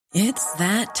It's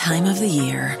that time of the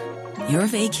year. Your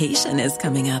vacation is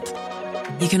coming up.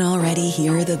 You can already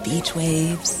hear the beach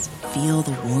waves, feel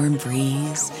the warm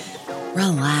breeze,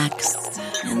 relax,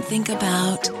 and think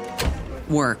about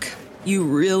work. You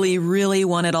really, really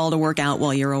want it all to work out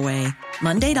while you're away.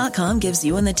 Monday.com gives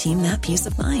you and the team that peace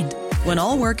of mind. When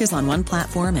all work is on one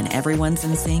platform and everyone's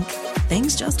in sync,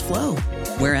 things just flow.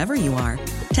 Wherever you are,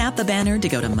 tap the banner to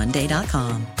go to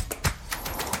Monday.com.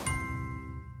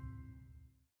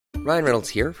 Ryan Reynolds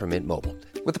here from Mint Mobile.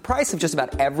 With the price of just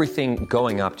about everything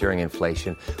going up during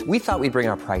inflation, we thought we'd bring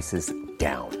our prices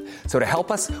down. So to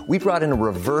help us, we brought in a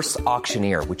reverse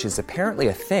auctioneer, which is apparently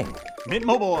a thing. Mint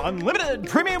Mobile Unlimited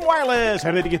Premium Wireless.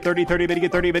 How to get 30, 30, bit to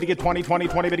get 30, bit to get 20, 20,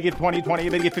 20, bit to get 20, 20,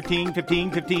 bit to get 15,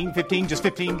 15, 15, 15, just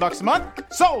 $15 a month?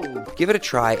 Sold! Give it a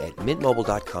try at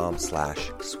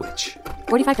mintmobile.com/switch.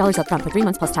 $45 up front for 3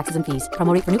 months plus taxes and fees.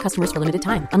 Promo rate for new customers for limited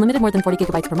time. Unlimited more than 40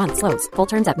 gigabytes per month. Slows full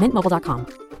terms at mintmobile.com.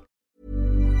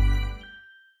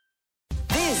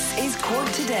 This is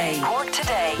Cork Today. Cork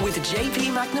Today with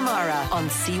JP McNamara on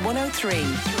C103.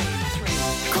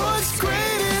 Cork's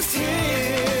greatest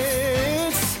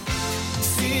hits,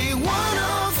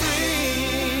 C103.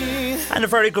 And a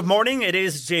very good morning. It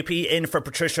is JP in for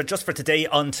Patricia just for today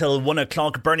until 1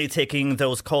 o'clock. Bernie taking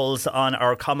those calls on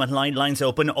our comment line. Lines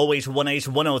open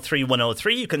 0818 103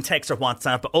 103. You can text or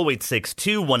WhatsApp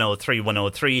 0862 103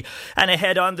 103. And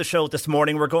ahead on the show this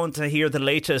morning, we're going to hear the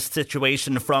latest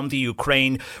situation from the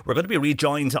Ukraine. We're going to be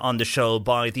rejoined on the show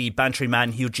by the Bantry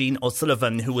man Eugene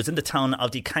O'Sullivan, who was in the town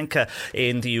of Dikanka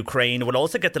in the Ukraine. We'll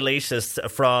also get the latest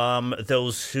from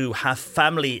those who have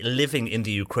family living in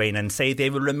the Ukraine and say they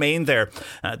will remain there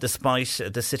despite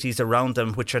the cities around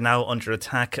them, which are now under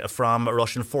attack from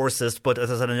Russian forces. But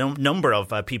there's a number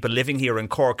of people living here in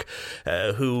Cork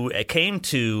who came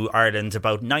to Ireland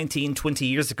about 19, 20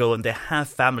 years ago, and they have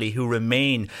family who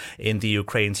remain in the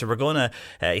Ukraine. So we're going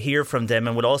to hear from them,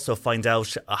 and we'll also find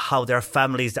out how their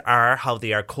families are, how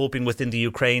they are coping within the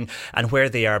Ukraine and where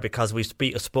they are, because we've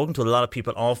spoken to a lot of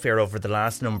people off air over the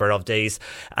last number of days,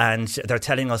 and they're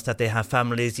telling us that they have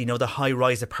families, you know, the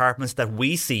high-rise apartments that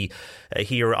we see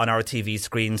here on our TV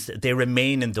screens. They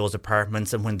remain in those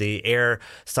apartments, and when the air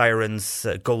sirens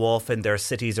go off in their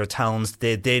cities or towns,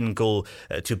 they then go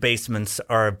to basements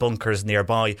or bunkers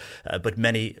nearby. But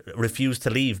many refuse to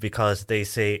leave because they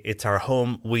say it's our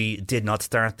home. We did not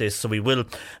start this. So we will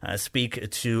speak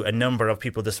to a number of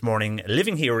people this morning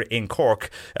living here in Cork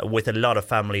with a lot of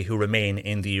family who remain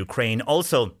in the Ukraine.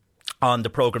 Also on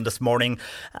the programme this morning,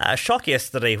 a shock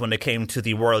yesterday when it came to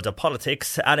the world of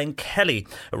politics. Alan Kelly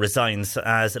resigns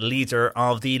as leader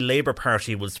of the Labour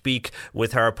Party. We'll speak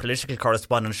with our political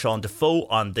correspondent Sean Defoe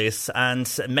on this, and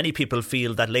many people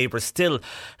feel that Labour still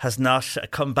has not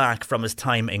come back from his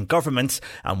time in government,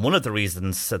 and one of the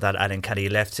reasons that Alan Kelly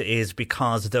left is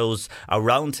because those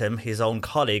around him, his own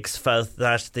colleagues, felt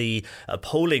that the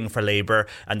polling for Labour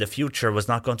and the future was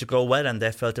not going to go well, and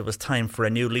they felt it was time for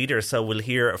a new leader. So we'll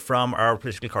hear from our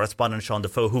political correspondent Sean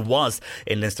Defoe, who was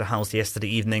in Leinster House yesterday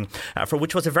evening, for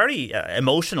which was a very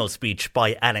emotional speech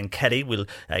by Alan Kelly. We'll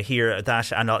hear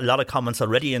that, and a lot of comments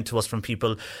already into us from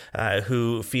people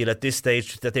who feel at this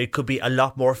stage that there could be a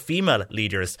lot more female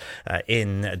leaders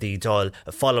in the Dáil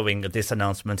following this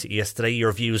announcement yesterday.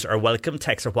 Your views are welcome.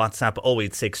 Text or WhatsApp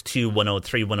 0862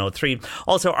 103 103.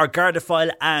 Also our Garda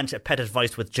file and pet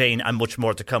advice with Jane, and much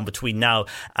more to come between now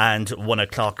and 1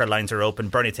 o'clock. Our lines are open.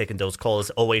 Bernie taking those calls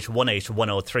 0818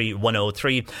 103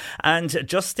 103. And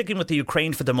just sticking with the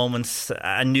Ukraine for the moment,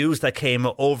 news that came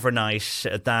overnight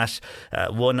that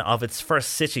one of its first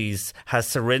cities has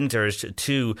surrendered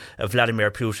to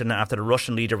Vladimir Putin after the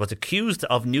Russian leader was accused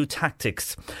of new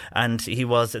tactics, and he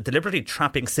was deliberately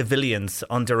trapping civilians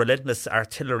under relentless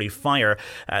artillery fire.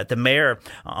 The mayor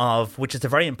of, which is a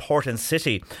very important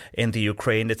city in the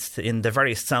Ukraine, it's in the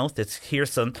very south, it's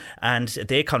Kherson, and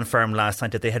they confirmed last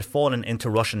night that they had fallen into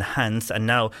Russian hands, and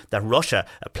now that Russia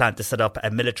planned to set up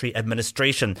a military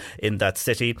administration in that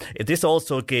city. This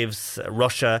also gives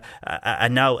Russia a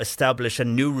now establish a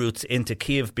new route into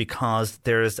Kiev, because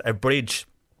there's a bridge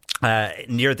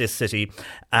near this city,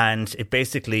 and it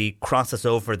basically crosses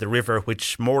over the river,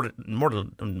 which more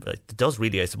it does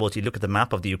really, I suppose. You look at the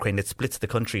map of the Ukraine, it splits the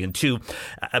country in two,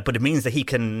 but it means that he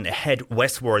can head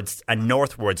westwards and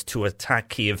northwards to attack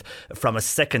Kiev from a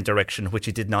second direction, which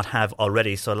he did not have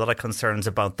already. So a lot of concerns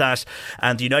about that.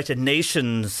 And the United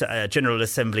Nations General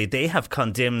Assembly, they have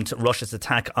condemned Russia's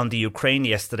attack on the Ukraine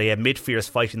yesterday amid fierce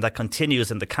fighting that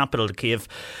continues in the capital, Kiev.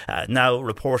 Now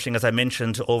reporting, as I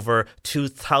mentioned, over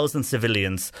 2,000 1,000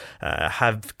 civilians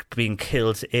have been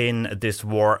killed in this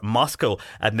war. Moscow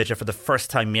admitted for the first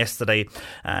time yesterday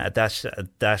that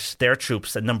their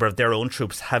troops, a number of their own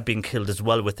troops, have been killed as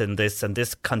well within this. And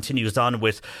this continues on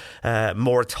with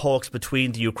more talks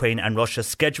between the Ukraine and Russia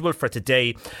scheduled for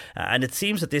today. And it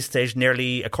seems at this stage,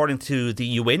 nearly, according to the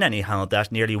UN anyhow,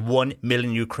 that nearly 1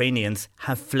 million Ukrainians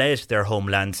have fled their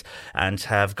homelands and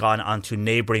have gone on to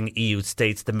neighbouring EU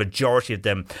states, the majority of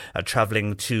them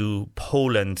travelling to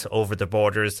Poland over the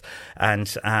borders.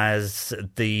 And as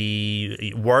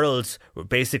the world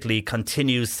basically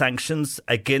continues sanctions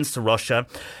against Russia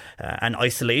and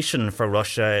isolation for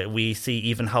Russia, we see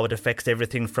even how it affects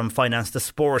everything from finance to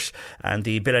sport. And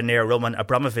the billionaire Roman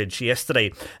Abramovich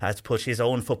yesterday has put his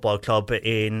own football club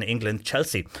in England,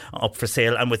 Chelsea, up for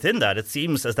sale. And within that, it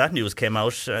seems, as that news came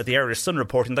out, the Irish Sun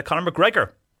reporting that Conor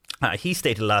McGregor, he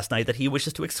stated last night that he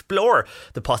wishes to explore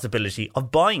the possibility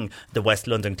of buying the West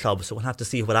London club. So we'll have to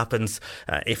see what happens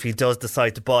if he does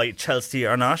decide to buy Chelsea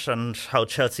or not, and how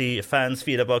Chelsea fans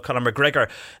feel about Conor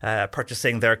McGregor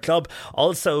purchasing their club.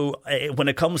 Also, when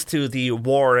it comes to the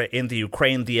war in the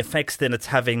Ukraine, the effects that it's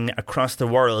having across the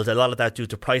world, a lot of that due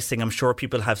to pricing. I'm sure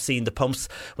people have seen the pumps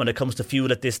when it comes to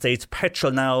fuel at this stage.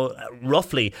 Petrol now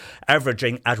roughly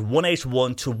averaging at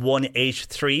 181 to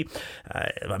 183.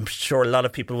 I'm sure a lot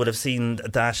of people would have seen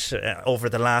that over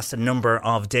the last number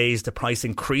of days, the price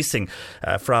increasing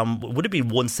from, would it be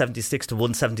 176 to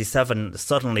 177,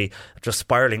 suddenly just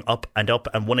spiralling up, and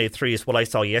 183 is what I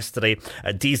saw yesterday.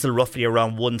 Diesel roughly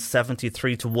around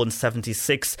 173 to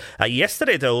 176.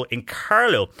 Yesterday though, in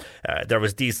Carlow, there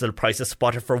was diesel prices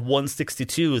spotted for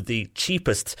 162, the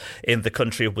cheapest in the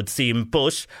country it would seem.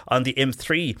 But on the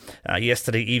M3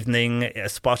 yesterday evening,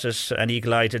 spotted an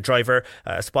eagle-eyed driver,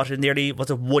 spotted nearly, was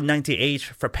it 198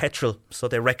 for petrol. So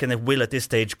they reckon it will at this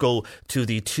stage go to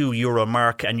the €2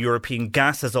 mark. And European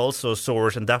gas has also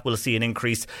soared, and that will see an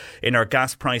increase in our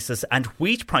gas prices. And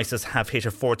wheat prices have hit a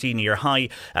 14-year high,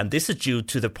 and this is due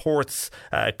to the ports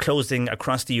closing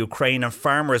across the Ukraine, and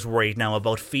farmers worried now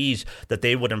about feed that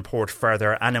they would import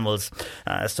further animals.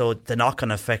 So the knock-on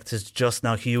effect is just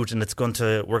now huge, and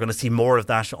we're going to see more of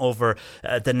that over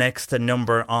the next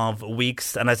number of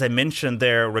weeks. And as I mentioned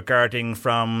there, regarding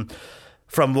from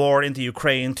war in the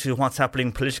Ukraine to what's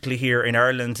happening politically here in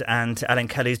Ireland, and Alan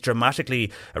Kelly's dramatically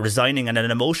resigning, and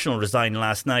an emotional resign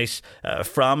last night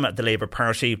from the Labour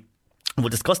Party. We'll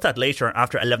discuss that later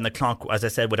after 11 o'clock, as I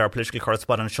said, with our political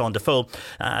correspondent Sean Defoe.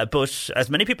 But as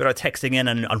many people are texting in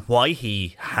on why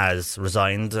he has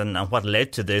resigned and what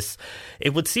led to this,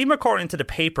 it would seem, according to the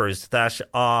papers, that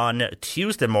on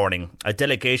Tuesday morning, a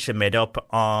delegation made up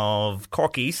of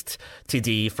Cork East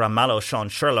TD from Mallow, Sean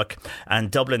Sherlock,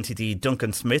 and Dublin TD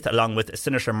Duncan Smith, along with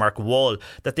Senator Mark Wall,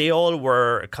 that they all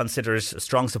were considered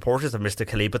strong supporters of Mr.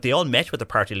 Kelly, but they all met with the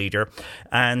party leader.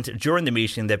 And during the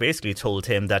meeting, they basically told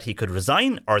him that he could resign,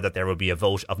 or that there would be a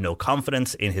vote of no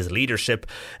confidence in his leadership,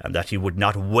 and that he would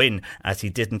not win as he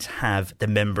didn't have the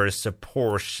members'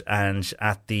 support. And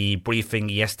at the briefing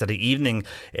yesterday evening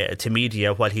to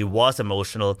media, while he was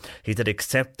emotional, he did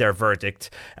accept their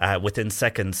verdict. Within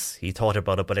seconds, he thought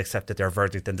about it, but accepted their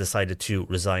verdict and decided to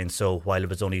resign. So while it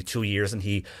was only 2 years, and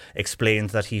he explained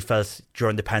that he felt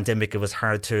during the pandemic it was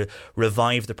hard to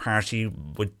revive the party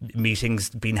with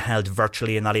meetings being held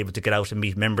virtually and not able to get out and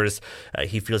meet members,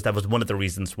 he feels that was one of the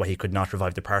reasons why he could not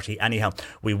revive the party. Anyhow,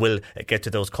 we will get to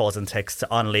those calls and texts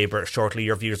on Labour shortly.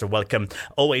 Your views are welcome.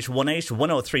 0818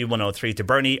 103 103 to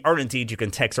Bernie, or indeed you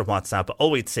can text or WhatsApp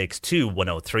 0862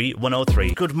 103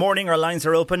 103. Good morning, our lines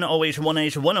are open.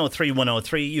 0818 103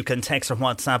 103. You can text or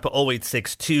WhatsApp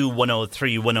 0862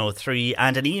 103 103,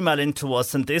 and an email into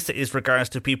us, and this is regards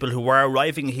to people who are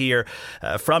arriving here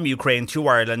from Ukraine to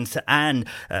Ireland, and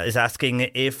is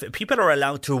asking if people are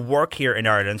allowed to work here in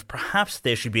Ireland. Perhaps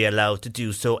they should be allowed to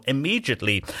do so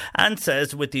immediately, and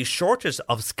says with the shortage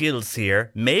of skills here,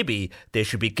 maybe they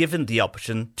should be given the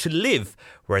option to live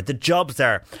where the jobs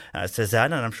are, says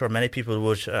Anne. And I'm sure many people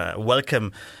would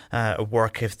welcome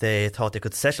work if they thought they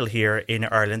could settle here in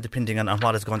Ireland, depending on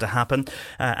what is going to happen.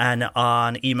 And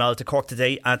on email to Cork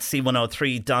Today at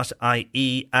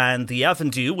c103.ie, and the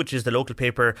Avondhu, which is the local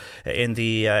paper in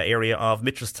the area of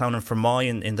Mitchelstown and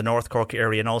Fermoy in the North Cork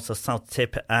area, and also South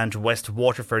Tip and West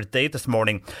Waterford, they this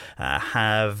morning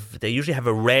they usually have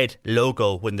a red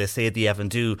logo when they say the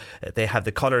Avondhu. They have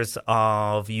the colours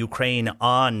of Ukraine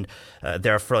on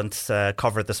their front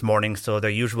cover this morning, so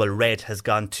their usual red has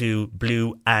gone to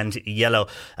blue and yellow.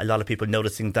 A lot of people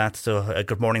noticing that, so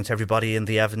good morning to everybody in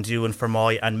the Avondhu and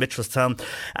Fermoy and Mitchelstown.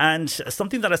 And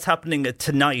something that is happening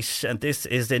tonight, and this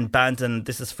is in Bandon,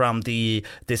 this is from the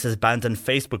This is Bandon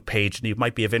Facebook page, and it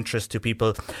might be of interest to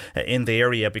people in the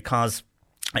area, because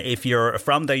If you're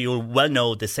from there, you'll well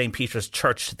know the St. Peter's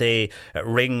Church. They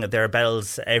ring their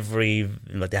bells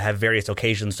they have various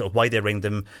occasions of why they ring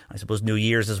them. I suppose New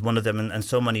Year's is one of them, and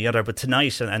so many other. But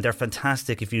tonight, and they're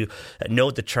fantastic. If you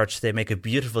know the church, they make a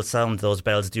beautiful sound, those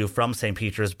bells do, from St.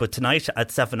 Peter's. But tonight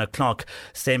at 7 o'clock,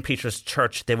 St. Peter's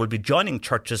Church, they will be joining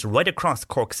churches right across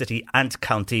Cork City and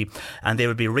County, and they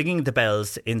will be ringing the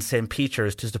bells in St.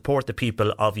 Peter's to support the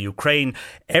people of Ukraine.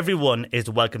 Everyone is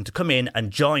welcome to come in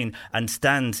and join and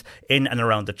stand in and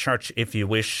around the church if you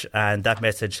wish. And that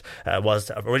message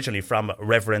was originally from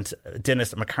Reverend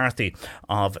Dennis McCarthy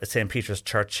of St. Peter's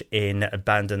Church in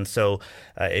Bandon. So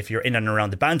if you're in and around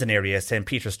the Bandon area, St.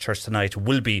 Peter's Church tonight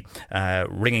will be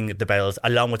ringing the bells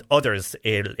along with others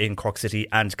in Cork City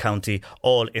and County,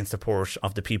 all in support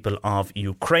of the people of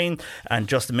Ukraine. And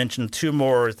just to mention two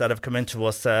more that have come into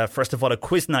us. First of all, a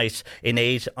quiz night in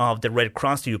aid of the Red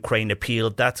Cross Ukraine appeal.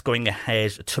 That's going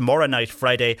ahead tomorrow night,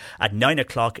 Friday at 9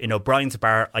 o'clock in O'Brien's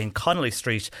Bar in Connolly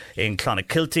Street in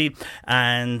Clonakilty.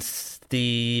 And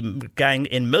the gang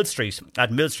in Mill Street,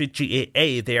 at Mill Street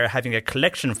GAA, they are having a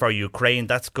collection for Ukraine.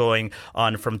 That's going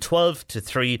on from 12 to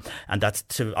 3, and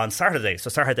that's on Saturday. So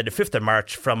Saturday the 5th of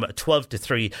March from 12 to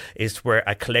 3 is where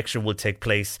a collection will take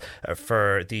place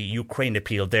for the Ukraine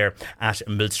appeal there at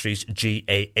Mill Street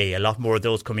GAA. A lot more of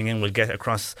those coming in. We'll get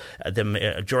across them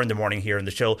during the morning here in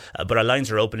the show. But our lines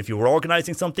are open. If you were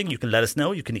organising something, you can let us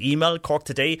know. You can email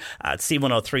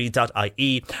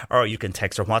corktoday@c103.ie, or you can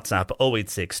text or WhatsApp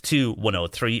 0862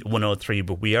 103 103.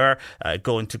 But we are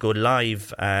going to go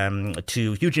live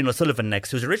to Eugene O'Sullivan next,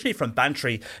 who's originally from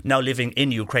Bantry, now living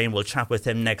in Ukraine. We'll chat with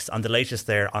him next on the latest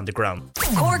there on the ground.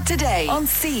 Cork Today on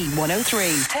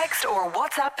C103. Text or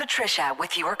WhatsApp Patricia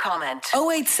with your comment.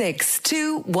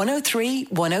 0862 103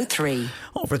 103.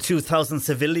 Over 2,000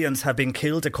 civilians have been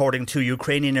killed, according to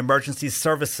Ukrainian emergency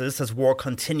services, as war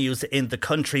continues in the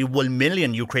country. 1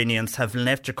 million Ukrainians have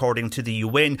left, according to the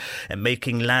UN,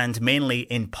 making land mainly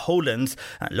in Poland.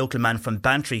 Local man from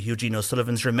Bantry, Eugene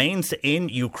O'Sullivan, remains in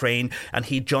Ukraine, and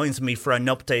he joins me for an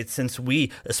update since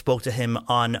we spoke to him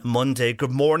on Monday.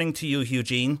 Good morning to you,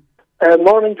 Eugene.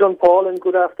 Morning, John Paul, and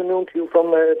good afternoon to you from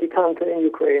Dikanka in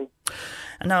Ukraine.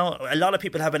 Now, a lot of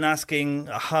people have been asking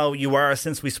how you are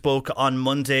since we spoke on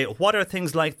Monday. What are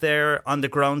things like there on the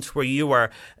ground where you are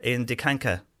in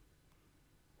Dikanka?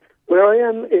 Where I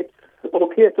am, it's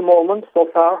okay at the moment so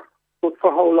far, but for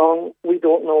how long, we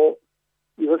don't know.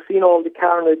 You have seen all the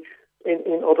carnage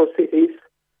in other cities,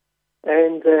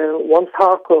 and once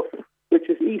Kharkov, which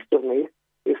is east of me,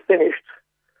 is finished,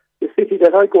 the city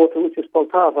that I go to, which is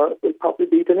Poltava, will probably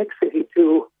be the next city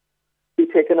to be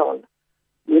taken on.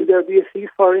 Will there be a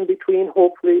ceasefire in between?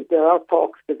 Hopefully there are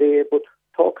talks today, but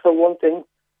talks are one thing,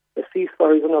 a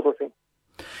ceasefire is another thing.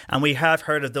 And we have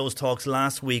heard of those talks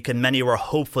last week, and many were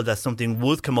hopeful that something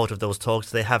would come out of those talks.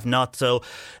 They have not. So,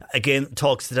 again,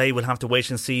 talks today, we'll have to wait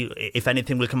and see if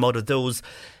anything will come out of those.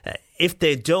 If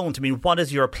they don't, I mean, what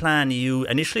is your plan? You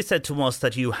initially said to us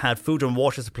that you had food and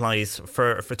water supplies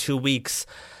for 2 weeks.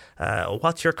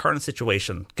 What's your current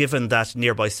situation, given that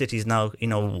nearby cities now,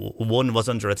 one was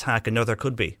under attack, another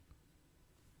could be?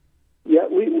 Yeah,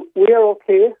 we are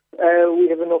okay. We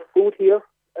have enough food here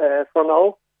for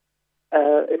now.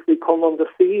 If we come under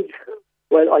siege,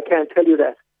 well, I can't tell you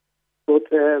that. But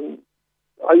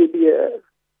I would be a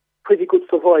pretty good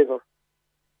survivor.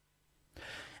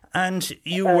 And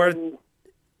you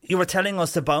were telling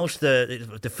us about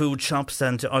the food shops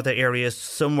and other areas.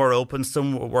 Some were open,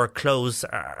 some were closed.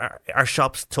 Are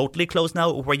shops totally closed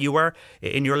now where you were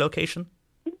in your location?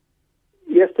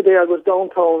 Yesterday I was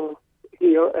downtown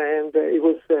here, and it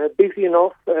was busy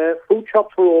enough. Food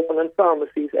shops were open and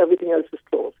pharmacies. Everything else is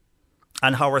closed.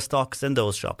 And how are stocks in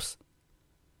those shops?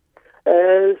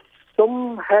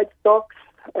 Some had stocks,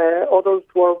 others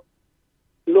were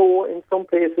low in some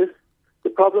places.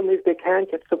 The problem is they can't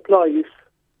get supplies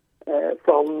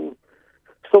from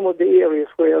some of the areas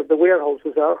where the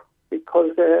warehouses are,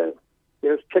 because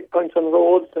there's checkpoints on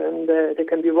roads, and there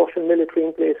can be Russian military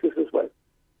in places as well.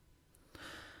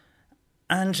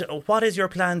 And what is your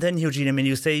plan then, Eugene? I mean,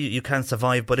 you say you can't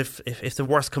survive, but if the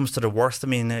worst comes to the worst, I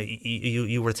mean,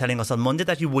 you were telling us on Monday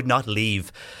that you would not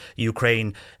leave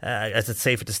Ukraine, as it's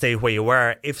safer to stay where you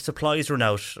are. If supplies run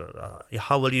out,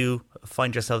 how will you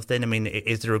find yourself then? I mean,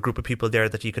 is there a group of people there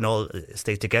that you can all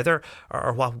stay together,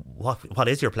 or what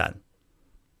is your plan?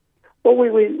 Well, we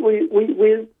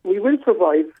will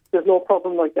survive. There's no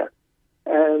problem like that.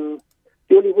 The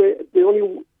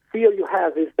only fear you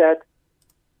have is that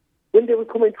when they will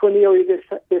come into an area,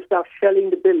 they start shelling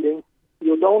the building.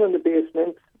 You're down in the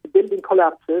basement, the building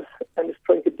collapses, and it's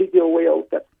trying to dig your way out.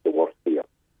 That's the worst fear.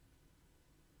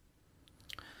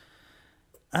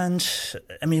 And,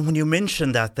 I mean, when you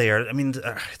mention that there, I mean,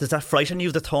 does that frighten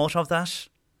you, the thought of that?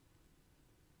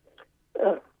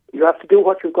 You have to do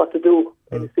what you've got to do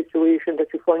in the situation that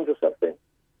you find yourself in.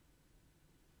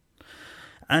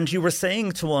 And you were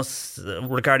saying to us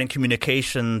regarding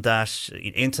communication that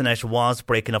internet was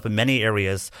breaking up in many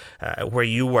areas where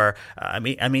you were. I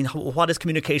mean, what is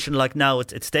communication like now?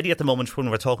 It's steady at the moment when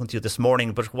we're talking to you this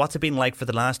morning, but what's it been like for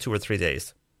the last 2 or 3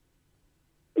 days?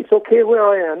 It's okay where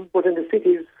I am, but in the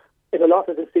cities, in a lot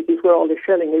of the cities where all the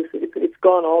shelling is, it's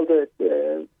gone. All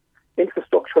the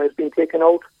infrastructure has been taken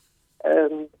out.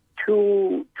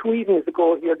 Two evenings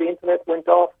ago here, the internet went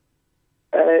off.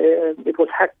 It was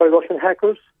hacked by Russian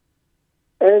hackers.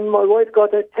 And my wife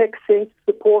got a text saying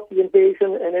to support the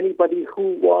invasion, and anybody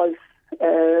who was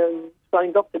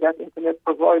signed up to that internet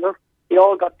provider, they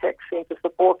all got text saying to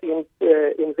support the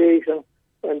invasion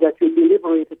and that you'll be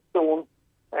liberated soon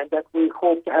and that we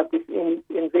hope to have this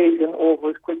invasion over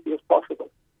as quickly as possible.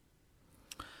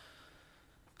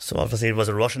 So obviously it was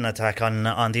a Russian attack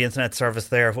on the internet service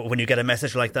there when you get a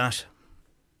message like that.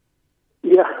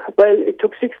 Yeah, well, it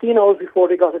took 16 hours before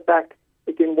they got it back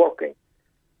again working.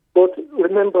 But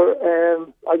remember,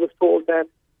 I was told that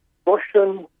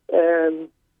Russian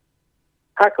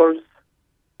hackers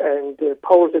and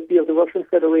powers that be of the Russian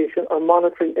Federation are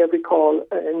monitoring every call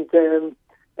and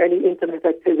any internet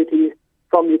activity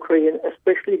from Ukraine,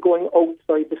 especially going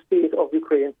outside the state of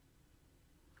Ukraine.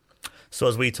 So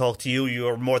as we talk to you,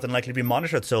 you're more than likely to be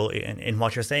monitored, so in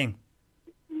what you're saying?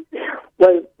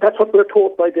 Well, that's what we're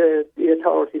told by the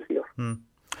authorities here. And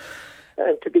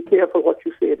to be careful what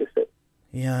you say to say.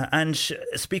 Yeah, and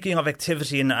speaking of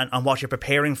activity and what you're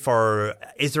preparing for,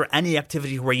 is there any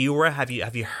activity where you were? Have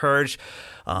you heard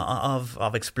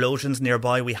of explosions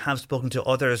nearby? We have spoken to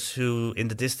others who in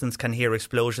the distance can hear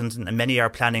explosions, and many are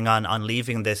planning on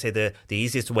leaving. They say the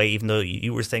easiest way, even though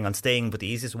you were saying on staying, but the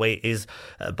easiest way is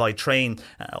by train.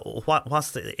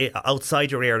 What's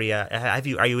outside your area?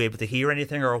 Are you able to hear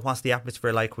anything, or what's the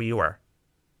atmosphere like where you are?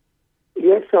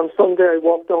 Yes, on Sunday I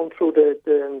walked down through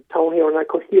the town here and I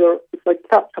could hear, it's like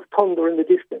claps of thunder in the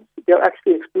distance. They're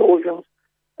actually explosions.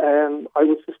 I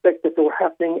would suspect that they were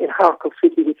happening in Kharkov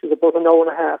city, which is about an hour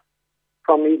and a half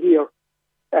from me here,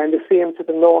 and the same to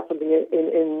the north of me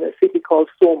in a city called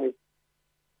Sumy.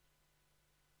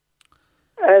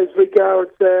 As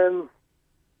regards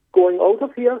going out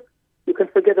of here, you can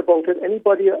forget about it.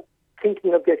 Anybody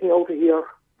thinking of getting out of here,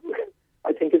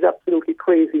 I think is absolutely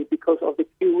crazy because of the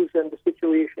queues and the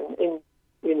situation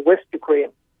in West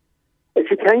Ukraine. If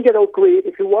you can get out, great.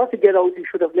 If you want to get out, you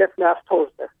should have left last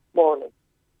Thursday morning.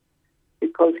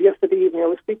 Because yesterday evening I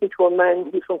was speaking to a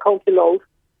man, he's from County Louth.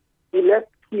 He left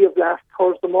Kiev last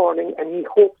Thursday morning and he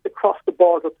hopes to cross the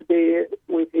border today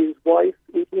with his wife,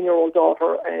 18-year-old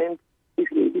daughter, and his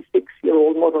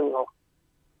 86-year-old mother-in-law.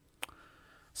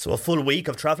 So a full week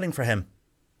of travelling for him?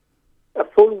 A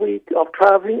full week of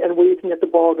travelling and waiting at the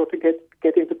border to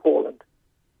get into Poland.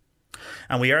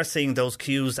 And we are seeing those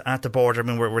queues at the border. I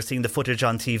mean, we're seeing the footage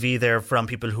on TV there from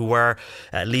people who were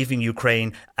leaving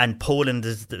Ukraine, and Poland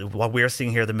is what we're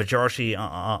seeing here, the majority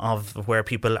of where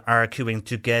people are queuing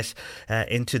to get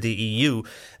into the EU.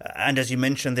 And as you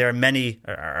mentioned there, many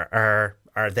are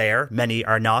there, many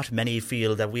are not. Many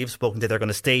feel that we've spoken to, they're going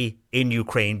to stay in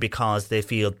Ukraine because they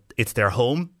feel it's their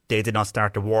home. They did not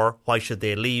start the war. Why should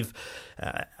they leave?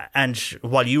 And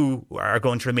while you are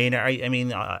going to remain, I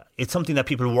mean, it's something that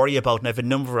people worry about. And I have a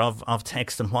number of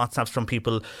texts and WhatsApps from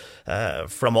people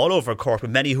from all over Cork,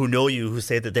 with many who know you, who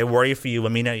say that they worry for you. I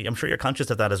mean, I'm sure you're conscious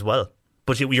of that as well.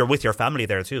 But you're with your family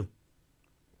there too.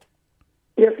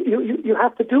 Yes, you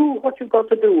have to do what you've got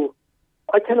to do.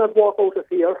 I cannot walk out of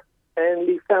here and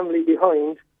leave family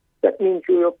behind. That means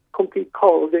you're a complete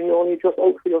coward and you're only just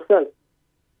out for yourself.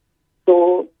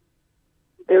 So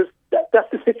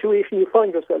that's the situation you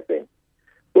find yourself in.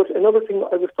 But another thing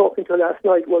I was talking to last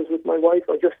night was with my wife.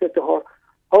 I just said to her,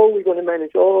 how are we going to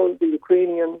manage all the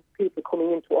Ukrainian people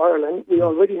coming into Ireland? We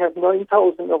already have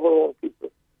 9,000 of our own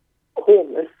people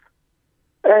homeless.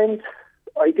 And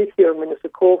I did hear Minister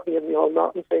Coveney and Micheál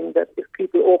Martin saying that if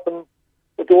people open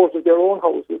the doors of their own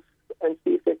houses and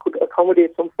see if they could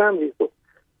accommodate some families. But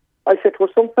I said, well,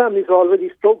 some families are already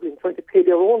struggling trying to pay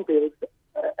their own bills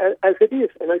as it is.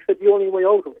 And I said the only way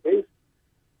out of it is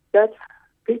that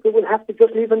people will have to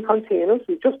just live in containers.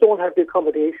 We just don't have the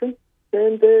accommodation.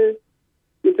 And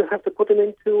you just have to put them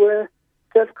into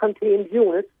self-contained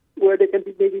units where they can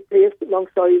be maybe placed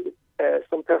alongside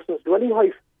some person's dwelling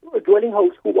house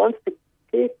who wants to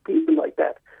take people like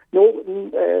that.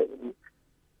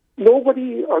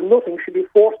 Nobody or nothing should be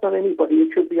forced on anybody.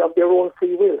 It should be of their own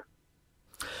free will.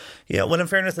 Yeah, well, in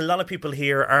fairness, a lot of people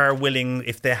here are willing,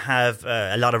 if they have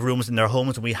a lot of rooms in their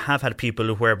homes. We have had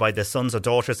people whereby the sons or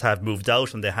daughters have moved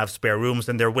out and they have spare rooms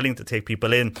and they're willing to take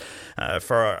people in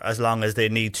for as long as they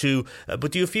need to.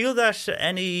 But do you feel that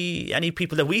any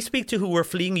people that we speak to who are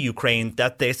fleeing Ukraine,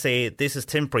 that they say this is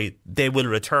temporary, they will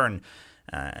return?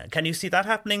 Can you see that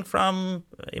happening from...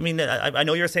 I mean, I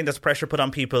know you're saying there's pressure put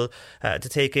on people to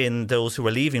take in those who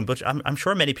are leaving, but I'm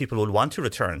sure many people will want to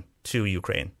return to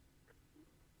Ukraine.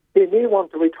 They may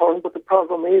want to return, but the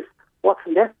problem is what's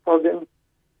left for them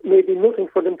may be nothing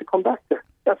for them to come back to.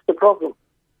 That's the problem.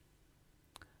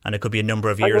 And it could be a number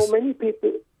of years.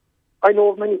 I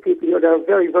know of many people here that are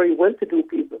very, very well-to-do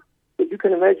people. But you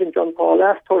can imagine, John Paul,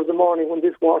 last Thursday morning when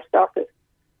this war started,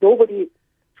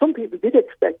 some people did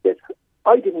expect it.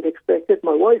 I didn't expect it.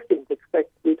 My wife didn't expect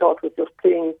it. We thought it was just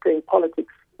playing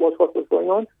politics was what was going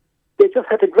on. They just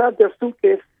had to grab their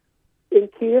suitcase in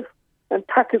Kiev and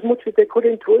pack as much as they could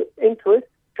into it,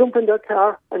 jump in their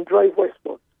car and drive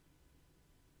westward.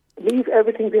 Leave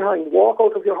everything behind. Walk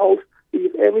out of your house,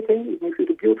 leave everything, even if you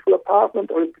have a beautiful apartment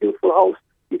or a beautiful house,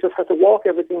 you just have to walk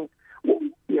everything.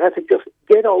 You had to just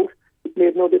get out. It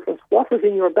made no difference what was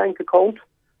in your bank account,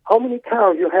 how many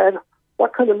cars you had,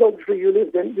 what kind of luxury you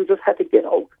lived in. You just had to get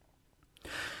out.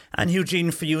 And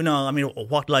Eugene, for you now, I mean,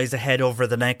 what lies ahead over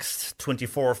the next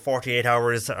 24, 48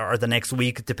 hours or the next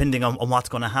week, depending on what's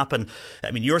going to happen?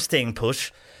 I mean, you're staying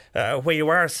put where you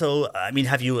are. So, I mean,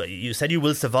 you said you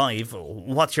will survive.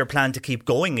 What's your plan to keep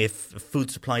going if food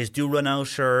supplies do run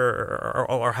out,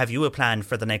 or have you a plan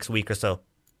for the next week or so,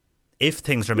 if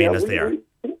things remain as they are?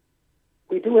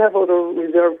 We do have other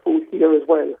reserve food here as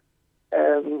well.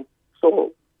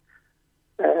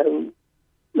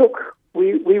 Look,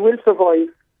 we will survive.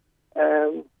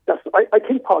 I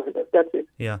think positive. That's it.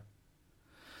 Yeah,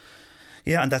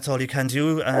 and that's all you can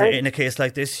do in a case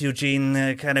like this.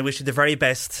 Eugene, can I wish you the very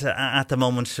best at the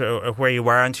moment where you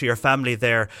are, and to your family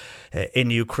there in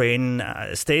Ukraine.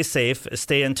 Stay safe,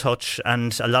 stay in touch,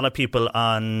 and a lot of people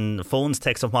on phones,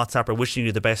 texts and WhatsApp are wishing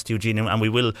you the best, Eugene, and we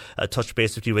will touch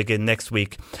base with you again next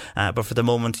week. But for the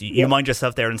moment, you mind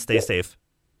yourself there and stay safe.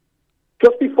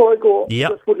 Just before I go, I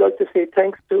just would like to say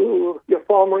thanks to your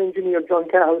former engineer, John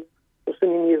Carroll, for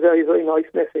sending me a very, very nice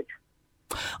message.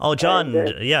 Oh, John,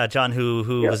 John,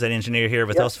 who was an engineer here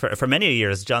with us for many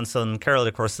years. John's son, Carol,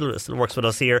 of course, still works with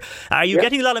us here. Are you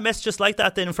getting a lot of messages like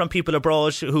that then from people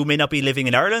abroad who may not be living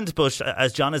in Ireland, but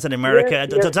as John is in America,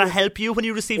 does that help you when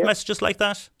you receive messages like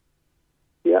that?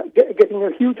 Yeah, getting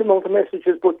a huge amount of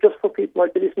messages, but just for people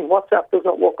like listening, WhatsApp does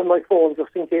not work on my phone, just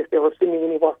in case they were sending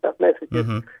any WhatsApp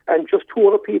messages. And just two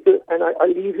other people, and I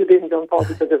leave you in, John Paul,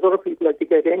 because there's other people like to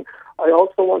get in. I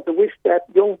also want to wish that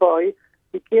young boy,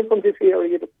 he came from this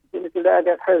area, the little lad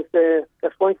that has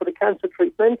that's going for the cancer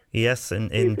treatment. Yes, in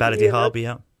Ballydehob,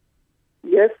 yeah.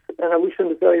 Yes, and I wish him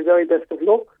the very, very best of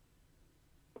luck.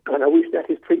 And I wish that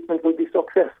his treatment will be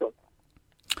successful.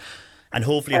 And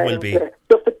hopefully it will be.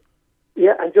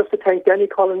 And just to thank Danny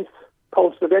Collins,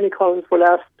 Councillor Danny Collins, for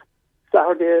last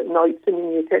Saturday night sending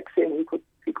me a text saying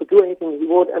he could do anything he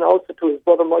would, and also to his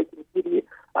brother Michael McGiddy.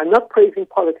 I'm not praising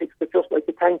politics, but just like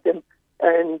to thank them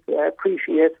and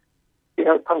appreciate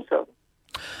their concern.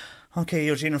 Okay,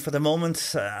 Eugene, for the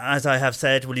moment, as I have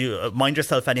said, will you mind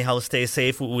yourself anyhow, stay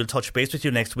safe. We'll touch base with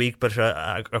you next week, but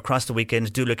across the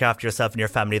weekend, do look after yourself and your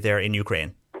family there in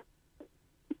Ukraine.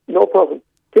 No problem.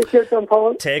 Take care, John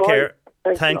Paul. Take care.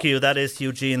 Thank you. That is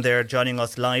Eugene there joining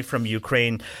us live from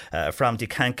Ukraine, from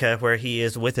Dikanka, where he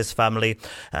is with his family.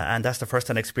 And that's the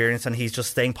first-hand experience. And he's just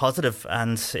staying positive,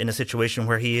 and in a situation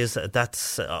where he is,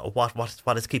 that's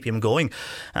what is keeping him going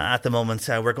at the moment.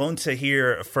 We're going to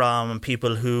hear from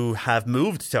people who have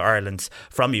moved to Ireland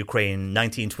from Ukraine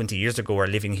 19, 20 years ago, are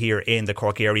living here in the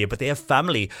Cork area, but they have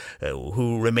family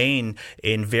who remain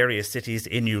in various cities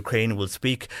in Ukraine. We'll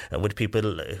speak with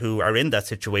people who are in that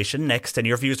situation next, and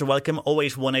your views are welcome.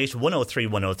 0818 103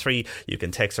 103. You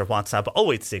can text or WhatsApp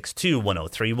 0862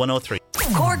 103 103.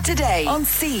 Cork today on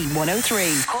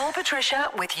C103. Call Patricia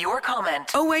with your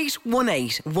comment.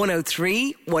 0818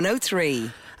 103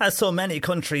 103. As so many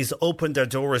countries opened their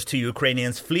doors to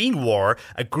Ukrainians fleeing war,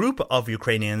 a group of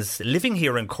Ukrainians living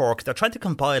here in Cork, they're trying to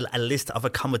compile a list of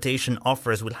accommodation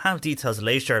offers. We'll have details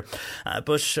later.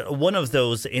 But one of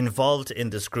those involved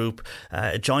in this group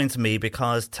joins me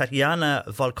because Tatiana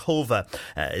Volkova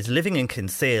is living in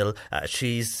Kinsale.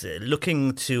 She's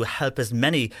looking to help as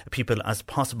many people as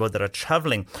possible that are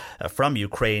travelling from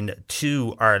Ukraine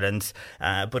to Ireland.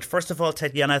 But first of all,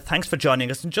 Tatiana, thanks for joining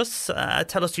us, and just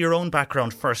tell us your own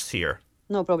background first here.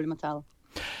 No problem at all.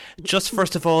 Just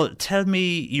first of all, tell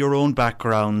me your own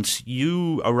background.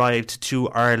 You arrived to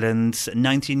Ireland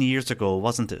 19 years ago,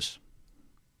 wasn't it?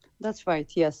 That's right.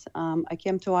 Yes, I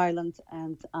came to Ireland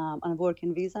and on a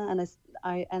working visa, and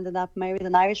I ended up married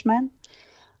an Irishman,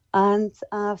 and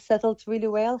settled really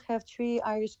well. Have 3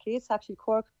 Irish kids, actually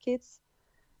Cork kids.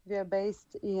 We are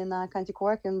based in County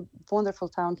Cork, in wonderful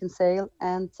town Kinsale,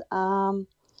 and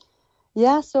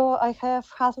so I have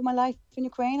half of my life in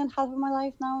Ukraine and half of my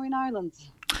life now in Ireland.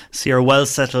 So you're well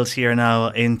settled here now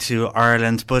into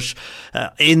Ireland, but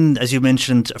as you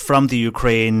mentioned, from the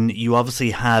Ukraine, you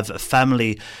obviously have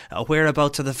family.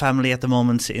 Whereabouts are the family at the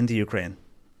moment in the Ukraine?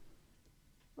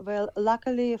 Well,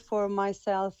 luckily for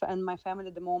myself and my family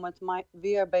at the moment,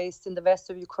 we are based in the west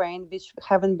of Ukraine, which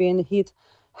haven't been hit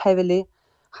heavily.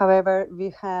 However,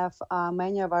 we have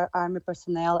many of our army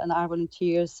personnel and our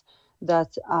volunteers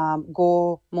that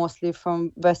go mostly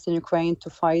from western Ukraine to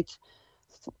fight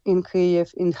in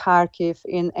Kyiv, in Kharkiv,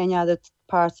 in any other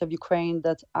parts of Ukraine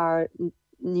that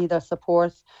need our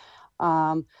support.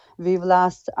 We've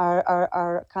lost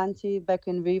our country back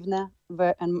in Rivne,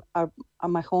 and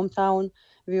my hometown.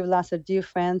 We've lost a dear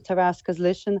friend, Taras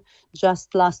Kozlishin.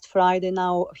 Just last Friday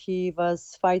now, he was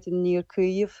fighting near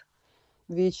Kyiv,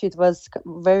 which it was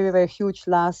very, very huge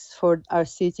loss for our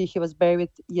city. He was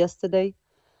buried yesterday.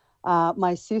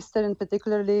 My sister in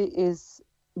particularly is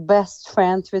best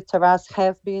friend with Taras,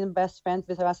 have been best friend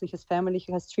with Taras and his family.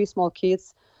 He has 3 small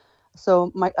kids.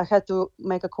 So I had to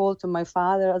make a call to my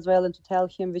father as well and to tell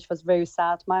him, which was very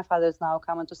sad. My father is now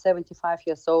coming to 75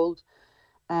 years old.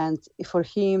 And for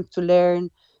him to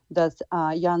learn that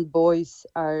young boys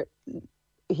are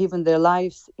giving their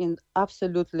lives in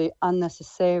absolutely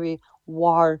unnecessary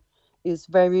war is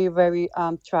very, very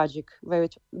tragic, very,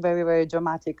 very, very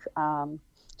dramatic.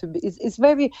 It's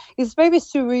very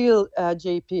surreal,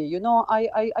 JP. You know,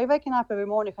 I waking up every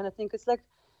morning and I think it's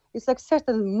like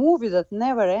certain movie that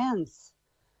never ends.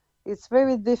 It's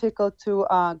very difficult to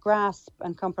grasp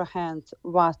and comprehend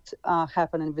what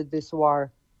happening with this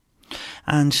war.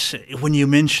 And when you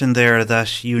mentioned there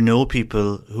that you know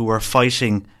people who are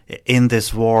fighting in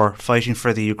this war, fighting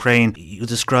for the Ukraine, you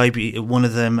describe one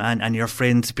of them and your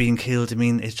friends being killed. I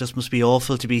mean, it just must be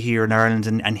awful to be here in Ireland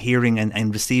and hearing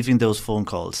and receiving those phone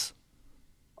calls.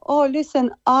 Oh,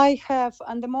 listen, I have,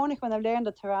 on the morning when I learned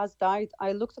that Taras died,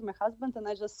 I looked at my husband and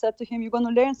I just said to him, "You're going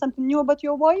to learn something new about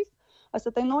your wife?" I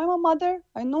said, "I know I'm a mother.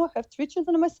 I know I have 3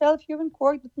 children myself here in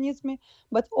Cork that needs me.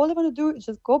 But all I want to do is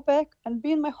just go back and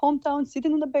be in my hometown,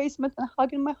 sitting in the basement and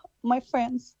hugging my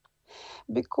friends.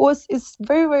 Because it's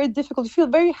very, very difficult. You feel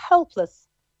very helpless.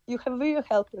 You have very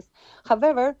helpless.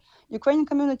 However, Ukrainian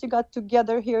community got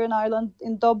together here in Ireland,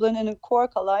 in Dublin and in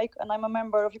Cork alike, and I'm a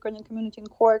member of Ukrainian community in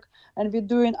Cork, and we're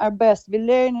doing our best. We're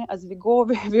learning as we go.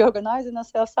 We're organizing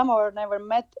ourselves. Some of us never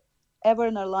met ever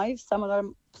in our lives. Some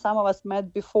of us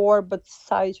met before, but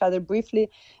saw each other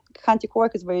briefly. County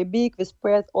Cork is very big. We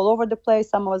spread all over the place.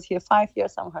 Some of us here 5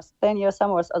 years, some of us 10 years, some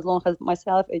of us as long as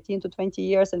myself, 18 to 20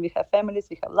 years, and we have families,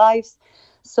 we have lives.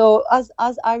 So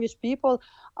as Irish people,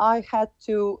 I had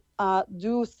to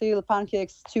do still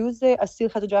Pancakes Tuesday. I still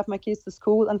had to drive my kids to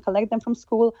school and collect them from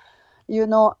school, you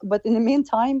know. But in the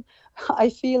meantime,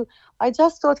 I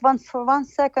just thought for one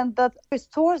second that it's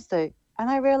Thursday,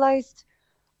 and I realized,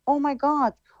 oh my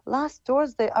God, last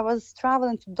Thursday I was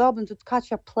traveling to Dublin to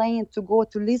catch a plane to go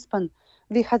to Lisbon.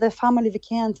 We had a family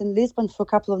weekend in Lisbon for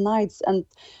a couple of nights, and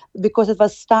because it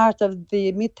was start of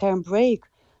the midterm break,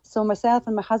 so myself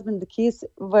and my husband and the kids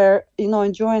were,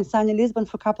 enjoying sunny Lisbon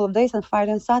for a couple of days, and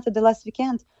Friday and Saturday last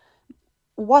weekend.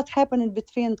 What happened in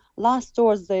between last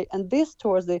Thursday and this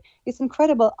Thursday is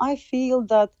incredible. I feel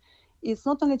that it's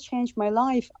not only changed my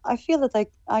life, I feel that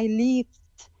I lived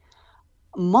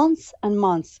months and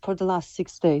months for the last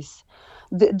 6 days.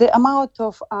 The amount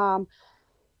of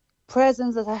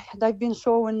presence that I've been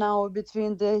showing now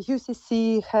between the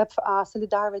UCC have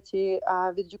solidarity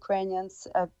with Ukrainians.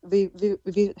 We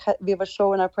were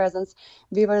showing our presence.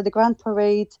 We were at the Grand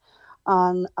Parade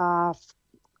on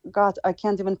God, I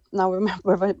can't even now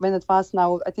remember when it was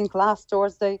now. I think last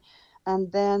Thursday.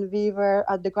 And then we were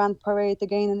at the Grand Parade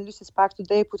again in Lucy's Park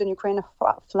today, putting Ukrainian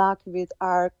flag with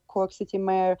our Cork City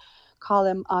Mayor,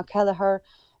 Colin Kelleher,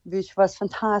 which was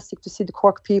fantastic to see the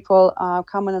Cork people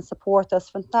come in and support us.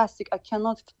 Fantastic. I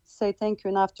cannot say thank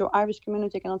you enough to Irish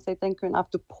community. I cannot say thank you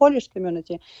enough to Polish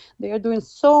community. They are doing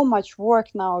so much work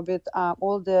now with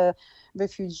all the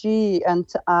refugee and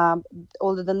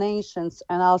all the donations,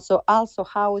 and also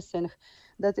housing.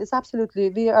 That is absolutely,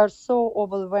 we are so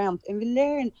overwhelmed, and we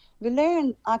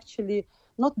learn actually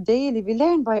not daily, we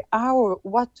learn by hour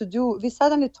what to do. We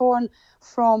suddenly turn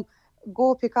from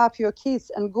go pick up your kids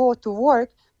and go to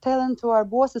work, telling to our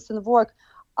bosses in work,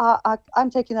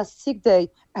 I'm taking a sick day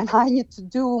and I need to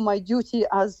do my duty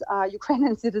as a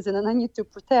Ukrainian citizen, and I need to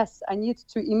protest, I need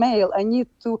to email,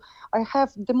 I have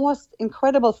the most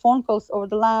incredible phone calls over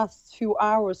the last few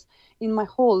hours in my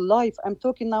whole life. I'm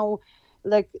talking now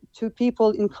like to people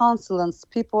in consulates,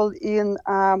 people in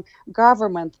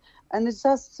government. And it's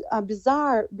just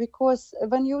bizarre, because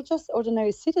when you're just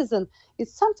ordinary citizen,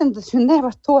 it's something that you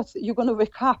never thought you're going to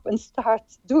wake up and start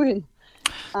doing.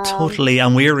 Totally,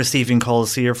 and we're receiving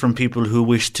calls here from people who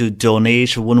wish to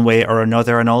donate one way or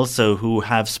another, and also who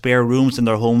have spare rooms in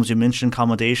their homes. You mentioned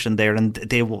accommodation there, and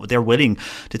they're willing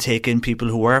to take in people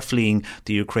who are fleeing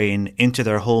the Ukraine into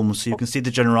their homes. So you can see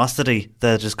the generosity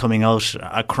that is coming out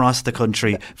across the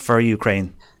country for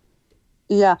Ukraine.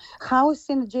 Yeah,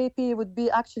 housing JP would be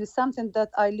actually something that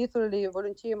I literally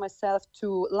volunteered myself to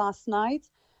last night.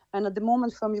 And at the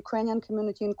moment, from Ukrainian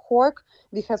community in Cork,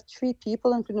 we have 3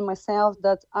 people, including myself,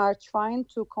 that are trying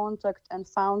to contact and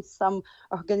found some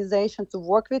organization to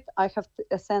work with. I have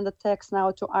sent a text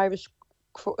now to Irish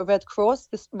Red Cross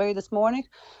this morning,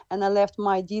 and I left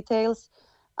my details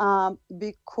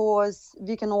because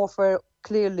we can offer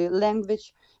clearly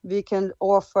language, we can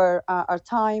offer our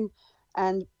time,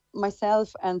 and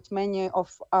myself and many of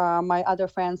my other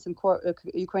friends in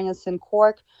Ukrainians in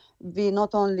Cork, we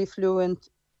not only fluent,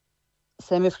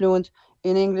 semi-fluent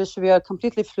in English, we are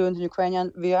completely fluent in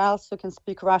Ukrainian. We also can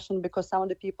speak Russian, because some of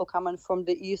the people coming from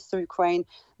the east of Ukraine,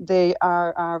 they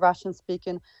are Russian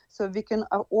speaking. So we can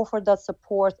offer that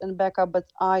support and backup,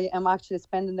 but I am actually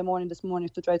spending the morning this morning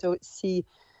to try to see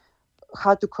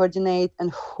how to coordinate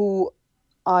and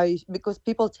because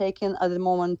people taking at the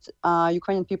moment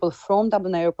Ukrainian people from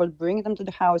Dublin Airport, bring them to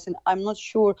the house, and I'm not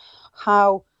sure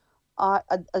how.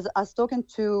 As I was talking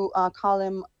to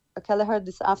Colin Kelleher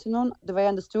this afternoon, the way I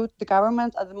understood, the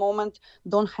government at the moment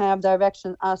don't have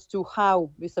direction as to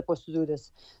how we're supposed to do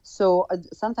this. So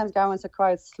sometimes governments are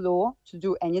quite slow to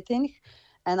do anything.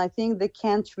 And I think they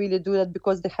can't really do that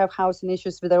because they have housing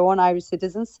issues with their own Irish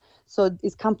citizens. So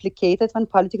it's complicated when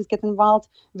politics get involved,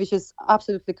 which is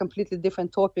absolutely completely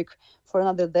different topic for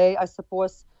another day. I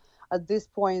suppose at this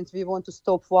point we want to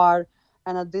stop war.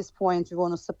 And at this point, we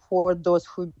want to support those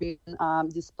who've been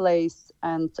displaced,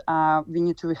 and we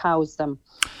need to rehouse them.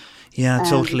 Yeah,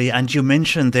 totally. And you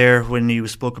mentioned there when you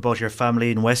spoke about your family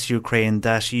in West Ukraine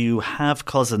that you have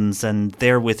cousins and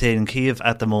they're within Kyiv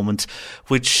at the moment,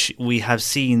 which we have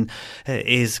seen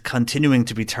is continuing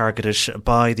to be targeted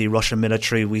by the Russian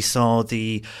military. We saw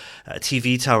the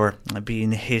TV tower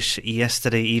being hit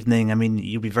yesterday evening. I mean,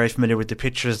 you'll be very familiar with the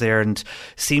pictures there, and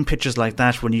seeing pictures like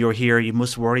that when you're here, you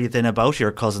must worry then about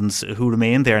your cousins who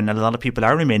remain there, and a lot of people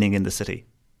are remaining in the city.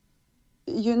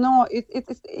 You know,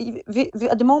 we,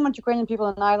 at the moment, Ukrainian people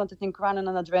in Ireland, I think, running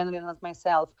on adrenaline as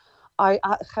myself. I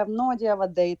have no idea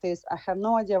what date is. I have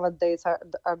no idea what dates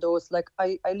are those. Like,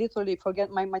 I literally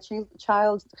forget. My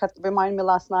child had reminded me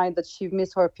last night that she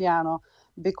missed her piano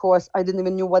because I didn't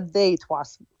even know what day it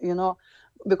was, you know,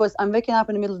 because I'm waking up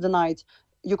in the middle of the night.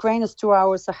 Ukraine is 2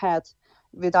 hours ahead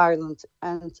with Ireland,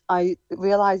 and I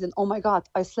realized, oh my God,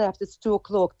 I slept. It's 2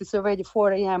 o'clock. It's already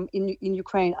 4 a.m. in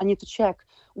Ukraine. I need to check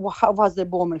how was the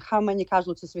bombing, how many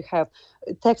casualties we have.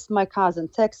 Text my cousin,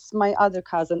 text my other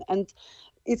cousin, and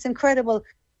it's incredible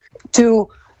to.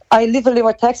 I literally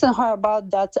was texting her about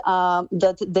that.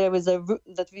 That there is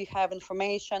that we have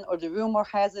information, or the rumor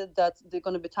has it that they're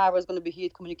going to be towers going to be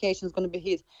hit, communication is going to be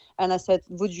hit. And I said,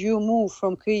 would you move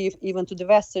from Kyiv even to the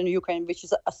western Ukraine, which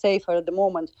is safer at the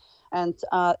moment? And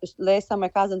Lisa, my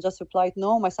cousin, just replied,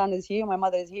 no, my son is here, my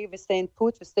mother is here, we're staying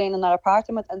put, we're staying in our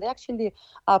apartment. And they actually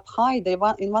up high. They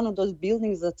were in one of those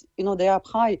buildings that, you know, they're up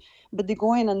high, but they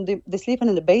go in and they're sleeping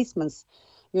in the basements.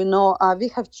 You know, we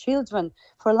have children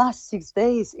for the last 6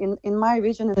 days in my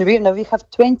region in Vilna. We have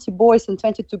 20 boys and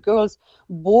 22 girls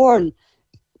born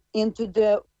into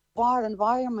the war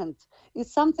environment.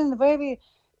 It's something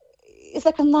it's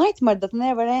like a nightmare that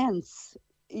never ends.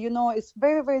 You know, it's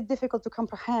very, very difficult to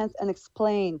comprehend and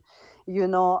explain. You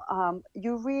know, we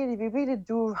really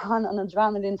do run on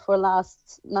adrenaline for the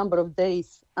last number of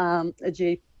days,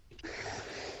 Jay.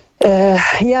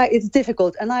 Yeah, it's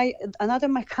difficult. And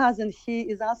my cousin, he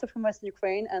is also from Western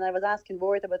Ukraine, and I was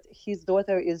worried about his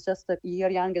daughter is just a year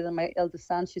younger than my eldest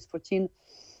son. She's 14.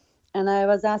 And I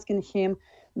was asking him,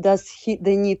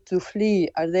 they need to flee?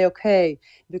 Are they okay?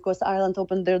 Because Ireland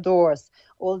opened their doors.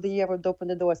 All the year would open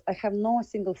the doors. I have no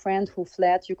single friend who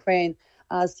fled Ukraine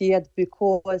as yet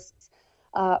because,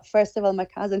 first of all, my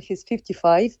cousin, he's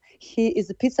 55. He is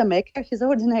a pizza maker. He's an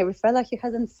ordinary fella. He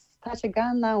hasn't touched a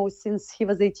gun now since he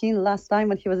was 18 last time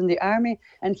when he was in the army,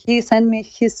 and he sent me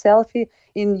his selfie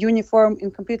in uniform,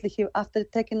 in completely after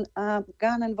taking a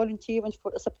gun and volunteering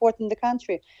for supporting the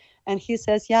country. And he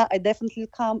says, yeah, I definitely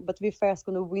come, but we're first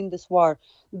going to win this war.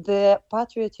 The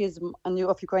patriotism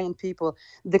of Ukrainian people,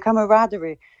 the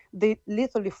camaraderie, they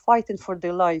literally fighting for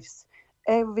their lives.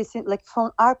 Everything, like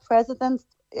from our president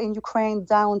in Ukraine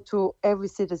down to every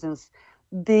citizens.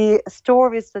 The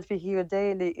stories that we hear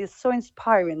daily is so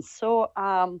inspiring, so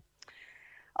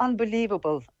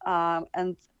unbelievable.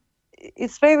 And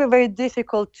it's very, very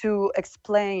difficult to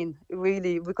explain,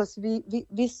 really, because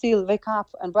we still wake up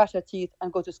and brush our teeth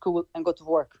and go to school and go to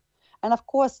work. And of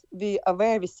course, we are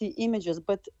aware, we see images,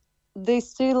 but they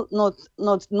still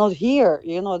not here.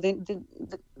 You know,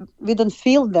 we don't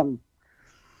feel them.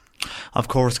 Of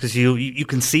course, because you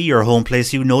can see your home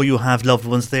place, you know you have loved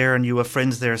ones there and you have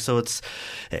friends there, so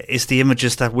it's the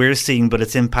images that we're seeing, but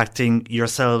it's impacting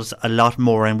yourselves a lot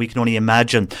more, and we can only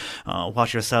imagine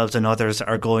what yourselves and others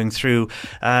are going through.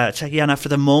 Tatiana, for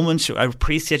the moment, I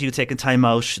appreciate you taking time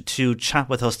out to chat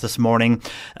with us this morning.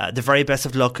 The very best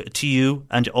of luck to you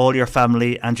and all your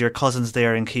family and your cousins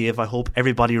there in Kiev. I hope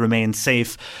everybody remains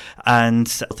safe, and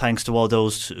thanks to all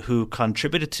those who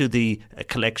contributed to the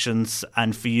collections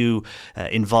and for you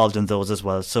involved in those as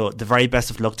well. So the very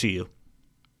best of luck to you.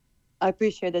 I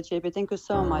appreciate that, JP. Thank you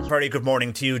so much. Very good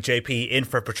morning to you, JP, in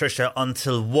for Patricia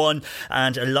until 1.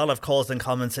 And a lot of calls and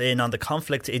comments in on the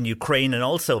conflict in Ukraine, and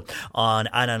also on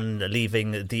Annan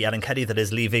Kenny that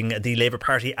is leaving the Labour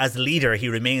Party as leader. He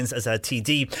remains as a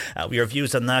TD. We have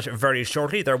views on that very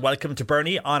shortly. They're welcome to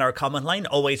Bernie on our comment line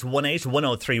 0818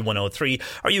 103 103,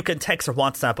 or you can text or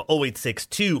WhatsApp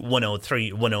 0862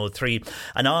 103 103.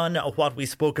 And on what we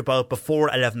spoke about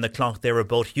before 11 o'clock, there were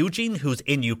both Eugene, who's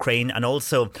in Ukraine, and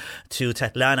also to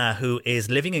Tatlana, who is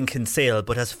living in Kinsale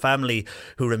but has family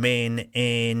who remain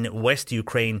in West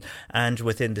Ukraine and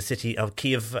within the city of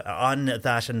Kiev. On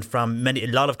that, and from a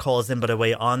lot of calls in, by the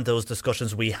way, on those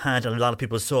discussions we had, and a lot of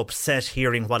people so upset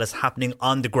hearing what is happening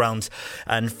on the ground,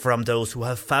 and from those who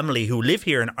have family who live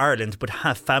here in Ireland but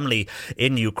have family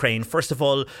in Ukraine. First of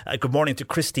all, good morning to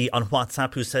Christy on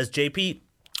WhatsApp, who says, JP,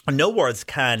 no words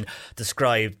can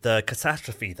describe the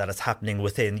catastrophe that is happening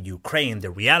within Ukraine.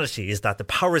 The reality is that the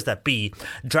powers that be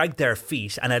dragged their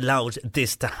feet and allowed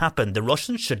this to happen. The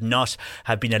Russians should not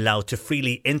have been allowed to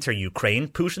freely enter Ukraine.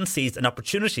 Putin seized an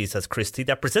opportunity, says Christie,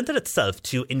 that presented itself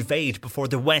to invade before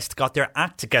the West got their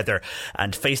act together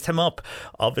and faced him up.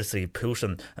 Obviously,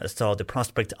 Putin saw the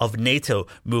prospect of NATO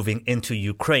moving into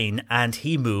Ukraine, and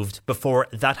he moved before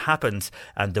that happened,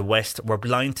 and the West were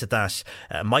blind to that.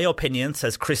 My opinion,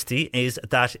 says Christie, is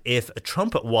that if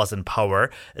Trump was in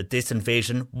power, this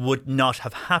invasion would not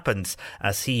have happened,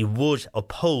 as he would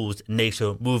oppose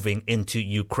NATO moving into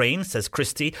Ukraine, says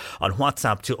Christie on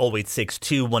WhatsApp to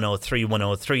 0862 103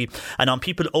 103. And on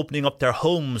people opening up their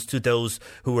homes to those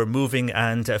who were moving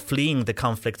and fleeing the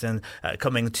conflict and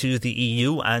coming to the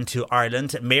EU and to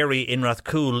Ireland. Mary in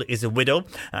Rathcoole is a widow.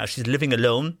 She's living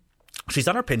alone. She's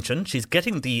on her pension, she's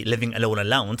getting the living alone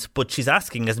allowance, but she's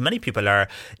asking, as many people are,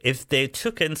 if they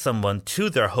took in someone to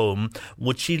their home,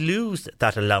 would she lose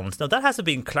that allowance? Now, that hasn't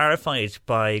been clarified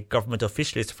by government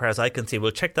officials as far as I can see.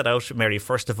 We'll check that out, Mary.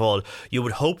 First of all, you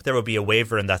would hope there would be a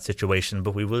waiver in that situation,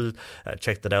 but we will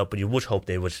check that out. But you would hope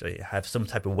they would have some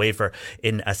type of waiver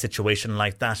in a situation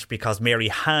like that, because Mary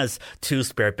has 2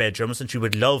 spare bedrooms and she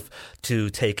would love to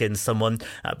take in someone,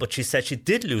 but she said she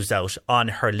did lose out on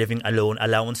her living alone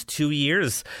allowance 2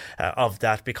 years of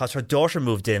that, because her daughter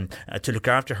moved in to look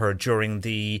after her during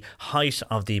the height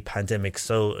of the pandemic.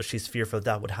 So she's fearful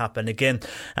that would happen again.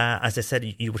 As I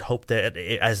said, you would hope that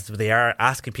as they are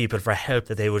asking people for help,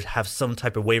 that they would have some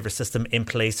type of waiver system in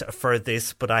place for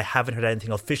this, but I haven't heard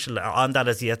anything official on that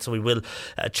as yet, so we will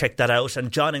check that out. And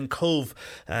John in Cove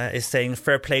is saying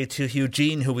fair play to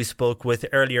Eugene, who we spoke with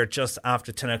earlier just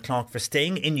after 10 o'clock, for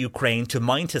staying in Ukraine to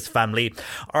mind his family.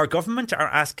 Our government are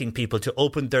asking people to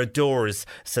open their doors,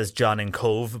 says John in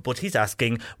Cove, but he's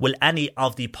asking, will any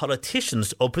of the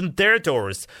politicians open their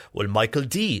doors? Will Michael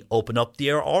D open up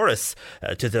the Oris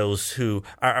to those who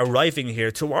are arriving here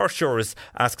to our shores,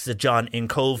 asks John in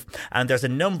Cove. And there's a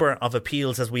number of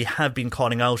appeals, as we have been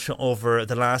calling out over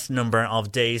the last number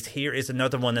of days. Here is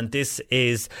another one, and this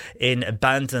is in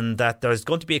Bandon, that there's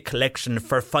going to be a collection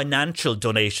for financial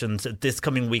donations this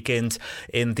coming weekend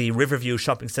in the Riverview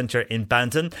Shopping Centre in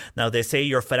Bandon. Now, they say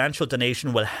your financial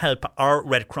donation will help our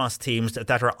Red Cross teams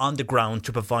that are on the ground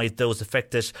to provide those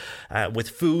affected with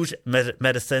food,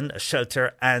 medicine,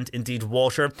 shelter and indeed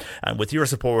water. And with your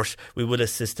support, we will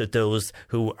assist those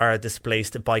who are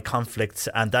displaced by conflicts,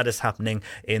 and that is happening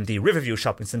in the Riverview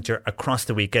Shopping Centre across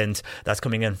the weekend. That's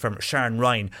coming in from Sharon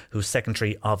Ryan, who's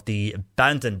Secretary of the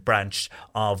Bandon branch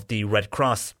of the Red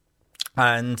Cross.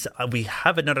 And we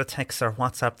have another text or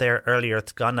WhatsApp there earlier.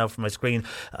 It's gone now from my screen,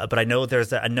 but I know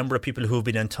there's a number of people who've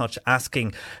been in touch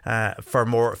asking for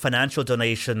more financial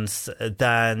donations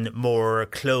than more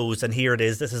clothes. And here it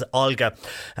is. This is Olga,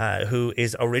 who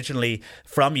is originally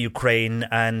from Ukraine,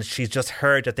 and she's just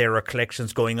heard that there are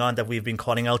collections going on that we've been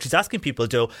calling out. She's asking people,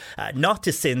 though, not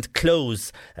to send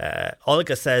clothes.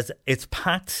 Olga says it's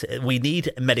packed. We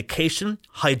need medication,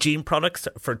 hygiene products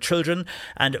for children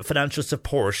and financial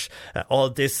support.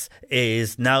 All this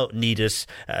is now needed.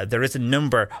 There is a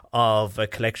number of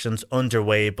collections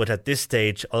underway, but at this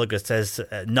stage, Olga says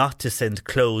not to send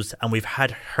clothes, and we've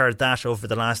heard that over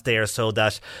the last day or so,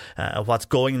 that what's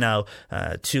going now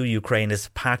to Ukraine is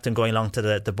packed and going along to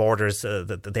the borders.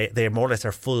 They more or less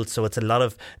are full, so it's a lot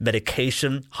of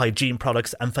medication, hygiene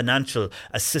products and financial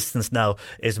assistance now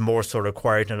is more so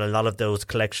required, and a lot of those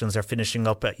collections are finishing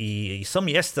up, some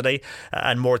yesterday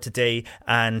and more today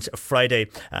and Friday.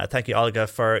 Thank you, Olga,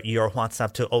 for your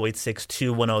WhatsApp to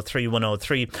 0862 103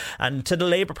 103. And to the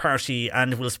Labour Party,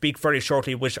 and we'll speak very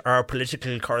shortly with our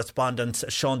political correspondent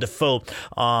Sean Defoe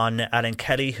on Alan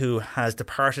Kelly, who has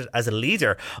departed as a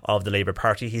leader of the Labour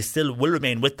Party. He still will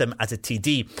remain with them as a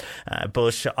TD.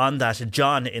 But on that,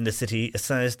 John in the city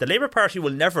says the Labour Party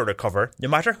will never recover, no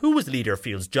matter who was leader,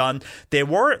 feels John. They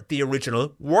were the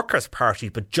original Workers' Party,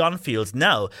 but John feels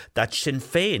now that Sinn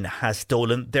Féin has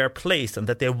stolen their place and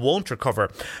that they won't recover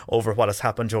over what has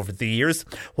happened over the years.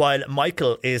 While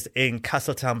Michael is in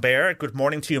Castletownbere. Good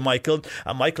morning to you, Michael.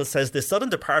 Michael says the sudden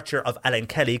departure of Alan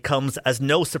Kelly comes as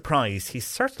no surprise. He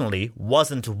certainly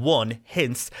wasn't one,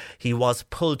 hence he was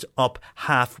pulled up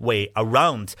halfway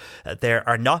around. There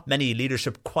are not many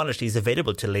leadership qualities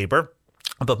available to Labour.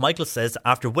 But Michael says,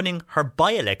 after winning her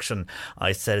by-election,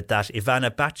 I said that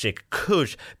Ivana Bacik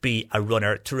could be a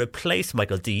runner to replace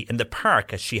Michael D in the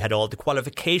park, as she had all the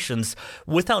qualifications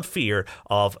without fear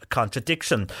of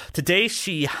contradiction. Today,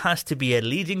 she has to be a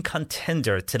leading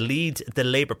contender to lead the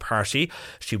Labour Party.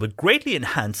 She would greatly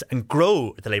enhance and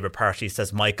grow the Labour Party,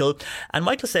 says Michael. And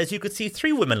Michael says you could see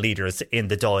 3 women leaders in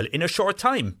the Dáil in a short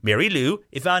time. Mary Lou,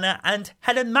 Ivana and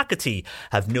Helen McAtee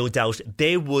have no doubt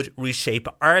they would reshape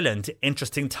Ireland.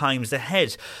 Interesting times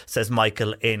ahead, says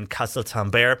Michael in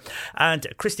Castletownbere. And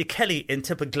Christy Kelly in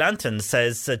Tippeglanton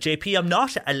says, JP, I'm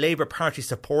not a Labour Party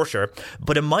supporter,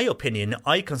 but in my opinion,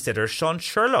 I consider Sean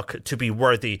Sherlock to be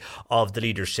worthy of the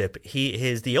leadership. He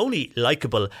is the only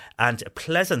likeable and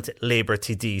pleasant Labour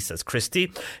TD, says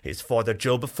Christy. His father,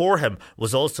 Joe, before him,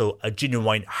 was also a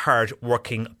genuine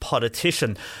hard-working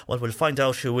politician. Well, we'll find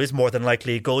out who is more than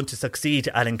likely going to succeed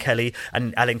Alan Kelly,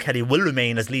 and Alan Kelly will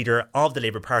remain as leader of the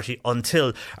Labour Party until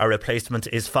a replacement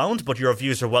is found. But your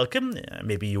views are welcome.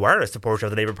 Maybe you are a supporter of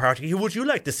the Labour Party. Who would you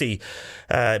like to see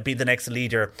be the next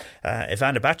leader?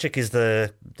 Ivana Bacik is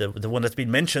the one that's been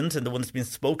mentioned and the one that's been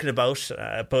spoken about,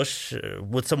 but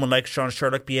would someone like Sean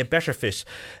Sherlock be a better fit?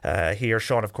 Here,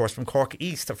 Sean, of course, from Cork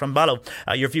East, from Mallow.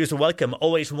 Your views are welcome.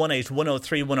 0818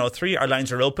 103 103. Our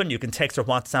lines are open. You can text or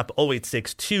WhatsApp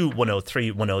 0862 103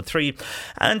 103.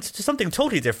 And to something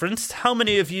totally different, how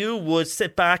many of you would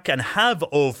sit back and have,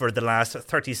 over the last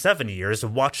 37 years,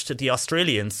 watched the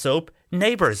Australian soap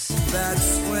Neighbours?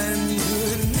 That's when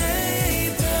good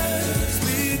neighbors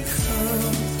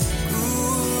become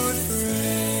good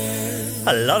friends.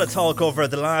 A lot of talk over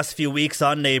the last few weeks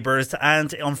on Neighbours,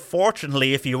 and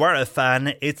unfortunately, if you are a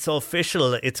fan, it's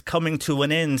official. It's coming to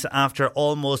an end after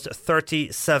almost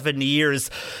 37 years.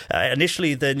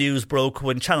 Initially, the news broke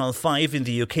when Channel 5 in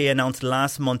the UK announced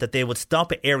last month that they would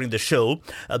stop airing the show,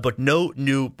 but no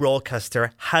new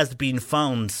broadcaster has been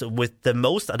found, with the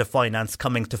most of the finance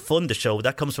coming to fund the show.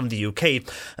 That comes from the UK.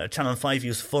 Channel 5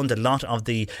 used to fund a lot of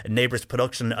the Neighbours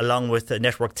production, along with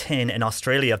Network 10 in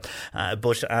Australia.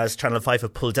 But as Channel 5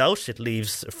 have pulled out, it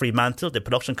leaves Fremantle, the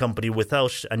production company,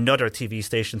 without another TV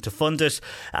station to fund it.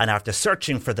 And after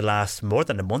searching for the last more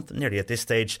than a month, nearly at this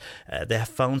stage, they have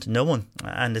found no one.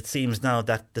 And it seems now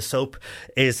that the soap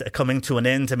is coming to an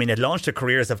end. I mean, it launched the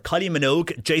careers of Kylie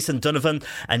Minogue, Jason Donovan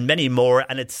and many more.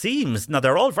 And it seems, now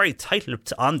they're all very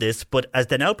tight-lipped on this, but as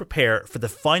they now prepare for the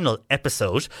final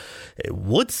episode, it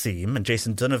would seem, and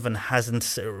Jason Donovan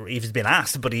hasn't, he's been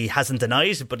asked, but he hasn't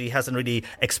denied, but he hasn't really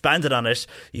expanded on it,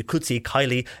 you could see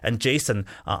Kylie and Jason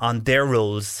on their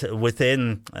roles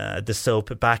within the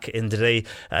soap back in the day,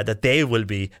 that they will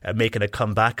be making a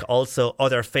comeback. Also,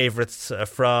 other favourites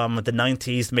from the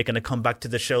 90s making a comeback to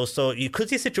the show. So you could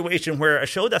see a situation where a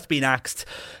show that's been axed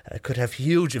could have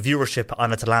huge viewership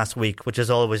on its last week, which is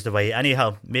always the way.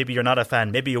 Anyhow, maybe you're not a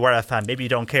fan, maybe you were a fan, maybe you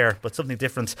don't care, but something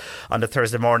different on the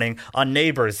Thursday morning. On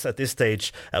Neighbours at this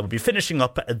stage, we'll be finishing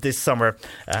up this summer,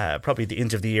 probably the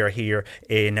end of the year here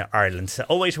in Ireland.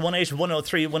 0818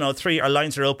 103 103, our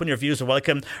lines are open, your views are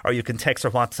welcome, or you can text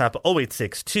or WhatsApp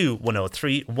 0862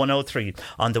 103 103.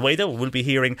 On the way though, we'll be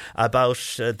hearing about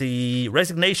the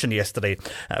resignation yesterday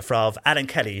from Alan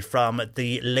Kelly from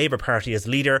the Labour Party as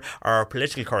leader. Our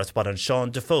political correspondent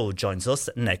Sean Defoe joins us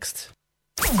next.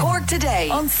 Cork Today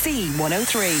on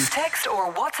C103. Text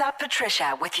or WhatsApp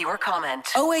Patricia with your comment.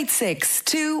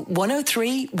 0862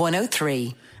 103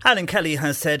 103. Alan Kelly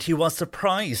has said he was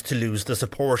surprised to lose the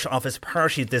support of his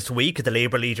party this week. The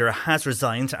Labour leader has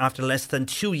resigned after less than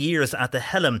 2 years at the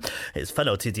helm. His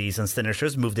fellow TDs and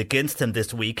senators moved against him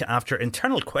this week after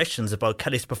internal questions about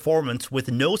Kelly's performance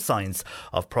with no signs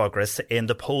of progress in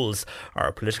the polls.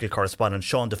 Our political correspondent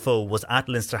Sean Defoe was at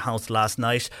Leinster House last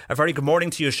night. A very good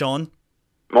morning to you, Sean.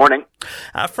 Morning.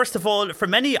 First of all, for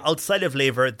many outside of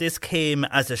Labour, this came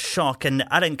as a shock, and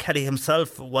Alan Kelly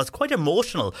himself was quite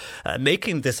emotional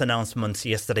making this announcement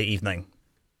yesterday evening.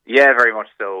 Yeah, very much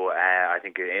so. I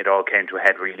think it all came to a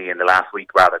head really in the last week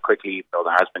rather quickly, though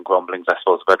there has been grumblings, I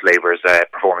suppose, about Labour's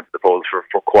performance in the polls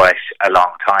for quite a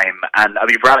long time. And I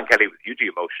mean, for Alan Kelly, it was a hugely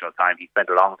emotional time. He spent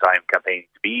a long time campaigning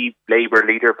to be Labour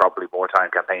leader, probably more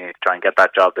time campaigning to try and get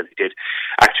that job than he did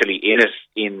actually in it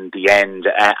in the end.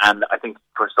 And I think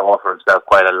he saw for himself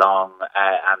quite a long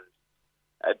and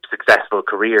a successful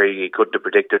career. He couldn't have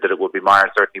predicted that it would be marred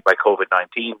certainly by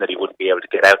COVID-19, that he wouldn't be able to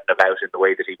get out and about in the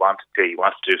way that he wanted to. He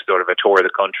wanted to do sort of a tour of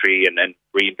the country and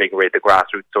reinvigorate the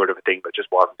grassroots sort of a thing, but just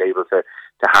wasn't able to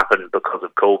happen because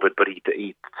of COVID. But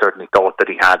he certainly thought that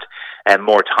he had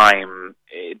more time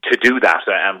to do that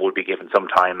and would be given some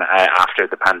time after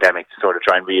the pandemic to sort of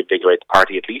try and reinvigorate the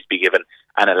party, at least be given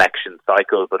an election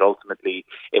cycle. But ultimately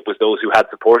it was those who had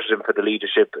supported him for the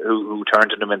leadership who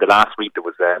turned on him in the last week. There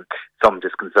was some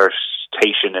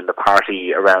disconcertation in the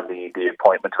party around the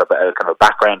appointment of a kind of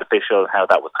background official, how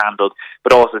that was handled,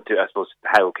 but also to, I suppose,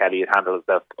 how Kelly had handled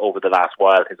himself over the last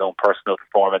while, his own personal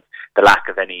performance, the lack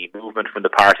of any movement from the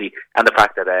party, and the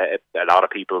fact that a lot of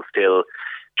people still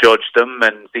judge them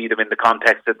and see them in the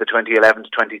context of the 2011 to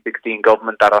 2016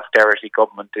 government. That austerity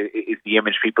government is the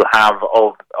image people have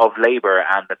of Labour,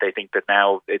 and that they think that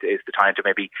now it is the time to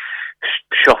maybe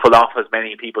shuffle off as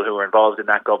many people who are involved in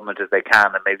that government as they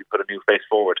can and maybe put a new face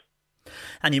forward.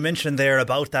 And you mentioned there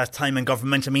about that time in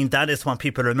government. I mean, that is what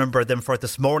people remember them for.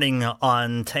 This morning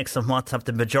on text and WhatsApp,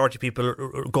 the majority of people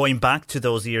going back to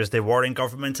those years they were in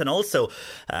government. And also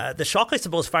the shock, I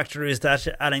suppose, factor is that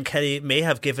Alan Kelly may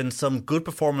have given some good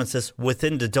performances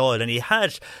within the Dáil, and he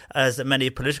had, as many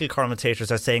political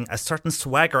commentators are saying, a certain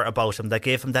swagger about him that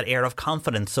gave him that air of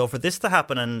confidence. So for this to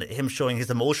happen and him showing his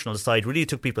emotional side really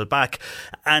took people back.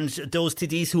 And those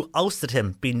TDs who ousted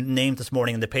him being named this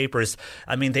morning in the papers,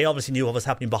 I mean, they obviously knew what was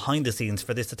happening behind the scenes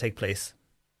for this to take place.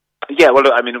 Yeah, well,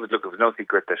 I mean, it was no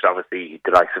secret that obviously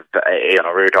the likes of Aodhán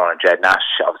Ó Ríordáin and Jed Nash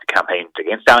obviously campaigned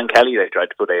against Alan Kelly. They tried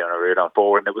to put Aodhán Ó Ríordáin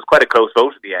forward, and it was quite a close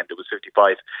vote at the end. It was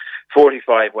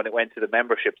 55-45 when it went to the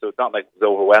membership, so it's not like it was an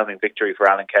overwhelming victory for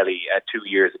Alan Kelly 2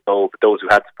 years ago. But those who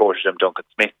had supported him, Duncan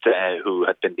Smith, who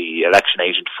had been the election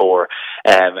agent for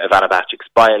Ivana Bacik's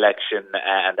by-election,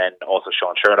 and then also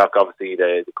Sean Sherlock, obviously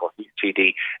the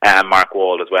TD, and Mark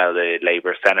Wall as well, the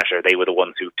Labour senator, they were the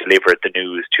ones who delivered the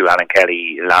news to Alan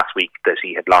Kelly last week that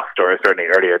he had lost, or certainly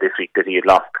earlier this week, that he had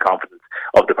lost the confidence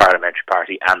of the parliamentary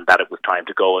party and that it was time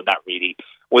to go. And that really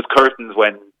was curtains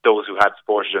when those who had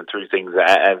supported him through things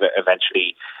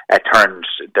eventually turned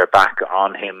their back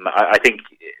on him. I think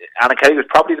Alan Kelly was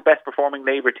probably the best performing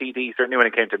Labour TD, certainly when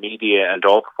it came to media and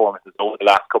all performances over the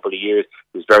last couple of years.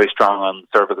 He was very strong on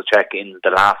cervical check in the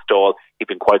last Dáil. He'd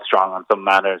been quite strong on some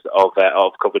manners of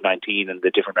COVID-19 and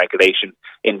the different regulations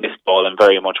in this Dáil, and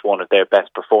very much one of their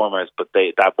best performers, but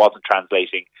that wasn't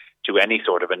translating to any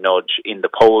sort of a nudge in the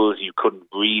polls. You couldn't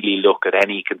really look at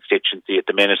any constituency at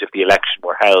the minute if the election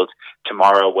were held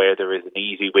tomorrow where there is an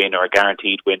easy win or a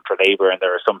guaranteed win for Labour, and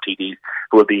there are some TDs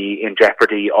who will be in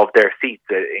jeopardy of their seats,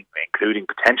 including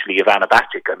potentially Ivana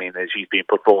Bacik. I mean, she's being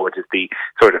put forward as the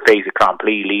sort of fait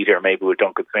accompli leader, maybe with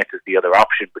Duncan Smith as the other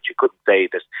option, but you couldn't say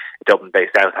that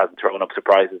Dublin-based South hasn't thrown up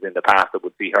surprises in the past that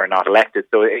would see her not elected.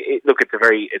 So it's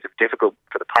difficult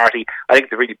for the party. I think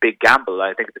it's a really big gamble.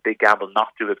 I think it's a big gamble not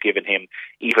to have given given him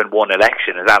even one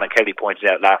election. As Alan Kelly pointed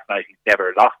out last night, he's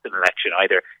never lost an election,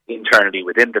 either internally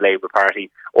within the Labour Party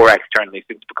or externally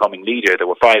since becoming leader. There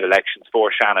were 5 elections,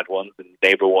 4 Shannon ones, and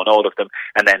Labour won all of them.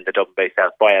 And then the Dublin Bay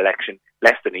South by-election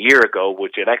less than a year ago,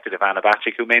 which elected Ivana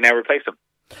Bacik, who may now replace him.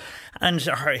 And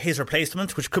his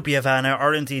replacement, which could be Ivana,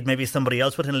 or indeed maybe somebody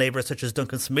else within Labour, such as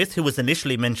Duncan Smith, who was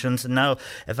initially mentioned, and now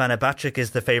Ivana Bacik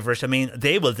is the favourite. I mean,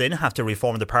 they will then have to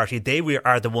reform the party. They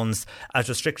are the ones, as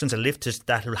restrictions are lifted,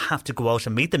 that will have to go out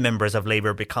and meet the members of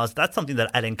Labour, because that's something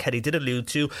that Alan Kelly did allude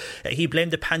to. He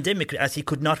blamed the pandemic as he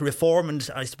could not reform and,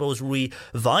 I suppose,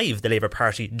 revive the Labour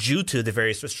Party due to the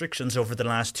various restrictions over the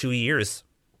last 2 years.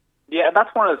 Yeah, and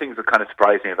that's one of the things that kind of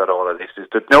surprised me about all of this, is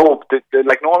that normal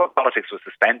politics was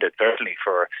suspended, certainly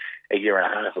for a year and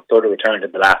a half. It sort of returned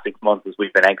in the last 6 months as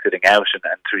we've been exiting out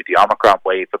and through the Omicron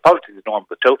wave. But politics as normal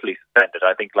was totally suspended.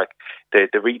 I think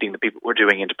the reading that people were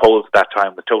doing into polls at that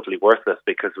time was totally worthless,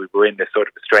 because we were in this sort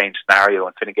of a strange scenario,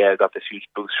 and Fine Gael got this huge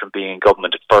boost from being in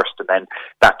government at first, and then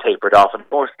that tapered off. And of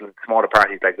course, smaller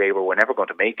parties like Labour were never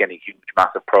going to make any huge,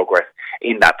 massive progress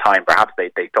in that time. Perhaps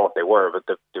they thought they were, but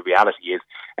the reality is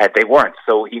they weren't.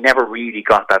 So he never really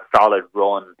got that solid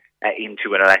run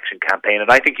into an election campaign,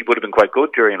 and I think he would have been quite good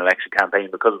during an election campaign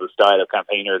because of the style of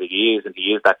campaigner that he is, and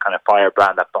he is that kind of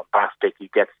firebrand, that bombastic.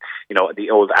 He gets, the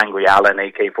old Angry Alan,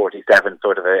 AK-47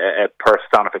 sort of a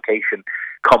personification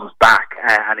comes back,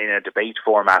 and in a debate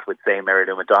format with, say, Mary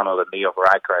Lou McDonald and Leo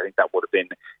Varadkar, I think that would have been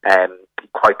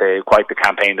quite the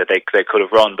campaign that they could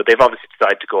have run. But they've obviously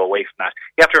decided to go away from that.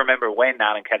 You have to remember, when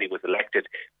Alan Kelly was elected,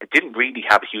 it didn't really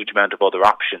have a huge amount of other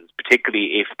options,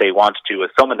 particularly if they wanted to,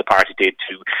 as some in the party did,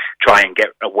 to try and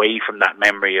get away from that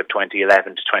memory of 2011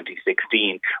 to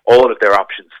 2016. All of their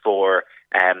options for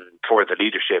the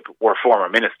leadership were former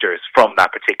ministers from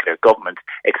that particular government,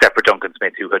 except for Duncan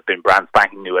Smith, who had been brand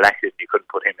spanking new elected. You couldn't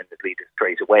put him in as leader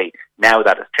straight away. Now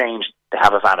that has changed. They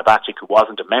have Ivana Bacik, who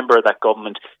wasn't a member of that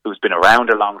government, who's been around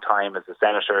a long time as a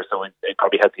senator, so it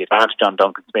probably has the advantage on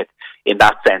Duncan Smith in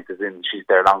that sense, as in she's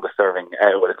their longest serving,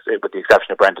 with the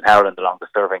exception of Brendan Howland, the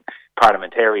longest serving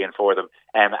parliamentarian for them,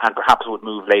 and perhaps would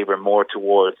move Labour more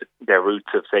towards their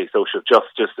roots of, say, social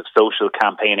justice, of social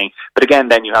campaigning. But again,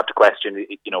 then you have to question,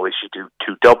 is she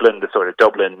to Dublin, the sort of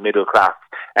Dublin middle class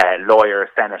lawyer,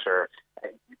 senator,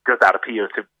 does that appeal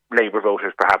to Labour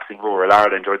voters perhaps in rural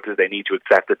Ireland, or do they need to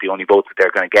accept that the only votes that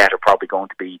they're going to get are probably going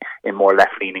to be in more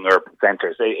left-leaning urban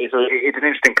centres? It's an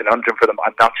interesting conundrum for them.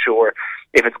 I'm not sure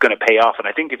if it's going to pay off, and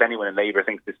I think if anyone in Labour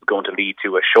thinks this is going to lead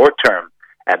to a short-term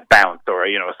bounce, or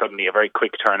suddenly a very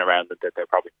quick turnaround, that they're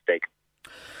probably mistaken.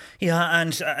 Yeah,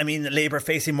 and I mean, Labour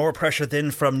facing more pressure then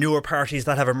from newer parties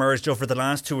that have emerged over the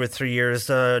last 2 or 3 years,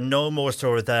 no more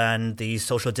so than the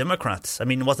Social Democrats. I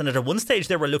mean, wasn't it at one stage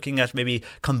they were looking at maybe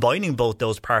combining both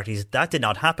those parties? That did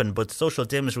not happen, but Social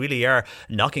Dems really are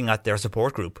knocking at their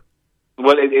support group.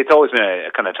 Well, it's always been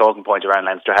a kind of talking point around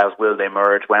Leinster House. Will they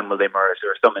merge? When will they merge? There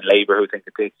are some in Labour who think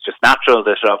that it's just natural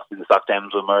that obviously the Soc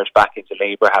Dems will merge back into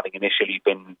Labour, having initially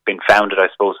been founded, I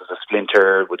suppose, as a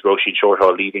splinter, with Roisin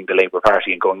Shortall leaving the Labour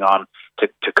Party and going on to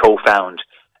co-found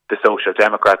the Social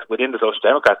Democrats. Within the Social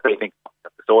Democrats, they think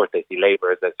of the sort. They see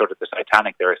Labour as a sort of the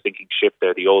Titanic. They're a sinking ship.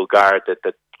 They're the old guard that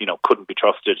couldn't be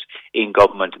trusted in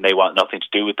government, and they want nothing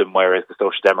to do with them, whereas the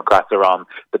Social Democrats are on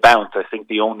the bounce. I think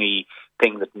the only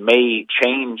thing that may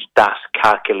change that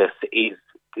calculus is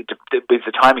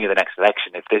the timing of the next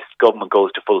election. If this government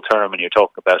goes to full term, and you're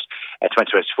talking about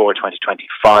 2024,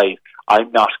 2025,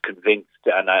 I'm not convinced,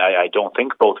 and I don't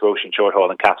think both Roisin Shortall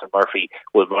and Catherine Murphy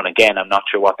will run again. I'm not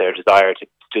sure what their desire to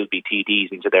still be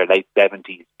TDs into their late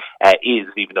 70s is,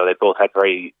 even though they both had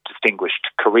very distinguished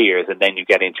careers. And then you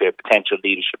get into a potential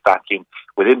leadership vacuum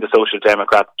within the Social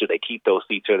Democrats. Do they keep those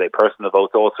seats? Are they personal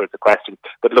votes? All sorts of questions.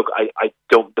 But look, I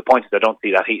don't. The point is, I don't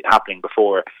see that happening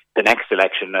before the next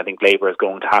election. I think Labour is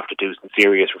going to have to do some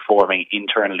serious reforming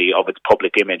internally of its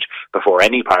public image before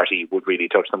any party would really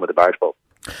touch them with a barge pole.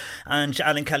 And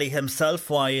Alan Kelly himself,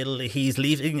 while he's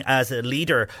leaving as a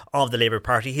leader of the Labour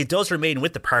Party, he does remain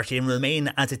with the party and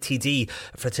remain as a TD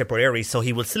for Tipperary, so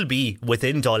he will still be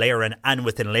within Dáil Éireann and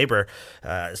within Labour,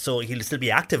 so he'll still be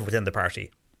active within the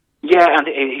party. Yeah, and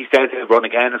he says he'll run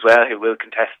again as well. He will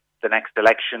contest the next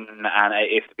election, and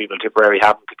if the people in Tipperary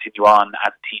have him continue on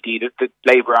as TD, the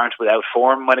Labour aren't without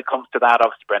form when it comes to that.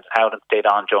 Obviously, Brendan Howland stayed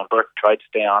on, Joan Burke tried to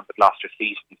stay on but lost her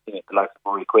seat. You've seen it, the likes of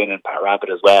Rory Quinn and Pat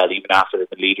Rabbitte as well, even after they've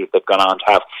been leaders, they've gone on to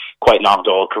have quite long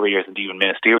Dáil careers and even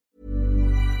ministerial.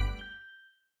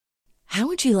 How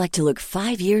would you like to look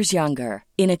 5 years younger?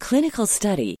 In a clinical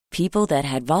study, people that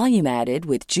had volume added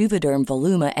with Juvederm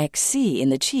Voluma XC in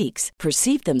the cheeks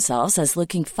perceived themselves as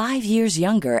looking 5 years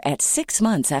younger at 6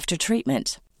 months after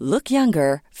treatment. Look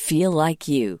younger, feel like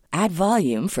you. Add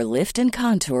volume for lift and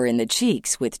contour in the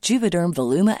cheeks with Juvederm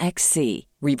Voluma XC.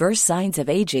 Reverse signs of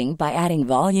aging by adding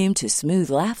volume to smooth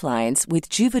laugh lines with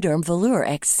Juvederm Volure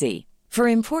XC. For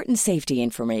important safety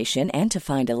information and to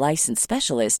find a licensed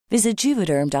specialist, visit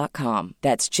Juvederm.com.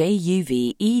 That's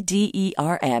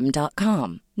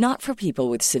JUVEDERM.com. Not for people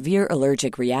with severe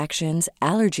allergic reactions,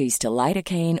 allergies to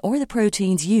lidocaine, or the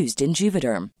proteins used in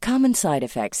Juvederm. Common side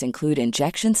effects include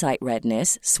injection site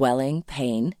redness, swelling,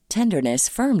 pain, tenderness,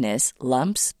 firmness,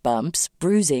 lumps, bumps,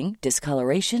 bruising,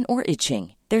 discoloration, or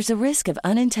itching. There's a risk of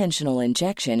unintentional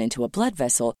injection into a blood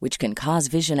vessel, which can cause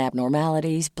vision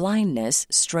abnormalities, blindness,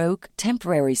 stroke,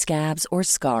 temporary scabs, or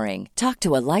scarring. Talk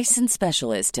to a licensed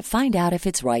specialist to find out if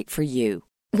it's right for you.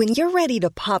 When you're ready to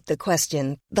pop the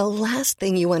question, the last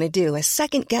thing you want to do is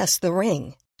second-guess the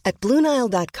ring. At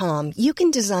BlueNile.com, you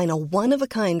can design a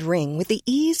one-of-a-kind ring with the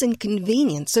ease and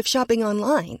convenience of shopping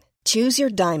online. Choose your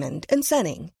diamond and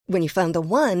setting. When you find the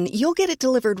one, you'll get it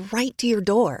delivered right to your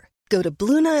door. Go to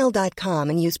BlueNile.com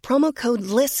and use promo code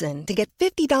LISTEN to get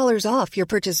 $50 off your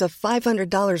purchase of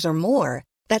 $500 or more.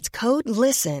 That's code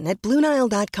LISTEN at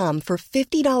BlueNile.com for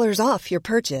 $50 off your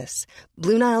purchase.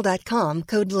 BlueNile.com,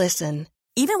 code LISTEN.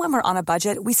 Even when we're on a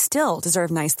budget, we still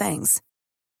deserve nice things.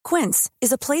 Quince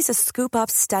is a place to scoop up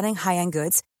stunning high-end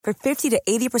goods for 50 to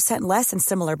 80% less than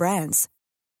similar brands.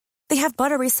 They have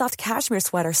buttery soft cashmere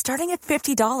sweaters starting at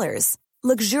 $50,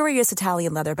 luxurious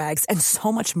Italian leather bags, and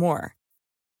so much more.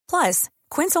 Plus,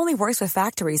 Quince only works with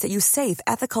factories that use safe,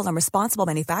 ethical, and responsible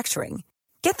manufacturing.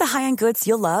 Get the high-end goods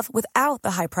you'll love without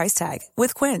the high price tag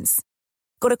with Quince.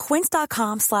 Go to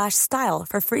quince.com/style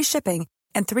for free shipping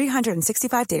and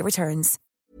 365-day returns.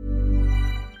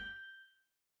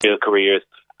 Careers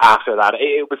after that.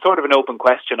 It was sort of an open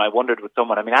question. I wondered with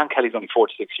someone, I mean, Anne Kelly's only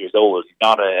 46 years old. He's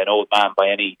not an old man by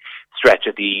any stretch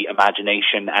of the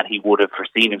imagination, and he would have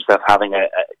foreseen himself having a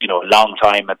long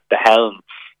time at the helm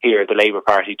here, the Labour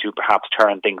Party, to perhaps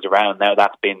turn things around. Now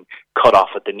that's been cut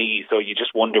off at the knees, so you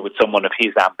just wonder with someone of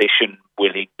his ambition,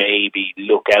 will he maybe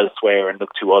look elsewhere and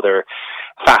look to other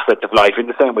facets of life, in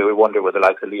the same way we wonder whether the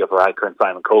likes of Leo Varadkar and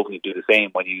Simon Coveney do the same.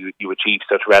 When you achieve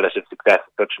such relative success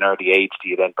at such an early age, do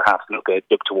you then perhaps look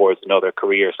towards another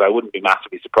career? So I wouldn't be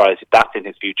massively surprised if that's in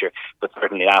his future, but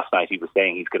certainly last night he was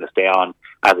saying he's going to stay on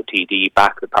as a TD,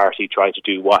 back the party, try to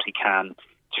do what he can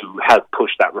to help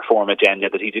push that reform agenda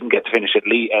that he didn't get to finish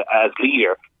as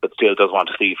leader, but still does want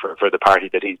to see for the party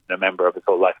that he's been a member of his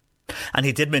whole life. And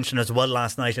he did mention as well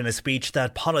last night in a speech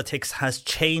that politics has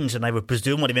changed, and I would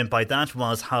presume what he meant by that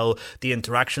was how the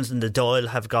interactions in the Dáil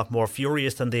have got more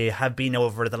furious than they have been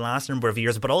over the last number of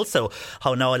years, but also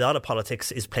how now a lot of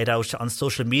politics is played out on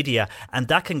social media, and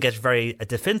that can get very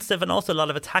defensive, and also a lot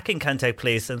of attacking can take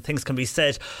place, and things can be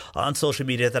said on social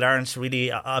media that aren't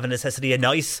really of a necessity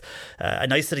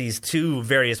niceties to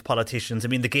various politicians. I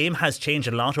mean, the game has changed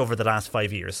a lot over the last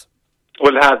 5 years.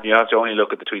 Well, it has. You have to only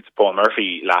look at the tweets of Paul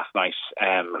Murphy last night,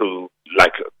 who,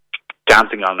 like,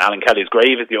 dancing on Alan Kelly's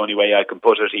grave is the only way I can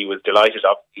put it. He was delighted.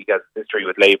 Obviously, he has history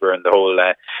with Labour and the whole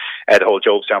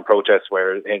Jobestown protest,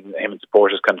 where him and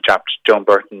supporters kind of trapped John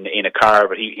Burton in a car.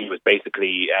 But he was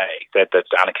basically he said that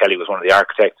Alan Kelly was one of the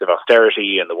architects of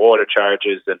austerity and the water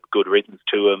charges, and good riddance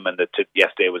to him, and that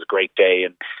yesterday was a great day.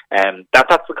 And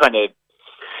that's the kind of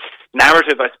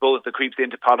narrative, I suppose, that creeps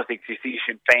into politics. You see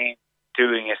Sinn Féin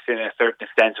doing it in a certain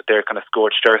extent with their kind of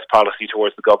scorched earth policy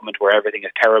towards the government, where everything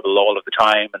is terrible all of the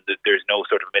time and there's no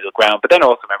sort of middle ground. But then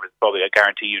also, members, probably I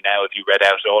guarantee you now, if you read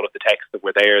out all of the texts that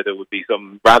were there would be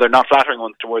some rather not flattering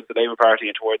ones towards the Labour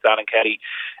Party and towards Alan Kelly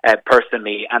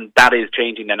personally, and that is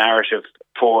changing the narrative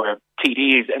for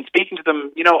TDs. And speaking to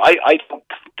them,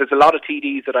 there's a lot of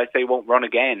TDs that I say won't run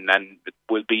again and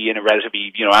will be in a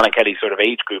relatively, Alan Kelly's sort of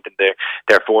age group in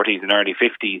their 40s and early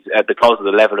 50s, because of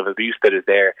the level of abuse that is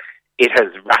there. It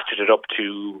has ratcheted up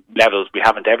to levels we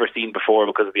haven't ever seen before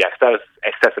because of the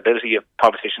accessibility of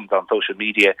politicians on social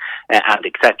media and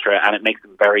etc. And it makes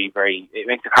them it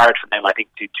makes it hard for them, I think,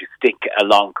 to stick a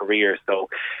long career. So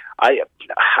I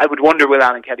would wonder, will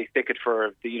Alan Kelly stick it for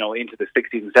into the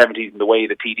 60s and 70s in the way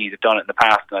the TDs have done it in the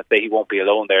past? And I'd say he won't be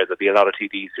alone there. There'll be a lot of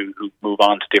TDs who move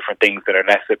on to different things that are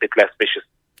a bit less vicious.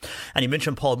 And you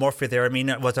mentioned Paul Murphy there. I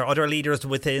mean, was there other leaders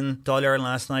within Dáil Éireann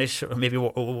last night maybe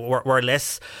were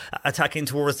less attacking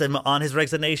towards him on his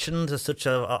resignation, such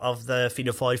of the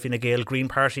Fianna Fáil, Fine Gael, Green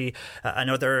Party, and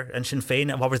Sinn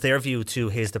Féin? What was their view to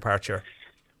his departure?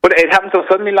 But it happened so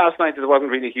suddenly last night that there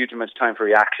wasn't really a huge amount of time for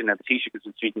reaction. And the Taoiseach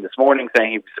was speaking this morning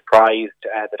saying he was surprised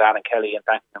that Alan Kelly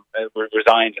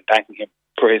resigned, and thanking him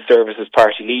for his service as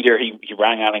party leader. He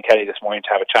rang Alan Kelly this morning to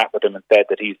have a chat with him and said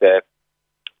that he's an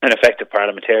effective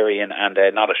parliamentarian and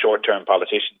not a short-term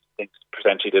politician. thinks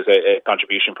potentially there's a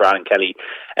contribution for Alan Kelly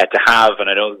to have. And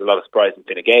I know there's a lot of surprise in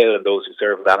Fine Gael and those who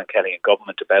serve with Alan Kelly in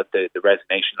government about the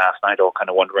resignation last night, all kind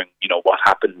of wondering, what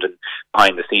happened and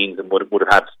behind the scenes, and would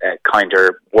have had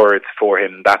kinder words for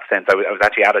him in that sense. I was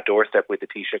actually at a doorstep with the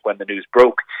Taoiseach when the news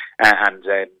broke, and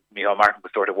Micheál Martin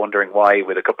was sort of wondering why,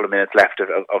 with a couple of minutes left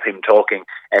of him talking,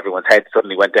 everyone's head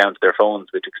suddenly went down to their phones,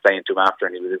 which explained to him after,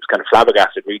 and he was kind of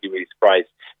flabbergasted, really, really surprised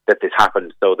that this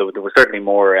happened. So there were certainly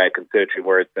more conciliatory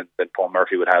words than Paul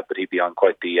Murphy would have, but he'd be on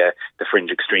quite the fringe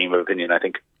extreme of opinion, I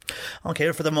think. Okay,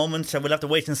 for the moment, we'll have to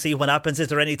wait and see what happens. Is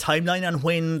there any timeline on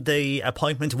when the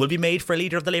appointment will be made for a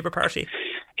leader of the Labour Party?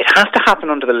 It has to happen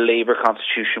under the Labour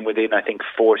constitution within, I think,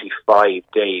 45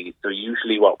 days. So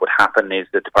usually what would happen is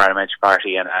that the Parliamentary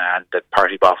Party and the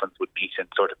party boffins would meet and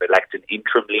sort of elect an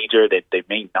interim leader. They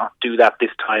may not do that this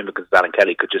time because Alan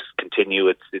Kelly could just continue.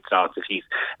 It's not as if he's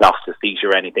lost his seat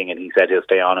or anything, and he said he'll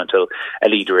stay on until a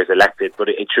leader is elected. But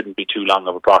it shouldn't be too long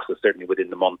of a process. Certainly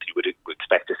within the month you would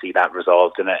expect to see that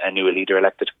resolved and a new leader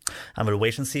elected. And we'll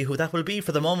wait and see who that will be.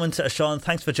 For the moment, Sean,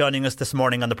 thanks for joining us this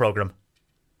morning on the programme.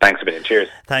 Thanks a million. Cheers.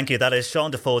 Thank you. That is Sean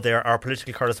Defoe there, our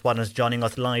political correspondent, joining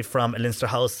us live from Leinster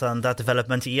House on that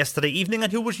development yesterday evening.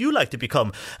 And who would you like to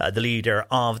become the leader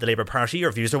of the Labour Party?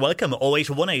 Your views are welcome.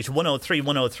 0818 103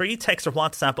 103. Text or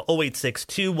WhatsApp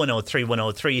 0862 103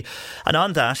 103. And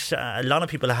on that, a lot of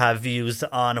people have views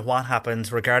on what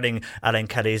happened regarding Alan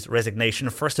Kelly's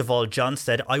resignation. First of all, John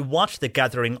said, I watched the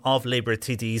gathering of Labour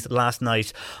TDs last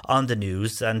night on the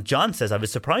news. And John says, I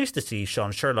was surprised to see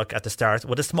Sean Sherlock at the start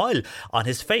with a smile on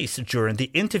his face during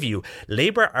the interview.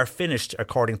 Labour are finished,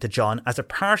 according to John, as a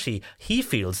party. He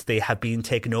feels they have been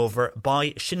taken over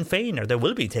by Sinn Féin, or they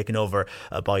will be taken over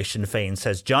by Sinn Féin,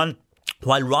 says John.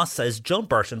 While Ross says Joe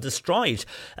Burton destroyed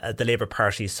the Labour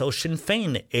Party, so Sinn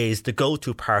Féin is the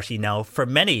go-to party now for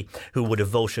many who would have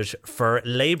voted for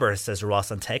Labour, says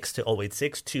Ross on text to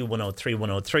 0862 103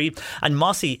 103. And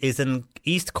Mossy is in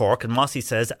East Cork, and Mossy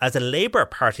says, as a Labour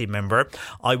Party member,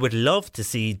 I would love to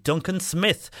see Duncan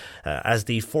Smith as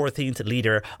the 14th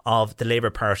leader of the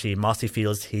Labour Party. Mossy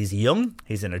feels he's young,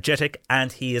 he's energetic,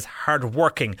 and he is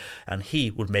hard-working, and he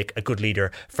would make a good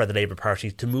leader for the Labour Party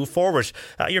to move forward.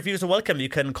 Your views are welcome. You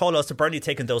can call us. Bernie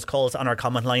taking those calls on our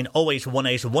comment line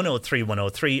 0818 103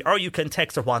 103, or you can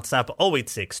text or WhatsApp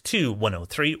 0862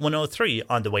 103 103.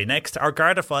 On the way next, our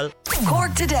Garda file.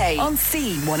 Cork today on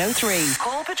C103.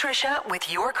 Call Patricia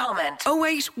with your comment.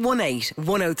 0818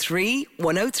 103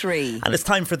 103. And it's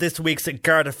time for this week's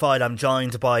Garda file. I'm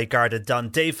joined by Garda Don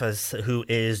Davis, who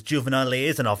is Juvenile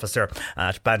Liaison Officer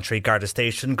at Bantry Garda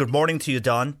Station. Good morning to you,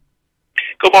 Don.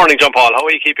 Good morning, John Paul. How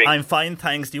are you keeping? I'm fine,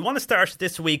 thanks. Do you want to start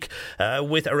this week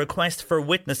with a request for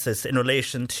witnesses in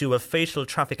relation to a fatal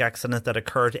traffic accident that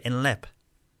occurred in Leap?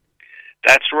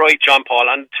 That's right, John Paul.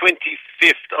 On the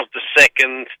 25th of the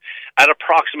 2nd, at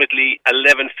approximately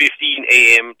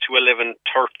 11:15am to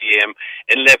 11:30am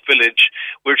in Leap Village,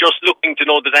 we're just looking to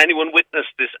know, did anyone witness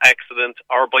this accident,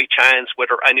 or by chance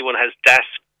whether anyone has dash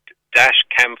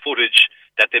cam footage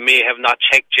that they may have not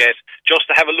checked yet, just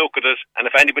to have a look at it. And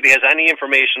if anybody has any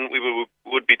information, we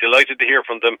would be delighted to hear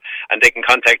from them, and they can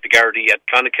contact the Gardaí at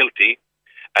Clonakilty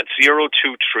at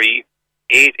 023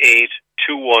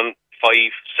 8821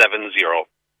 570.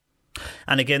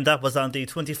 And again, that was on the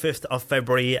 25th of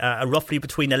February, roughly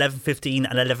between 11:15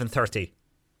 and 11:30.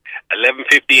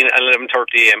 11:15 and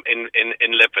 11:30am in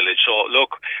Leap Village. So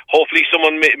look, hopefully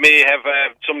someone may have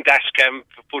some dash cam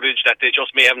footage that they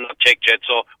just may have not checked yet,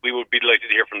 so we would be delighted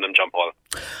to hear from them, John Paul.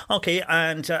 Okay,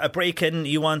 and a break-in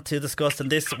you want to discuss, and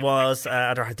this was,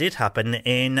 or did happen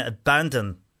in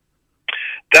Bandon.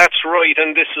 That's right,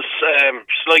 and this is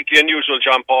slightly unusual,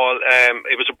 John Paul.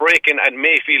 It was a break-in at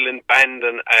Mayfield in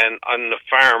Bandon and on the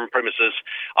farm premises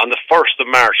on the 1st of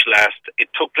March last. It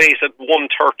took place at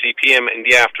 1:30pm in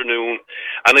the afternoon.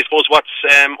 And I suppose what's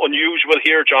unusual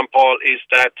here, John Paul, is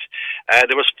that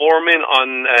there was 4 men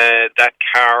on that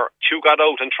car. 2 got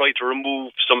out and tried to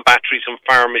remove some batteries and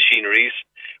farm machineries.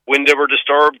 When they were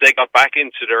disturbed, they got back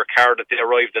into their car that they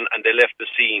arrived in and they left the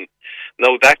scene.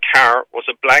 Now, that car was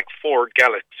a black Ford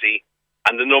Galaxy,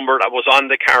 and the number that was on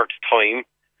the car at the time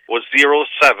was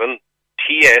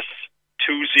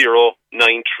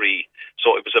 07TS2093.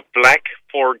 So it was a black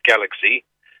Ford Galaxy,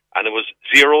 and it was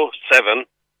 07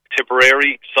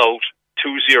 Tipperary South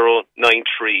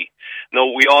 2093. Now,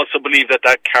 we also believe that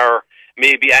that car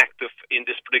may be active in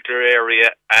this particular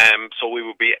area, so we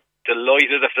would be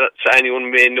delighted if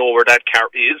anyone may know where that car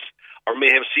is, or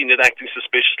may have seen it acting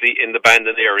suspiciously in the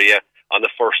Bandon area on the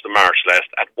 1st of March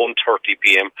last at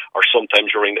 1:30pm or sometime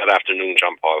during that afternoon,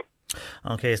 John Paul.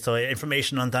 Okay, so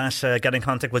information on that, get in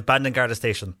contact with Bandon Garda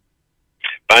Station.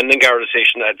 Bandon Garda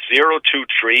Station at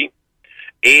 023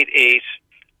 88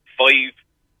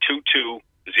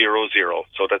 52200.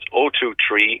 So that's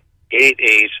 023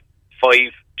 88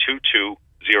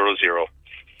 52200.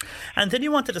 And then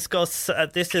you want to discuss,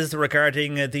 this is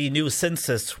regarding the new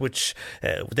census, which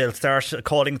they'll start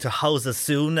calling to houses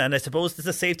soon. And I suppose this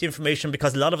is safety information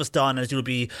because a lot of us, Don, as you'll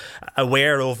be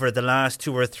aware over the last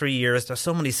 2 or 3 years, there's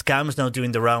so many scams now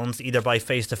doing the rounds, either by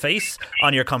face-to-face,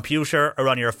 on your computer or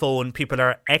on your phone. People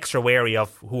are extra wary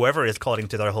of whoever is calling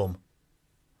to their home.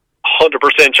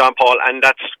 100%, John Paul, and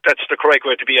that's the correct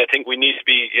way to be. I think we need to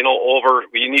be,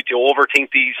 we need to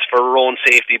overthink these for our own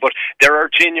safety. But there are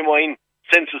genuine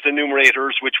census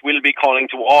enumerators which will be calling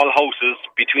to all houses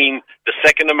between the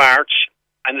 2nd of March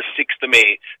and the 6th of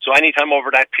May. So anytime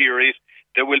over that period,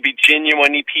 there will be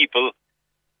genuinely people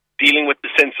dealing with the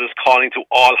census calling to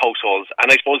all households. And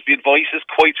I suppose the advice is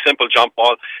quite simple, John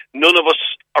Paul. None of us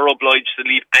are obliged to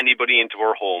leave anybody into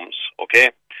our homes,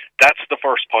 okay? That's the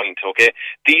first point, okay?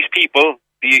 These people,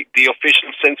 the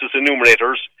official census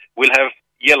enumerators, will have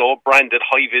yellow branded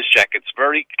high-vis jackets,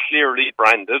 very clearly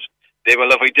branded. They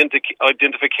will have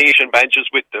identification badges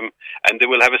with them, and they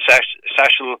will have a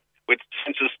satchel with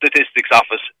Census Statistics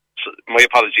Office,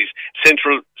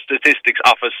 Central Statistics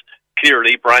Office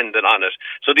clearly branded on it.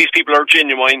 So these people are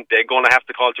genuine. They're going to have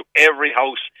to call to every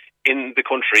house in the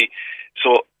country.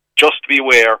 So just be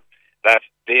aware that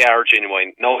they are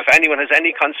genuine. Now, if anyone has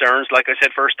any concerns, like I said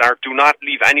first start, do not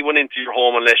leave anyone into your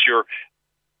home unless you're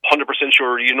 100%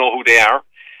 sure you know who they are.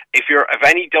 If you have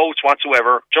any doubts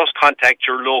whatsoever, just contact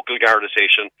your local Garda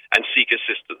station and seek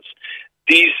assistance.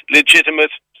 These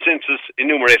legitimate census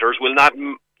enumerators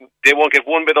they won't get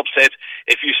one bit upset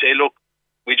if you say, look,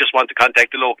 we just want to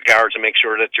contact the local guards and make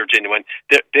sure that you're genuine.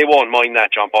 They won't mind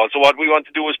that, John Paul. So what we want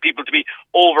to do is people to be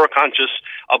over-conscious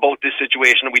about this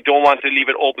situation, and we don't want to leave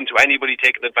it open to anybody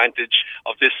taking advantage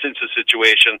of this census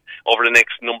situation over the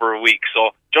next number of weeks.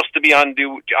 So just to be on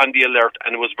the alert,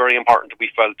 and it was very important that we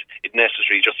felt it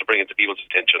necessary just to bring it to people's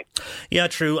attention. Yeah,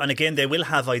 true. And again, they will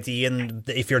have ID, and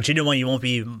if you're genuine, you won't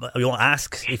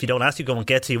ask. If you don't ask, you won't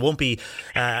get to. You won't be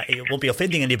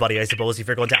offending anybody, I suppose, if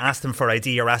you're going to ask them for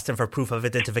ID or ask them for proof of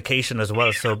identification as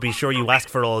well. So be sure you ask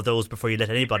for all of those before you let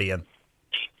anybody in.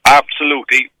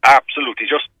 Absolutely.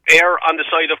 Just err on the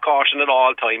side of caution at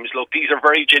all times. Look, these are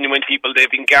very genuine people.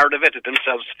 They've been Garda vetted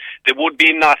themselves. They wouldn't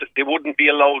be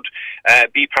allowed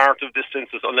be part of this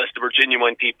census unless they were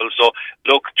genuine people. So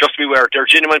look, just beware. There are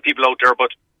genuine people out there,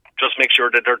 but just make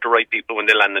sure that they're the right people when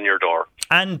they land on your door.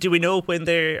 And do we know when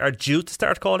they are due to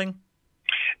start calling?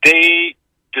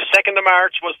 The 2nd of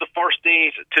March was the first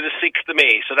date to the 6th of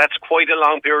May, so that's quite a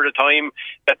long period of time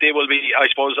that they will be, I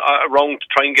suppose, around,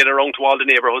 try and get around to all the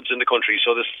neighbourhoods in the country.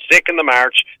 So the 2nd of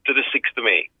March to the 6th of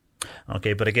May.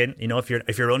 Okay, but again,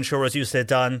 if you're unsure, as you said,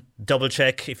 Don, double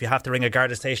check. If you have to ring a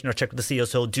Garda station or check with the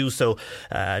CSO, do so,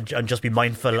 and just be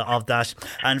mindful of that.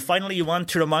 And finally, you want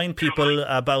to remind people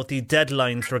about the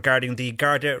deadlines regarding the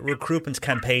Garda recruitment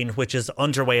campaign, which is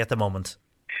underway at the moment.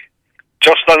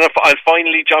 And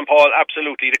finally, John Paul,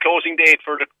 absolutely. The closing date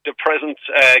for the present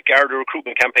Garda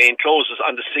recruitment campaign closes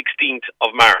on the 16th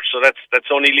of March. So that's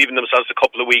only leaving themselves a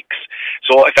couple of weeks.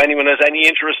 So if anyone has any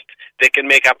interest, they can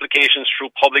make applications through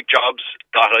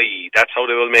publicjobs.ie. That's how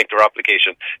they will make their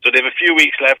application. So they have a few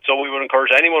weeks left. So we would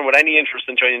encourage anyone with any interest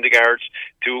in joining the Guards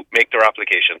to make their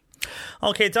application.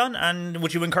 Okay, Don, and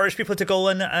would you encourage people to go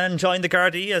and join the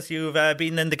Gardaí as you've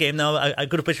been in the game now a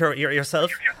good bit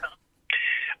yourself?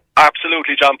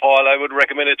 Absolutely, John Paul. I would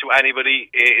recommend it to anybody.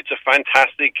 It's a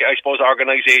fantastic, I suppose,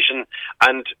 organisation.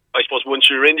 And I suppose once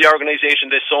you're in the organisation,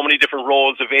 there's so many different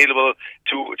roles available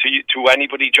to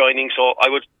anybody joining. So I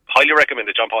would highly recommend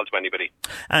it, John Paul, to anybody.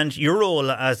 And your role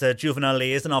as a juvenile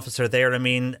liaison officer there, I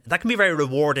mean, that can be very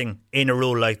rewarding in a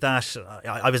role like that.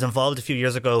 I was involved a few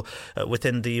years ago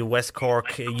within the West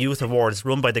Cork Youth Awards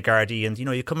run by the Gardaí. And,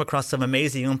 you come across some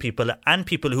amazing young people and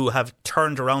people who have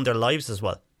turned around their lives as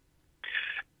well.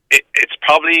 It's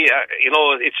probably,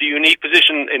 it's a unique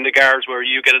position in the Guards where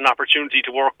you get an opportunity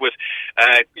to work with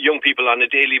young people on a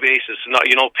daily basis.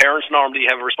 Parents normally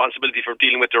have a responsibility for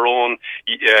dealing with their own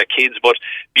kids, but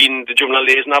being the juvenile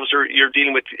liaison officer, you're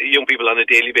dealing with young people on a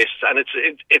daily basis, and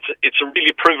it's a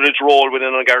really privileged role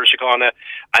within Garda Síochána.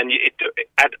 And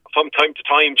from time to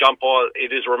time, John Paul,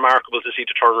 it is remarkable to see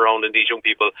the turnaround in these young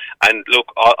people. And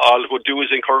look, all it would do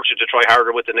is encourage you to try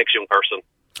harder with the next young person.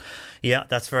 Yeah,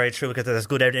 that's very true, because there's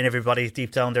good in everybody.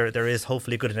 Deep down there is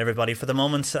hopefully good in everybody. For the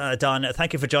moment, Don,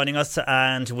 thank you for joining us,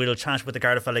 and we'll chat with the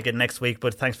Garda fella again next week,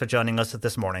 but thanks for joining us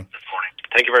this morning.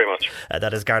 Thank you very much.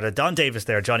 That is Garda Don Davis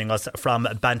there joining us from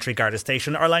Bantry Garda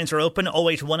Station. Our lines are open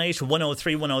 0818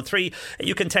 103 103.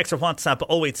 You can text or WhatsApp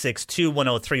 0862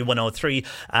 103 103,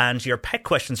 and your pet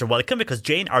questions are welcome because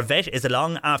Jane, our vet, is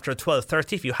along after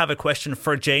 12:30. If you have a question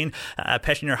for Jane, a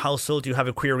pet in your household you have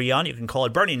a query on, you can call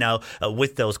Bernie now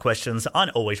with those questions on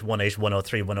 0818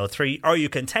 103 103, or you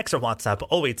can text or WhatsApp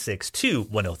 0862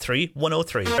 103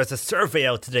 103. There's a survey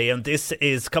out today, and this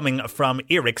is coming from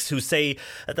Eric's, who say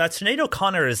that Sinead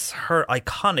O'Connor's her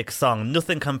iconic song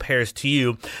Nothing Compares to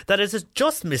You, that it has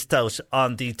just missed out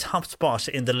on the top spot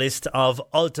in the list of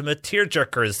ultimate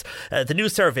tearjerkers. The new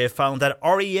survey found that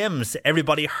R.E.M's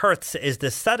Everybody Hurts is the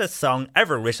saddest song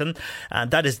ever written, and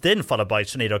that is then followed by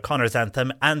Sinead O'Connor's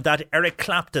anthem, and that Eric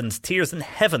Clapton's Tears in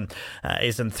Heaven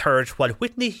is in third, while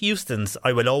Whitney Houston's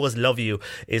I Will Always Love You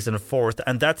is in fourth.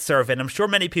 And that survey, and I'm sure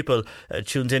many people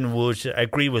tuned in would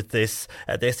agree with this,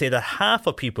 they say that half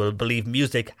of people believe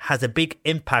music has a big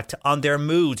impact on their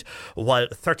mood, while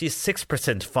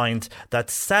 36% find that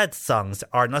sad songs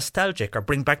are nostalgic or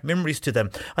bring back memories to them.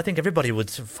 I think everybody would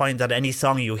find that any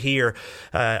song you hear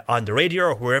on the radio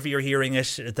or wherever you're hearing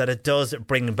it, that it does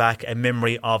bring back a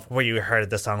memory of where you heard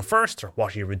the song first, or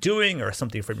what you were doing, or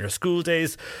something from your school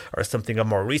days, or something of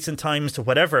more recent times,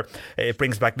 whatever it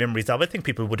brings back memories of. I think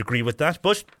people would agree with that.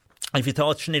 But if you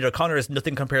thought Sinead O'Connor's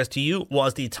Nothing Compares to You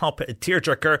was the top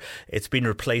tearjerker, it's been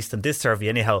replaced in this survey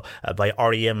anyhow by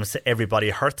R.E.M's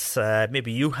Everybody Hurts.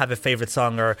 Maybe you have a favourite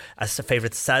song or a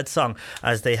favourite sad song,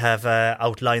 as they have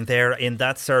outlined there in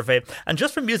that survey. And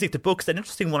just from music to books, an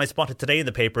interesting one I spotted today in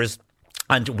the papers,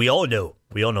 and we all know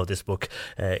this book,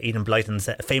 Enid Blyton's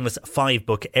famous 5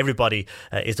 book. Everybody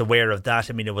is aware of that.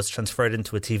 I mean, it was transferred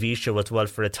into a TV show as well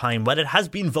for a time. Well, it has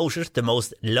been voted the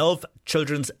most loved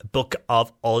children's book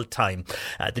of all time.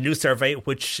 The new survey,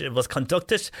 which was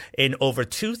conducted in over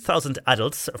 2,000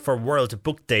 adults for World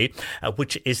Book Day,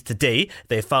 which is today,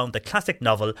 they found the classic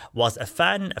novel was a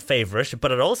fan favourite,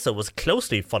 but it also was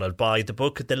closely followed by the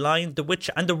book The Lion, the Witch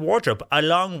and the Wardrobe,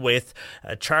 along with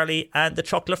Charlie and the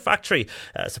Chocolate Factory.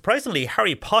 Surprisingly,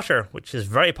 Harry Potter, which is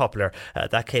very popular,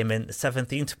 that came in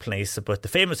 17th place, but the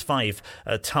famous 5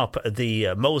 top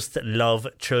the most loved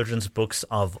children's books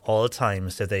of all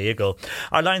time. So there you go.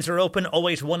 Our lines are open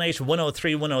 0818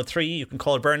 103 103. You can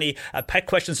call Bernie. Pet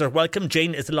questions are welcome.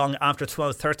 Jane is along after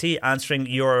 12:30 answering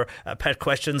your pet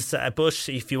questions. But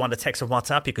if you want to text or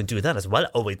WhatsApp, you can do that as well.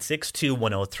 0862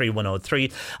 103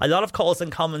 103. A lot of calls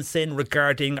and comments in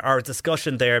regarding our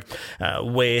discussion there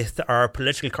with our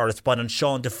political correspondent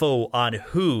Sean Defoe on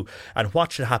who and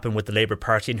what should happen with the Labour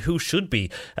Party and who should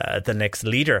be the next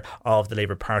leader of the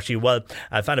Labour Party. Well,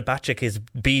 Vanna Bacik is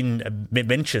being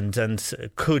mentioned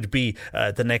and could be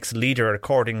the next leader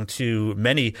according to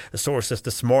many sources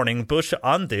this morning. But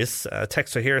on this,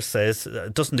 texter here says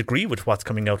doesn't agree with what's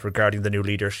coming out regarding the new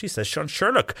leader. She says Sean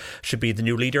Sherlock should be the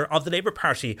new leader of the Labour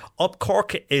Party. Up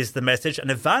Cork is the message,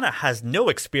 and Vanna has no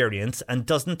experience and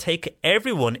doesn't take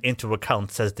everyone into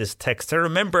account, says this texter.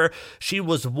 Remember, she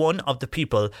was one of the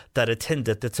people that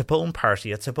attended the Tipone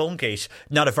party at Tipone Gate.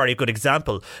 Not a very good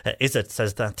example, is it,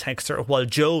 says that texter. While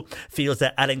Joe feels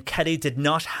that Alan Kelly did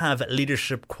not have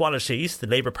leadership qualities, the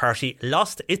Labour Party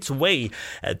lost its way.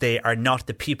 They are not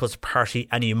the People's Party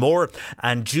anymore.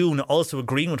 And June also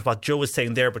agreeing with what Joe is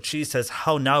saying there, but she says,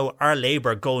 how now are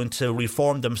Labour going to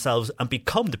reform themselves and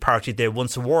become the party they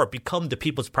once were, become the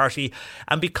People's Party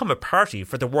and become a party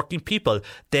for the working people?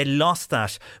 They lost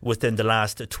that within the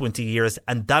last 20 years,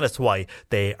 and that is why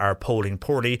they are polling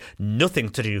poorly. Nothing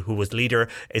to do who was leader,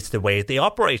 it's the way they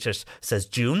operate it, says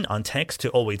June on text to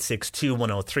 0862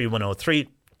 103 103.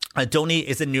 Donny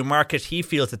is in Newmarket. He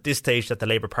feels at this stage that the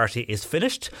Labour Party is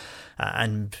finished,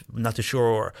 and I'm not too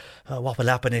sure what will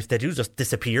happen if they do just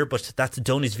disappear, but that's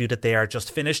Donny's view, that they are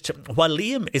just finished. While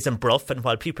Liam is in Bruff, and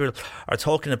while people are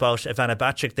talking about Vanna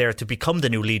Bacik there to become the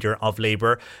new leader of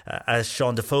Labour, as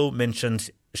Sean Defoe mentioned,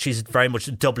 she's very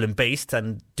much Dublin based,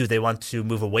 and do they want to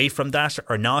move away from that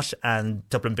or not? And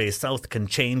Dublin based South can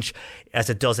change as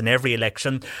it does in every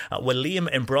election. Well, Liam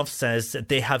in Bruff says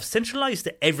they have centralised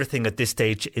everything at this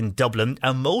stage in Dublin,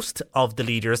 and most of the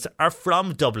leaders are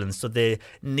from Dublin, so they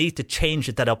need to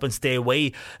change that up and stay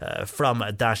away from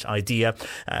that idea.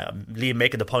 Liam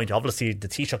making the point, obviously the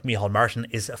Taoiseach Micheál Martin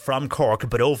is from Cork,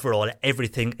 but overall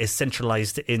everything is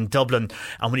centralised in Dublin.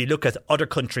 And when you look at other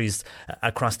countries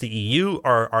across the EU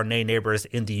or our neighbours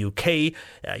in the UK.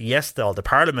 Yes, all the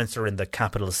parliaments are in the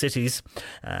capital cities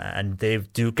and they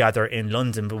do gather in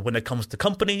London, but when it comes to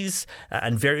companies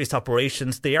and various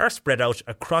operations, they are spread out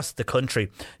across the country.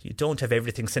 You don't have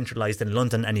everything centralised in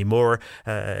London anymore.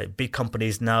 Big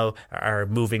companies now are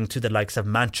moving to the likes of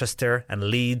Manchester and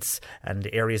Leeds and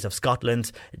areas of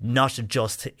Scotland, not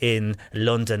just in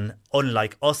London,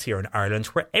 unlike us here in Ireland,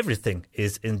 where everything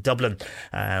is in Dublin.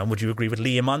 Would you agree with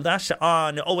Liam on that?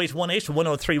 On 0818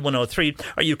 103 103,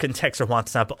 or you can text or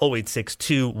WhatsApp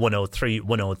 0862 103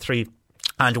 103.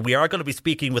 And we are going to be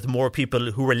speaking with more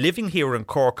people who were living here in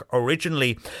Cork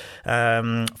originally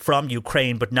from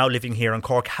Ukraine, but now living here in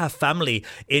Cork, have family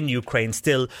in Ukraine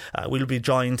still. We'll be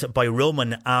joined by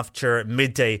Roman after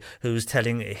midday, who's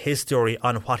telling his story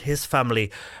on what his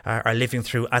family are living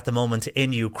through at the moment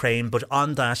in Ukraine. But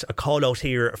on that, a call out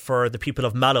here for the people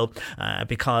of Mallow,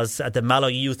 because at the Mallow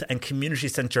Youth and Community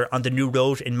Centre on the New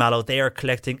Road in Mallow, they are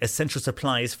collecting essential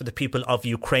supplies for the people of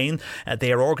Ukraine.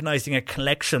 They are organising a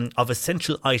collection of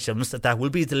essential items that will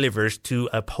be delivered to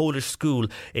a Polish school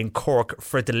in Cork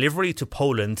for delivery to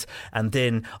Poland and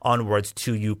then onwards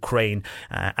to Ukraine,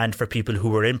 and for people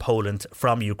who are in Poland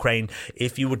from Ukraine.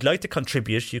 If you would like to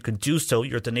contribute, you can do so.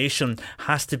 Your donation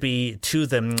has to be to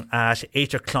them at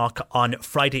 8 o'clock on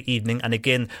Friday evening, and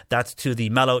again that's to the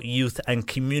Mallow Youth and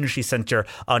Community Centre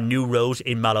on New Road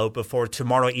in Mallow before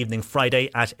tomorrow evening, Friday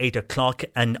at 8 o'clock.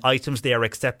 And items they are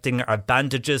accepting are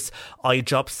bandages, eye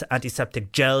drops,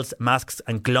 antiseptic gels, masks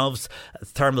and gloves,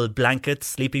 thermal blankets,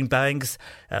 sleeping bags,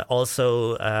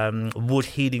 also wood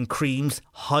healing creams,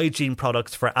 hygiene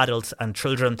products for adults and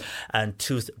children, and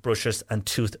toothbrushes and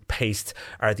toothpaste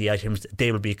are the items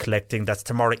they will be collecting. That's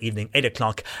tomorrow evening, 8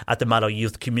 o'clock at the Mallow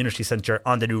Youth Community Centre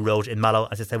on the New Road in Mallow.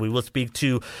 As I said, we will speak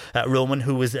to Roman,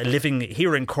 who is living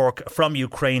here in Cork from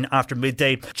Ukraine after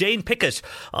midday. Jane Pickett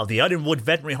of the Ironwood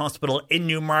Veterinary Hospital in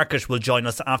Newmarket will join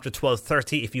us after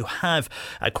 12:30. If you have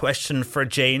a question for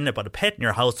Jane about a pet in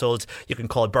your household, you can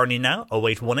call Bernie now,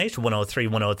 0818 103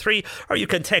 103, or you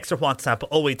can text or WhatsApp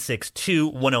 0862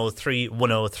 103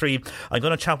 103. I'm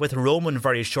going to chat with Roman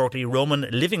very shortly. Roman,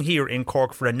 living here in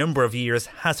Cork for a number of years,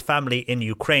 has family in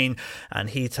Ukraine, and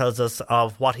he tells us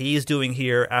of what he is doing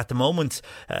here at the moment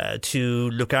to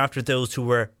look after those who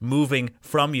were moving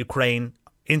from Ukraine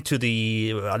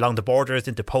along the borders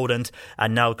into Poland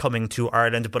and now coming to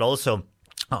Ireland, but also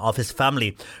of his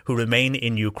family who remain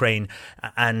in Ukraine,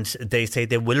 and they say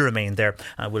they will remain there.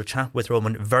 We'll chat with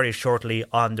Roman very shortly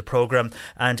on the programme.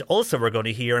 And also we're going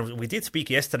to hear, and we did speak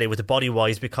yesterday with the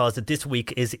Bodywise, because this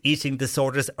week is Eating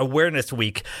Disorders Awareness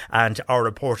Week, and our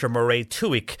reporter Mairead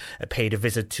Tuick paid a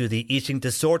visit to the Eating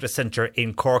Disorder Centre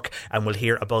in Cork, and we'll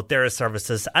hear about their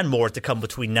services and more to come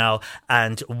between now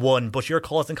and 1. But your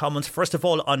calls and comments, first of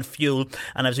all, on fuel,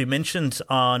 and as we mentioned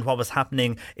on what was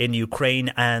happening in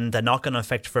Ukraine and the knock-on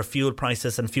effect for fuel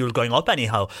prices and fuel going up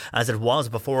anyhow as it was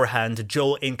beforehand.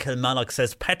 Joe in Kilmallock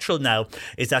says petrol now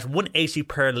is at 180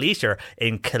 per litre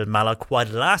in Kilmallock, while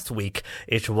last week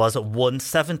it was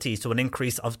 170, so an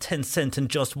increase of 10 cents in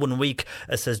just 1 week,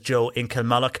 says Joe in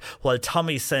Kilmallock. While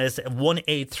Tommy says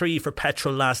 183 for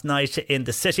petrol last night in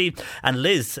the city, and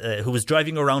Liz, who was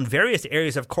driving around various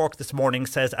areas of Cork this morning,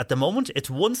 says at the moment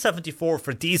it's 174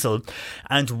 for diesel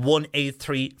and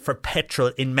 183 for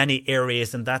petrol in many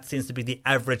areas, and that seems to be the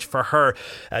average for her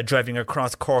driving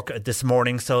across Cork this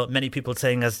morning. So many people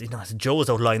saying, as you know, as Joe was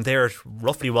outlined there, it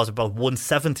roughly was about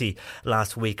 170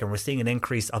 last week, and we're seeing an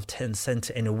increase of 10 cents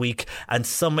in a week. And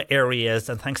some areas,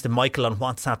 and thanks to Michael on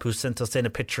WhatsApp who sent us in a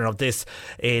picture of this,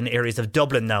 in areas of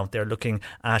Dublin now they're looking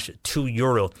at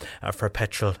 €2 for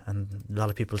petrol, and a lot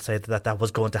of people say that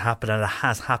was going to happen, and it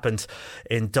has happened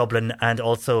in Dublin and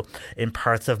also in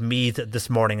parts of Meath this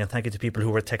morning. And thank you to people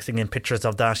who were texting in pictures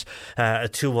of that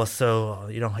to us. So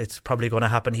you know, it's probably going to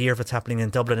happen here if it's happening in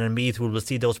Dublin and Meath. We will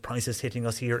see those prices hitting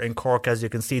us here in Cork. As you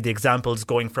can see, the examples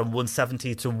going from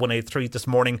 170 to 183 this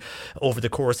morning over the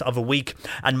course of a week.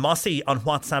 And Mossy on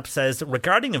WhatsApp says,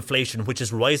 regarding inflation, which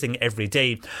is rising every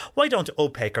day, why don't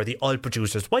OPEC or the oil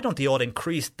producers, why don't they all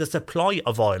increase the supply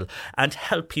of oil and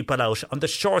help people out on the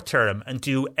short term and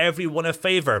do everyone a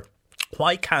favour?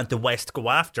 Why can't the West go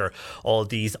after all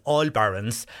these oil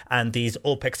barons and these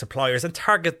OPEC suppliers and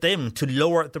target them to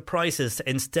lower the prices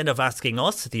instead of asking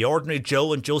us, the ordinary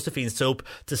Joe and Josephine Soap,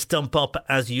 to stump up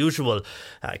as usual?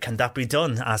 Can that be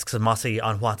done? Asks Mossy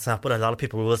on WhatsApp. But a lot of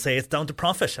people will say it's down to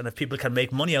profit, and if people can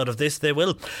make money out of this, they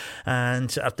will.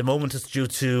 And at the moment it's due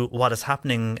to what is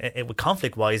happening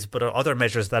conflict-wise, but other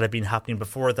measures that have been happening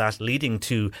before that leading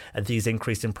to these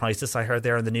increase in prices. I heard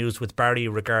there in the news with Barry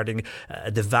regarding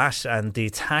the VAT and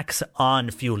the tax on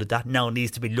fuel, that now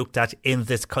needs to be looked at in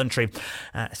this country,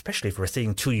 especially if we're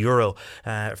seeing €2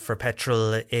 for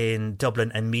petrol in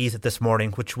Dublin and Meath this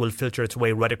morning, which will filter its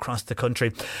way right across the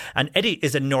country. And Eddie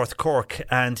is in North Cork,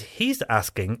 and he's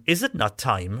asking, is it not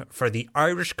time for the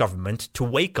Irish government to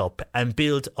wake up and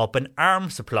build up an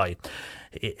arms supply?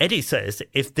 Eddie says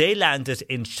if they landed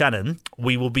in Shannon,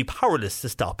 we will be powerless to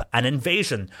stop an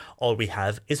invasion. All we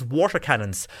have is water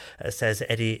cannons, says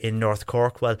Eddie in North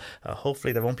Cork. Well,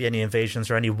 hopefully there won't be any invasions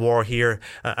or any war here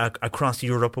across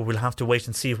Europe, but we'll have to wait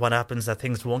and see what happens. That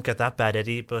things won't get that bad,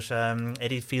 Eddie. But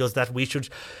Eddie feels that we should,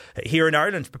 here in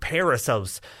Ireland, prepare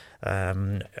ourselves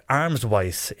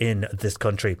arms-wise in this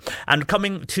country. And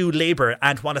coming to Labour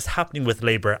and what is happening with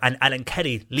Labour and Alan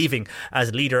Kelly leaving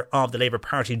as leader of the Labour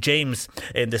Party, James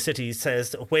in the city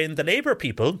says when the Labour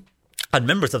people and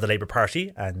members of the Labour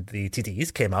Party and the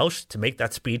TDs came out to make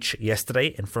that speech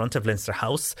yesterday in front of Leinster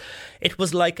House, it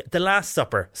was like the Last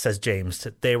Supper, says James.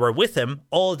 They were with him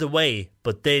all the way,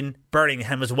 but then burning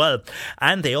him as well.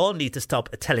 And they all need to stop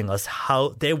telling us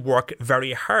how they work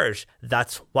very hard.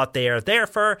 That's what they are there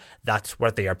for. That's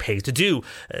what they are paid to do,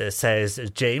 says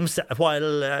James.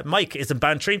 While Mike is in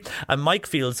Bantry, and Mike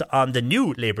feels on the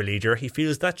new Labour leader, he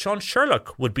feels that Sean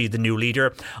Sherlock would be the new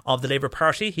leader of the Labour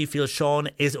Party. He feels Sean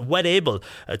is well able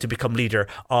to become leader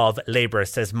of Labour,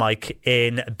 says Mike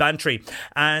in Bantry.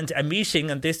 And a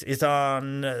meeting, and this is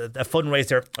on a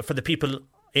fundraiser for the people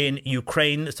in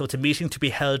Ukraine. So it's a meeting to be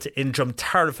held in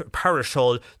Drumtariff Parish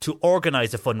Hall to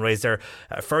organise a fundraiser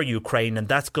for Ukraine, and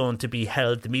that's going to be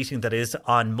held, the meeting that is,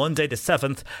 on Monday the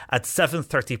 7th at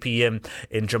 7:30pm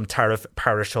in Drumtariff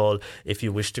Parish Hall if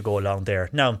you wish to go along there.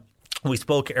 Now, we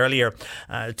spoke earlier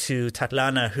to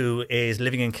Tatlana, who is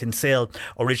living in Kinsale,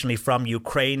 originally from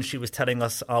Ukraine. She was telling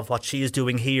us of what she is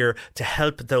doing here to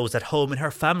help those at home in her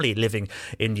family living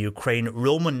in Ukraine.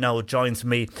 Roman now joins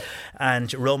me,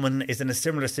 and Roman is in a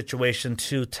similar situation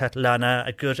to Tatlana.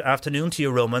 A good afternoon to you,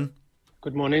 Roman.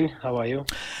 Good morning. How are you?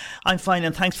 I'm fine,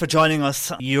 and thanks for joining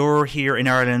us. You're here in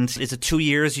Ireland. Is it 2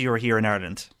 years you're here in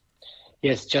Ireland?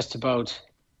 Yes, just about.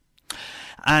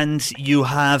 And you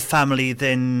have family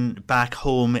then back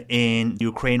home in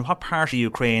Ukraine. What part of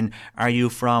Ukraine are you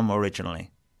from originally?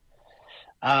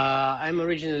 I'm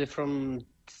originally from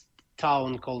a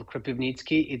town called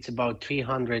Krypivnitsky. It's about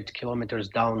 300 kilometers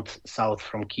down south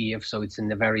from Kiev, so it's in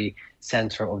the very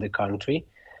center of the country.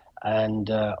 And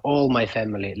all my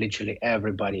family, literally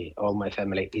everybody, all my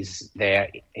family is there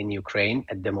in Ukraine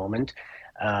at the moment.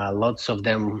 Lots of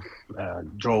them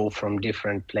drove from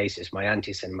different places, my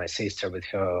aunties and my sister with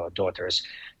her daughters,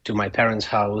 to my parents'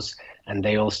 house, and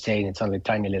they all stay. It's only a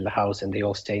tiny little house, and they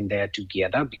all stay in there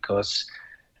together because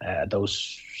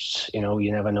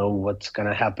you never know what's going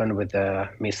to happen with the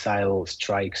missile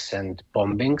strikes and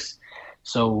bombings.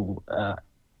 So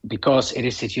because it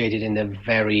is situated in the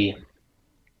very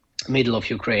middle of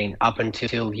Ukraine, up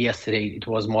until yesterday, it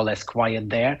was more or less quiet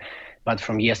there. But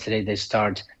from yesterday, they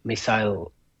start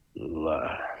missile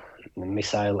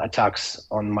attacks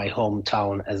on my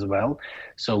hometown as well.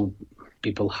 So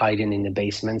people hiding in the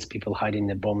basements, people hiding in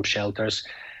the bomb shelters.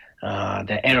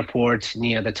 The airport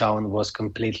near the town was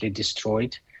completely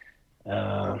destroyed.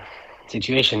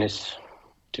 Situation is,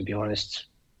 to be honest,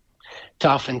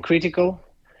 tough and critical.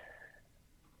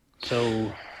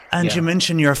 So. And yeah. You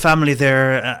mentioned your family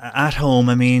there at home.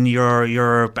 I mean,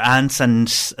 your aunts and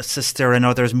sister and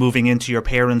others moving into your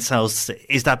parents' house.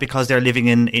 Is that because they're living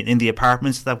in the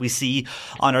apartments that we see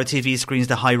on our TV screens,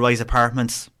 the high-rise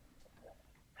apartments?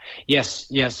 Yes.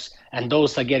 And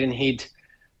those are getting hit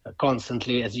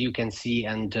constantly, as you can see.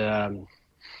 And,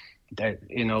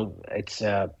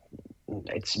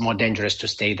 it's more dangerous to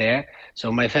stay there.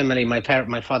 So my family, my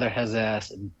father has a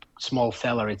small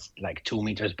cellar. It's like 2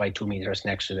 meters by 2 meters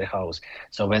next to the house.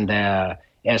 So when the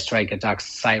airstrike attacks,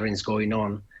 sirens going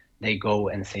on, they go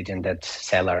and sit in that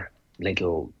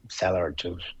little cellar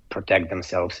to protect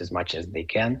themselves as much as they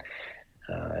can.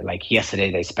 Like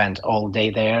yesterday, they spent all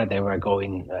day there. They were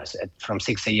going from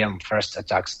 6 a.m. First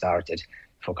attack started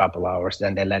for a couple hours.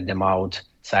 Then they let them out.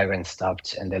 Sirens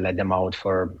stopped, and they let them out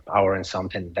for an hour and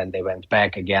something. Then they went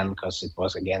back again because it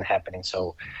was again happening.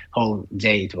 So whole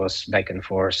day it was back and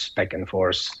forth.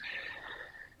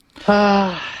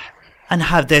 And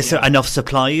have they enough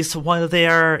supplies while they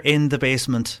are in the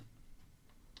basement?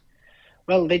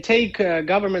 Well, they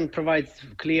government provides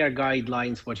clear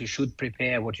guidelines what you should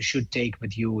prepare, what you should take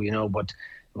with you,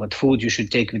 what food you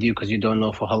should take with you, because you don't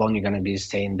know for how long you're going to be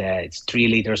staying there. It's 3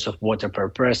 liters of water per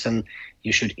person.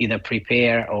 You should either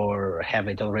prepare or have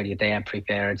it already there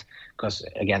prepared, because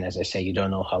again, as I say, you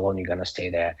don't know how long you're going to stay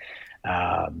there.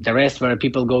 The rest where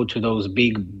people go to those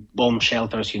big bomb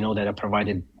shelters, that are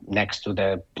provided next to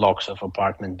the blocks of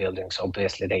apartment buildings.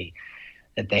 Obviously,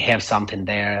 they have something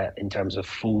there in terms of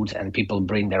food, and people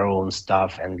bring their own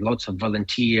stuff, and lots of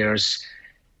volunteers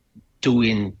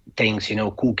doing things,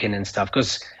 cooking and stuff.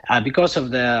 Because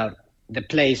of the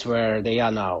place where they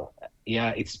are now,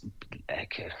 it's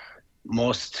like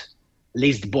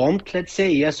least bombed, let's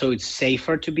say, so it's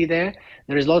safer to be there.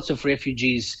 There is lots of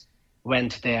refugees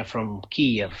went there from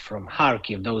Kiev, from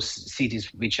Kharkiv, those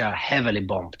cities which are heavily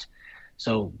bombed.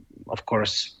 So, of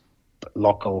course,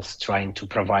 locals trying to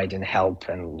provide and help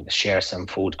and share some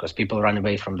food, because people run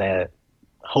away from their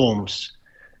homes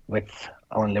with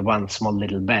only one small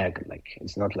little bag. Like,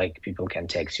 it's not like people can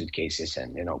take suitcases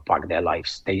and, pack their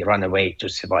lives. They run away to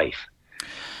survive.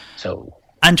 So.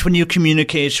 And when you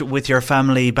communicate with your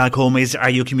family back home, are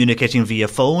you communicating via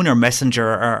phone or messenger,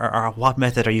 or what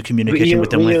method are you communicating with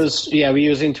them with? We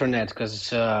use internet, because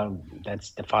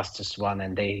that's the fastest one,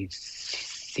 and they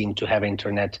seem to have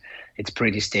internet. It's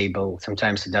pretty stable.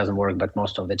 Sometimes it doesn't work, but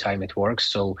most of the time it works.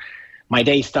 So my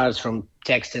day starts from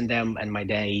texting them, and my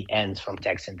day ends from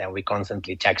texting them. We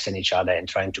constantly texting each other and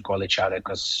trying to call each other,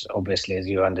 because obviously, as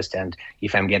you understand,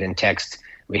 if I'm getting text,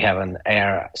 we have an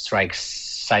air strike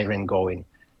siren going,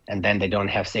 and then they don't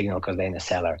have signal because they're in a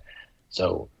cellar.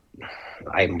 So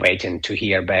I'm waiting to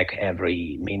hear back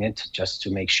every minute just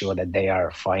to make sure that they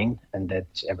are fine and that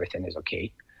everything is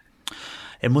okay.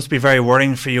 It must be very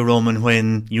worrying for you, Roman,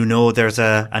 when there's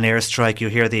an airstrike, you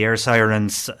hear the air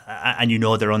sirens, and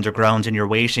they're underground, and you're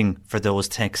waiting for those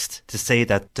texts to say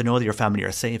that, to know that your family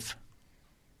are safe.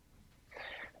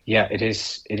 Yeah, it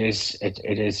is.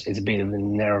 It's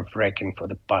been nerve-wracking for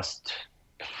the past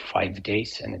 5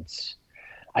 days, and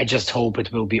I just hope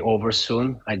it will be over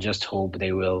soon. I just hope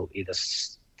they will either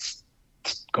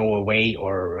go away,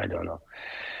 or I don't know.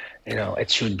 It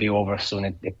should be over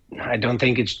soon. I don't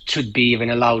think it should be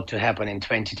even allowed to happen in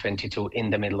 2022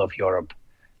 in the middle of Europe,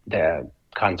 the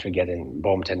country getting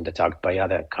bombed and attacked by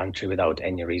other country without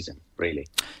any reason, really.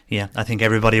 Yeah, I think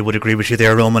everybody would agree with you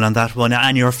there, Roman, on that one.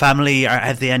 And your family,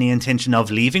 have they any intention of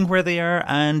leaving where they are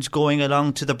and going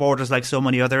along to the borders like so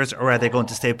many others, or are they going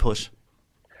to stay put?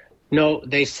 No,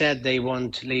 they said they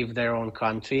won't leave their own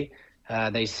country.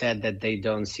 They said that they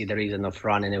don't see the reason of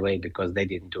running away because they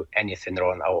didn't do anything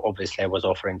wrong. Obviously, I was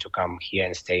offering to come here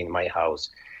and stay in my house.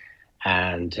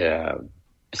 And the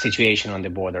situation on the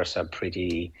borders are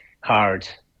pretty hard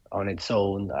on its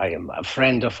own. I am a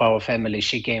friend of our family.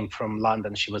 She came from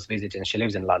London. She was visiting. She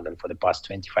lives in London for the past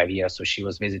 25 years. So she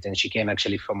was visiting. She came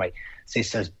actually for my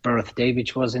sister's birthday,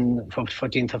 which was in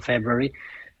 14th of February.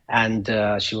 And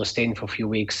she was staying for a few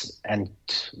weeks. And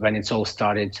when it's all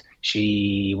started,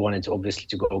 she wanted obviously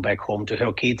to go back home to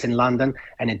her kids in London.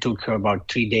 And it took her about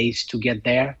 3 days to get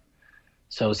there.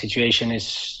 So situation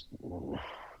is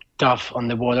tough on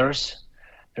the borders.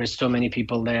 There's so many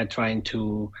people there trying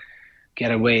to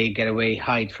get away,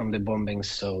 hide from the bombings.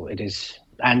 So it is.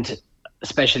 And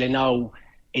especially now,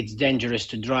 it's dangerous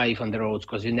to drive on the roads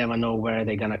because you never know where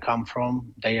they're going to come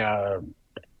from. They are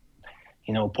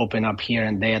popping up here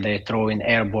and there. They're throwing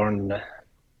airborne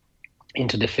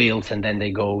into the fields, and then they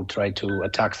go try to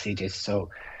attack cities. So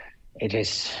it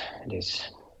is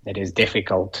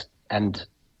difficult. And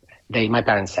my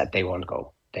parents said they won't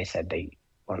go. They said they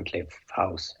won't leave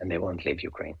house and they won't leave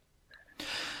Ukraine.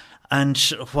 And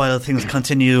while things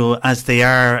continue as they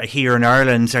are here in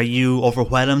Ireland, are you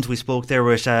overwhelmed? We spoke there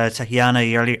with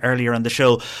Tahiana earlier on the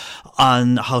show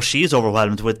on how she's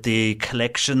overwhelmed with the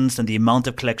collections and the amount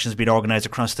of collections being organised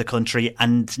across the country,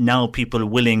 and now people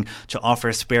willing to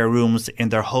offer spare rooms in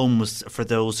their homes for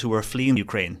those who are fleeing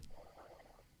Ukraine.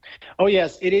 Oh,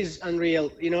 yes, it is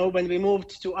unreal. When we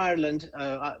moved to Ireland,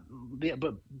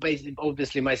 basically,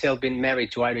 obviously myself being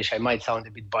married to Irish, I might sound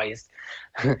a bit biased,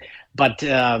 but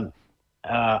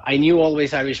I knew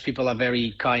always Irish people are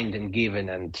very kind and giving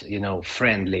and,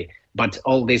 friendly. But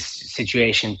all this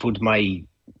situation put my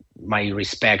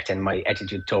respect and my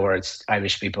attitude towards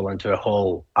Irish people into a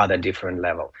whole other different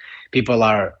level. People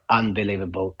are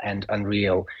unbelievable and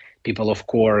unreal. People of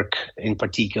Cork, in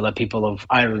particular, people of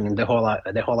Ireland, the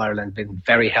whole Ireland, been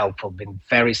very helpful, been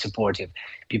very supportive.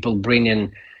 People bring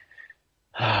in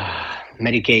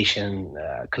medication,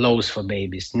 clothes for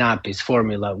babies, nappies,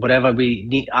 formula, whatever we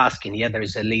need asking. Yeah, there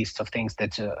is a list of things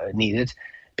that are needed.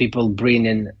 People bring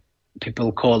in,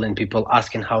 people calling, people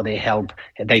asking how they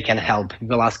can help.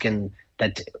 People asking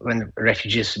that when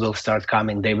refugees will start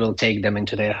coming, they will take them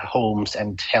into their homes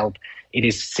and help.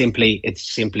 It's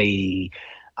simply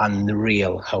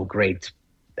unreal how great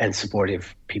and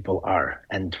supportive people are.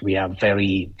 And we are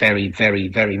very, very, very,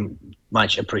 very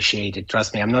much appreciated.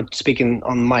 Trust me, I'm not speaking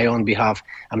on my own behalf.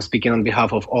 I'm speaking on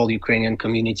behalf of all Ukrainian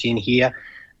community in here,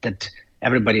 that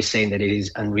everybody's saying that it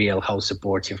is unreal how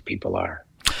supportive people are.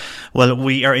 Well,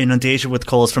 we are inundated with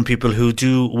calls from people who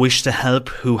do wish to help,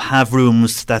 who have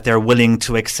rooms that they're willing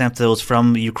to accept those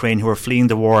from Ukraine who are fleeing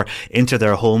the war into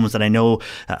their homes. And I know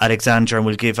Alexander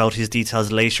will give out his details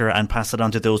later and pass it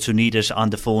on to those who need it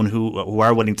on the phone who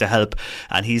are willing to help.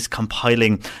 And he's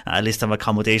compiling a list of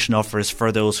accommodation offers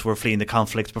for those who are fleeing the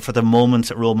conflict. But for the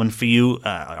moment, Roman, for you,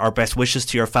 our best wishes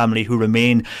to your family who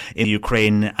remain in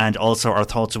Ukraine, and also our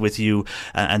thoughts with you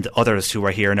and others who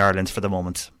are here in Ireland for the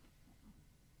moment.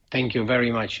 Thank you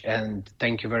very much, and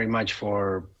thank you very much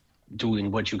for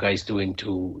doing what you guys doing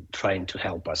to trying to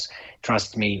help us.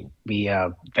 Trust me, we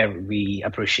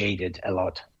appreciate it a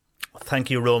lot. Thank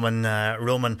you, Roman.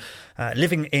 Roman,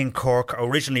 living in Cork,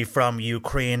 originally from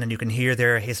Ukraine, and you can hear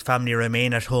there his family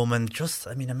remain at home. And just,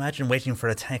 imagine waiting for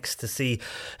a text to see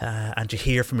and to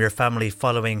hear from your family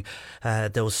following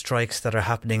those strikes that are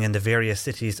happening in the various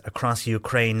cities across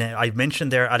Ukraine. I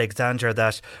mentioned there, Alexander,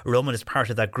 that Roman is part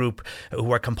of that group who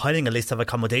are compiling a list of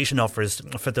accommodation offers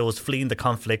for those fleeing the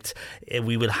conflict.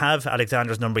 We will have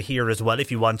Alexander's number here as well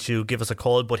if you want to give us a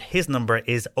call, but his number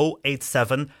is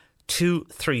 087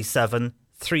 237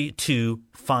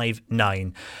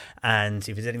 3259. And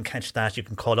if you didn't catch that, you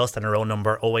can call us on our own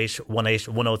number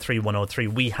 0818 103 103.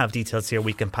 We have details here,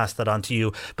 we can pass that on to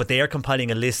you. But they are compiling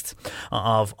a list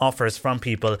of offers from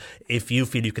people if you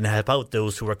feel you can help out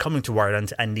those who are coming to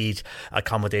Ireland and need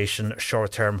accommodation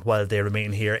short term while they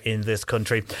remain here in this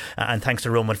country. And thanks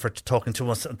to Roman for talking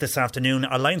to us this afternoon.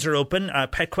 Our lines are open.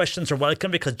 Pet questions are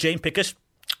welcome, because Jane Pickett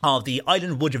of the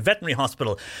Islandwood Veterinary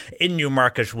Hospital in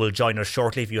Newmarket will join us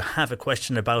shortly. If you have a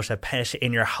question about a pet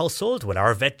in your household, well,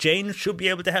 our vet Jane should be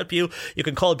able to help you. You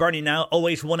can call Bernie now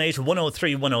 0818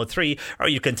 103 103, or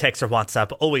you can text or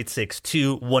WhatsApp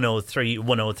 0862 103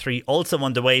 103. Also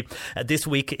on the way, this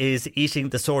week is Eating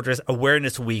Disorders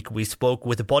Awareness Week. We spoke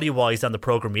with Bodywise on the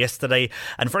programme yesterday,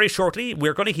 and very shortly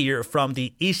we're going to hear from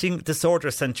the Eating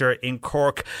Disorder Centre in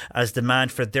Cork, as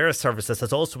demand for their services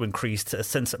has also increased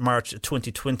since March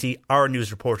 2020. Our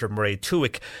news reporter Mairead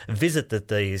Tuick visited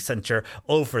the centre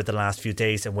over the last few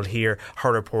days, and we'll hear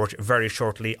her report very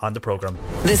shortly on the programme.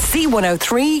 The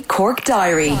C103 Cork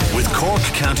Diary. With Cork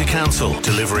County Council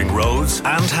delivering roads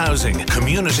and housing,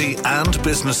 community and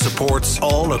business supports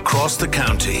all across the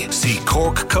county. See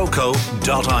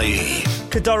corkcoco.ie.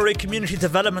 Kildare Community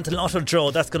Development Lotto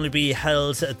Draw, that's going to be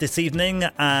held this evening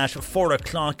at 4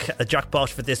 o'clock. A jackpot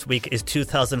for this week is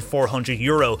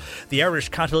 €2,400. The Irish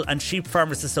Cattle and Sheep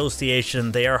Farmers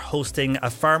Association, they are hosting a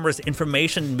farmers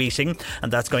information meeting,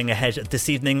 and that's going ahead this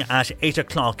evening at 8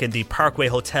 o'clock in the Parkway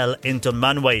Hotel in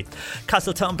Dunmanway.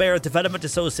 Castletownbere Development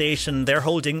Association, they're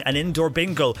holding an indoor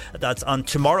bingo. That's on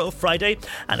tomorrow, Friday,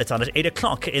 and it's on at 8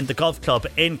 o'clock in the golf club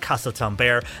in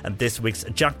Castletownbere, and this week's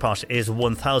jackpot is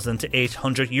 €1,800.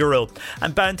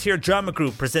 And Bantier Drama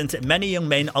Group present Many Young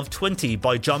Men of 20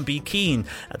 by John B. Keane.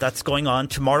 That's going on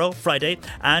tomorrow, Friday,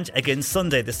 and again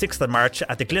Sunday the 6th of March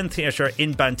at the Glen Theatre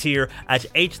in Bantier at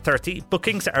 8:30.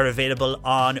 Bookings are available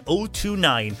on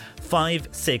 029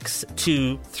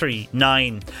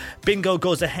 56239. Bingo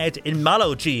goes ahead in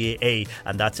Mallow GAA,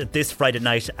 and that's this Friday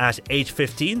night at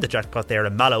 8:15. The jackpot there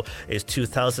in Mallow is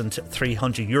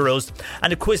 €2,300.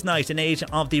 And a quiz night in aid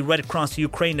of the Red Cross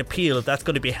Ukraine appeal, that's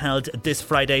going to be held this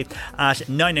Friday at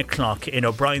 9 o'clock in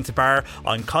O'Brien's Bar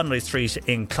on Connolly Street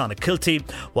in Clonakilty,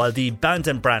 while the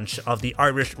Bandon branch of the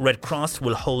Irish Red Cross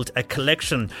will hold a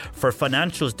collection for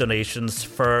financial donations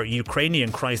for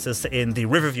Ukrainian crisis in the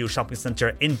Riverview Shopping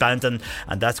Centre in Bandon,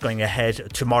 and that's going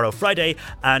ahead tomorrow, Friday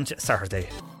and Saturday.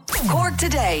 Cork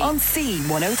Today on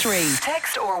C103.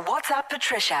 Text or WhatsApp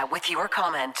Patricia with your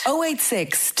comment.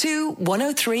 0862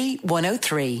 103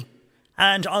 103.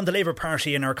 And on the Labour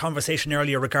Party, in our conversation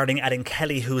earlier regarding Adam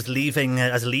Kelly, who's leaving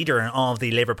as leader of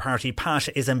the Labour Party, Pat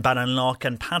is in Ballinlough,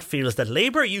 and Pat feels that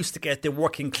Labour used to get the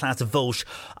working class vote,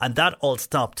 and that all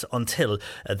stopped until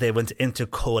they went into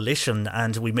coalition.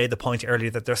 And we made the point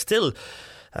earlier that they're still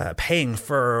paying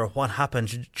for what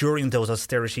happened during those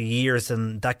austerity years,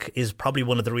 and that is probably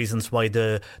one of the reasons why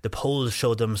the polls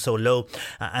show them so low.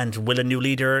 And will a new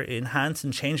leader enhance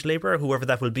and change Labour? Whoever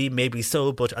that will be, maybe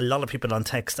so, but a lot of people on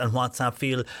text and WhatsApp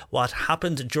feel what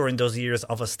happened during those years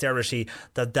of austerity,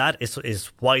 that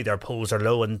is why their polls are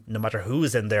low, and no matter who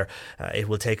is in there, it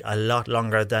will take a lot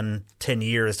longer than 10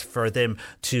 years for them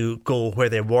to go where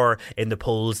they were in the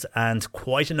polls. And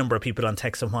quite a number of people on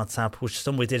text and WhatsApp, which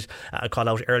some we did call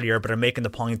out out earlier, but are making the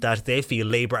point that they feel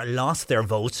Labour lost their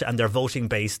vote and their voting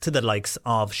base to the likes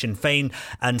of Sinn Féin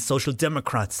and Social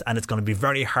Democrats, and it's going to be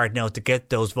very hard now to get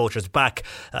those voters back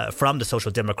from the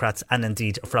Social Democrats and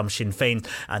indeed from Sinn Féin.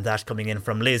 And that coming in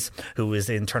from Liz, who is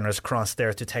in Turner's Cross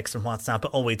there, to text and WhatsApp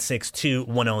 0862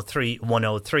 103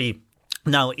 103.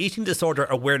 Now, Eating Disorder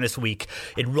Awareness Week,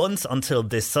 it runs until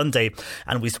this Sunday,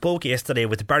 and we spoke yesterday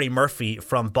with Barry Murphy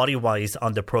from Bodywise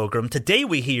on the programme. Today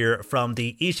we hear from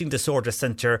the Eating Disorder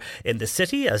Centre in the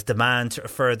city as demand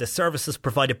for the services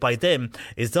provided by them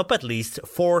is up at least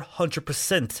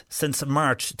 400% since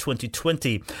March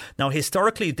 2020. Now,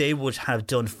 historically they would have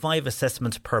done 5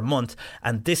 assessments per month,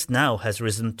 and this now has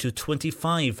risen to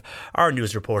 25. Our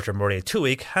news reporter Mairead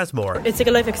Tuig has more. It's like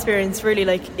a life experience,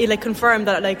 really. It confirmed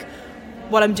that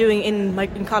what I'm doing in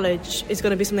college is going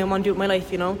to be something I want to do with my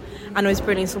life, and I was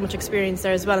bringing so much experience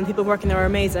there as well, and people working there are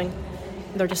amazing.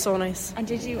 They're just so nice. And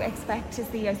did you expect to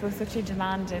see, I suppose, such a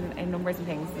demand in numbers and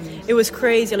things? It was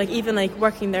crazy. Even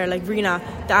working there, Rena,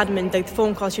 the admin, the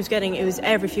phone calls she was getting, it was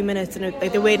every few minutes, and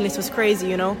the waiting list was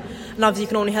crazy, and obviously you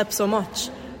can only help so much.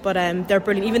 But they're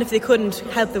brilliant. Even if they couldn't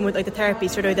help them with the therapy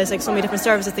straight away, there's so many different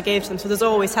services they gave to them. So there's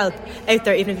always help out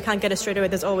there. Even if you can't get it straight away,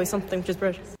 there's always something, which is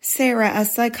brilliant. Sarah, a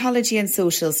psychology and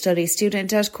social studies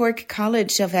student at Cork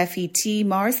College of FET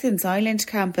Morrison's Island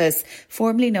campus,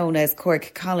 formerly known as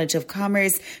Cork College of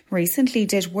Commerce, recently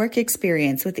did work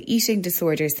experience with the Eating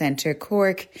Disorder Centre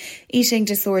Cork. Eating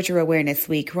Disorder Awareness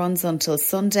Week runs until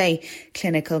Sunday.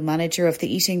 Clinical manager of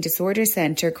the Eating Disorder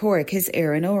Centre Cork is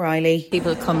Erin O'Reilly.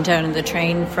 People come down on the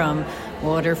train from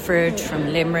Waterford,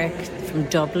 from Limerick, from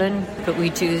Dublin, but we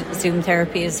do Zoom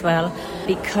therapy as well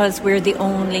because we're the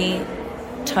only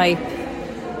type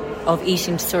of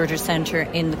eating disorder centre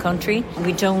in the country.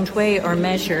 We don't weigh or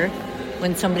measure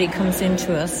when somebody comes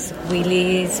into us. We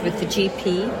liaise with the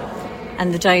GP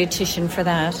and the dietitian for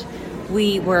that.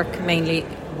 We work mainly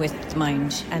with the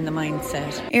mind and the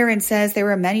mindset. Erin says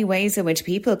there are many ways in which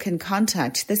people can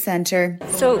contact the centre.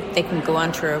 So they can go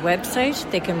onto our website,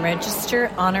 they can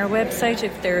register on our website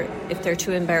if they're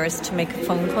too embarrassed to make a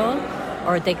phone call,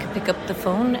 or they can pick up the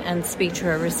phone and speak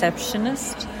to a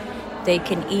receptionist. They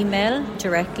can email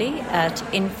directly at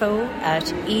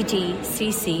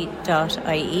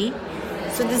info@edcc.ie.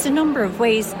 So there's a number of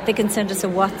ways. They can send us a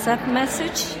WhatsApp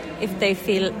message if they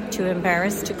feel too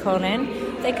embarrassed to call in.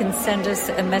 They can send us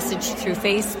a message through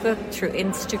Facebook, through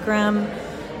Instagram,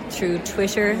 through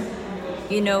Twitter,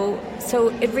 so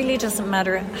it really doesn't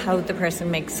matter how the person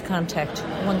makes contact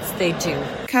once they do.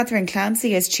 Catherine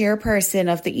Clancy is chairperson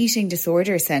of the Eating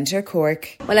Disorder Centre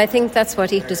Cork. Well, I think that's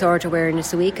what Eating Disorder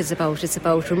Awareness Week is about. It's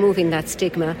about removing that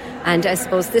stigma, and I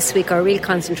suppose this week our real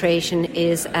concentration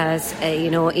is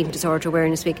Eating Disorder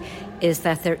Awareness Week is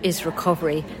that there is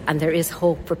recovery and there is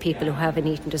hope for people who have an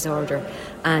eating disorder.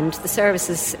 And the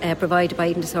services provided by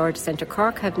Eating Disorder Centre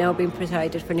Cork have now been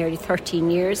provided for nearly 13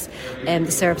 years.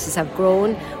 The services have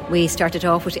grown. We started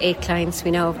off with 8 clients. We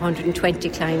now have 120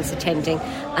 clients attending.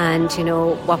 And,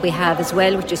 what we have as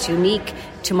well, which is unique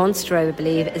to Munster, I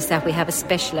believe, is that we have a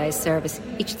specialised service.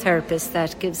 Each therapist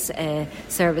that gives a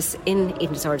service in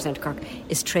Eating Disorder Centre Cork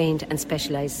is trained and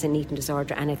specialises in eating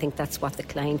disorder, and I think that's what the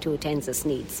client who attends us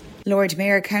needs. Lord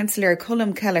Mayor Councillor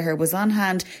Colm Kelleher was on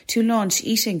hand to launch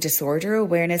Eating Disorder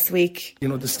Awareness Week.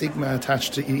 The stigma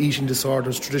attached to eating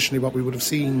disorders, traditionally what we would have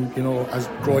seen, as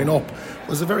growing up,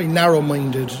 was a very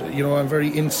narrow-minded, and very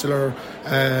insular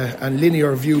and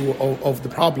linear view of the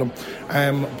problem.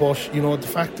 But the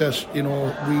fact that,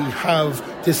 we have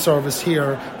this service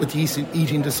here with the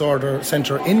Eating Disorder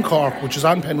Centre in Cork, which is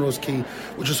on Penrose Quay,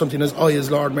 which is something as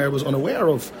Lord Mayor was unaware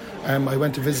of. I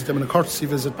went to visit them in a courtesy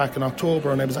visit back in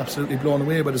October, and I was absolutely blown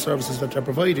away by the services that they're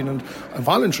providing, and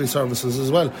voluntary services as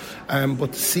well.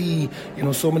 But to see,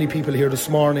 so many people here this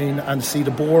morning, and see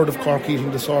the board of Cork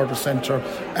Eating Disorder Centre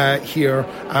here,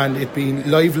 and it being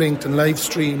live linked and live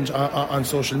streamed on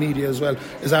social media as well,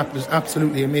 is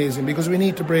absolutely amazing, because we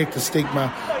need to break the stigma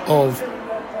of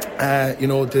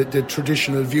the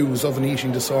traditional views of an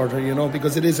eating disorder,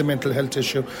 because it is a mental health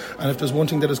issue. And if there's one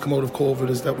thing that has come out of COVID,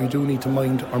 is that we do need to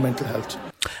mind our mental health.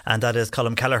 And that is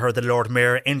Colm Kelleher, the Lord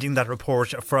Mayor, ending that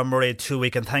report from Mairead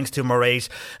Tuig. And thanks to Mairead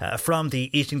from the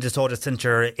Eating Disorder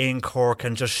Centre in Cork,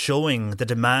 and just showing the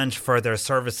demand for their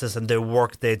services and the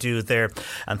work they do there.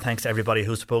 And thanks to everybody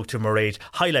who spoke to Mairead,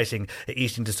 highlighting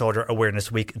Eating Disorder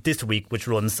Awareness Week this week, which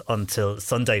runs until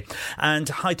Sunday. And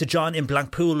hi to John in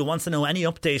Blackpool, who wants to know any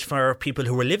update for people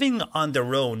who are living on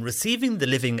their own, receiving the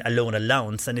Living Alone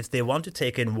allowance, and if they want to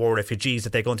take in war refugees,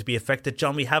 if they're going to be affected.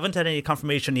 John, we haven't had any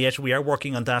confirmation yet. We are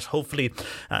working on that that. Hopefully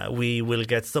we will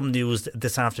get some news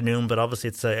this afternoon, but obviously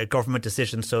it's a government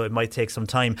decision, so it might take some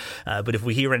time. But if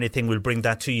we hear anything, we'll bring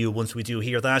that to you once we do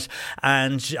hear that.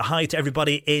 And hi to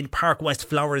everybody in Park West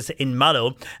Flowers in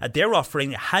Mallow. They're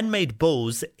offering handmade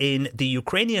bows in the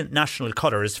Ukrainian national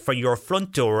colours for your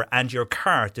front door and your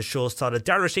car to show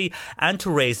solidarity and to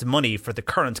raise money for the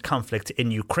current conflict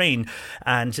in Ukraine.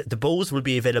 And the bows will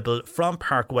be available from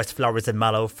Park West Flowers in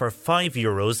Mallow for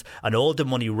 €5, and all the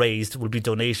money raised will be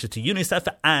donated to UNICEF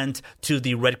and to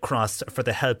the Red Cross for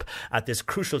the help at this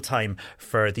crucial time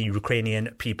for the Ukrainian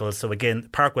people. So again,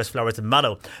 Park West Flowers in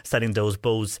Mallow selling those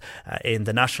bows in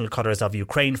the national colours of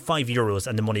Ukraine, €5,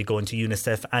 and the money going to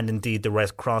UNICEF and indeed the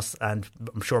Red Cross, and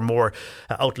I'm sure more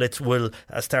outlets will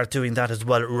start doing that as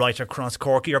well right across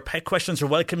Cork. Your pet questions are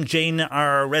welcome. Jane,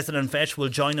 our resident vet, will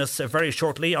join us very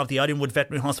shortly of the Idlewood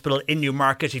Veterinary Hospital in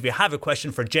Newmarket. If you have a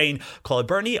question for Jane, call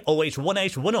Bernie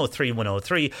 0818 103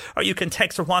 103, or you can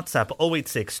text or WhatsApp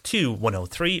 0862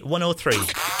 103 103.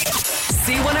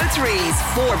 C103's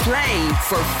 4Play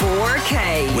for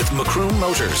 4K. With Macroom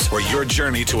Motors, where your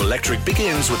journey to electric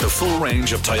begins with the full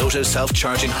range of Toyota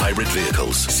self-charging hybrid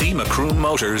vehicles. See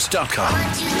macroommotors.com.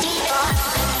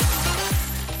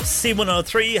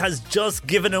 C103 has just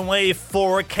given away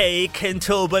 4K. Ken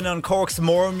Tobin on Cork's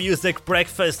More Music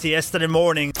Breakfast yesterday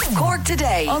morning. Cork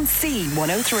today on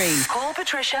C103. Call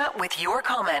Patricia with your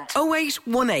comment.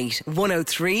 0818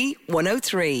 103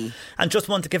 103. And just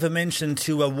want to give a mention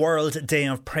to a World Day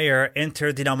of Prayer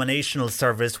interdenominational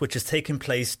service which is taking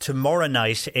place tomorrow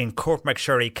night in Cork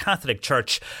McSherry Catholic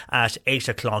Church at 8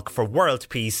 o'clock for world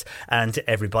peace, and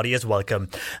everybody is welcome.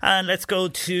 And let's go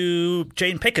to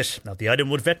Jane Pickett of the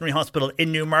Idlewood Veterinary Hospital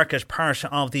in Newmarket, part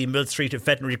of the Mill Street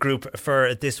Veterinary Group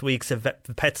for this week's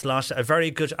Pet Slot. A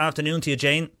very good afternoon to you,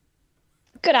 Jane.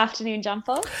 Good afternoon, John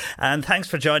Paul. And thanks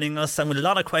for joining us. And with a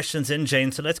lot of questions in,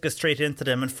 Jane, so let's get straight into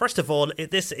them. And first of all,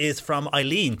 this is from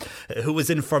Eileen, who is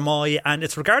in Fermoy, and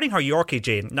it's regarding her Yorkie,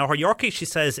 Jane. Now, her Yorkie, she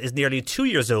says, is nearly 2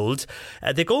 years old.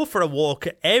 They go for a walk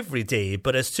every day,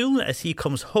 but as soon as he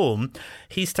comes home,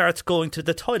 he starts going to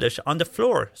the toilet on the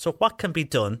floor. So what can be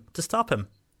done to stop him?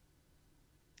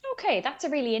 Okay, that's a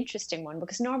really interesting one,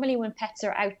 because normally when pets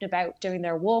are out and about doing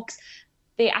their walks,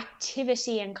 the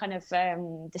activity and kind of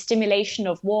the stimulation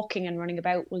of walking and running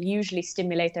about will usually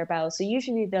stimulate their bowels. So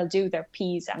usually they'll do their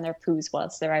pees and their poos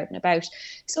whilst they're out and about.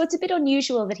 So it's a bit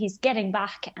unusual that he's getting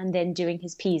back and then doing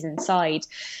his pees inside.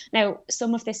 Now,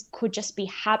 some of this could just be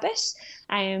habit,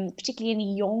 particularly in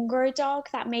a younger dog,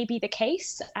 that may be the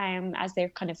case, as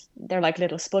they're like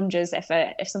little sponges.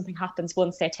 If something happens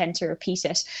once, they tend to repeat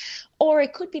it. Or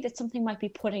it could be that something might be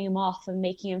putting him off and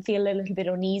making him feel a little bit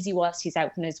uneasy whilst he's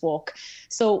out on his walk.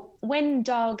 So when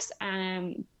dogs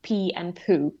pee and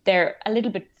poo, they're a little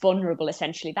bit vulnerable,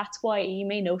 essentially. That's why you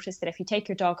may notice that if you take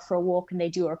your dog for a walk and they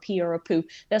do a pee or a poo,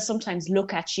 they'll sometimes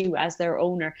look at you as their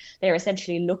owner. They're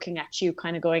essentially looking at you,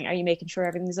 kind of going, are you making sure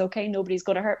everything's okay? Nobody's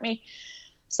going to hurt me.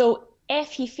 So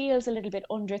if he feels a little bit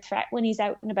under threat when he's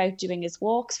out and about doing his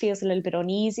walks, feels a little bit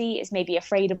uneasy, is maybe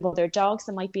afraid of other dogs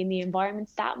that might be in the environment,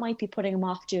 that might be putting him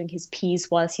off doing his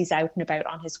pees whilst he's out and about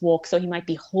on his walk. So he might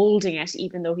be holding it,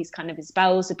 even though his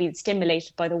bowels are being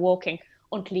stimulated by the walking,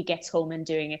 until he gets home and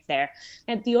doing it there.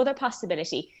 And the other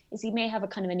possibility is he may have a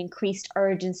kind of an increased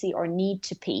urgency or need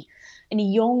to pee. In a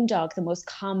young dog, the most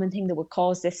common thing that would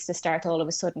cause this to start all of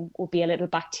a sudden would be a little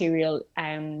bacterial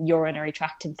urinary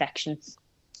tract infection,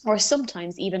 or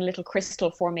sometimes even little crystal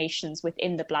formations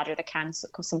within the bladder that can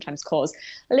sometimes cause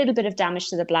a little bit of damage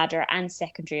to the bladder and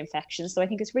secondary infections. So I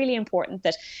think it's really important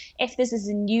that if this is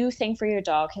a new thing for your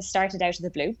dog, has started out of the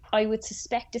blue, I would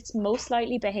suspect it's most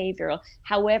likely behavioural.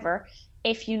 However,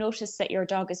 if you notice that your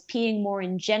dog is peeing more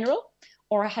in general,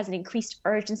 or has an increased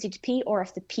urgency to pee, or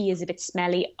if the pee is a bit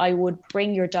smelly, I would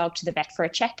bring your dog to the vet for a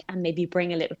check and maybe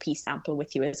bring a little pee sample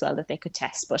with you as well that they could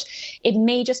test. But it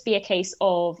may just be a case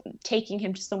of taking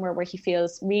him to somewhere where he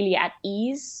feels really at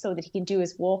ease so that he can do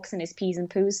his walks and his pees and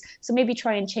poos. So maybe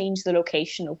try and change the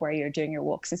location of where you're doing your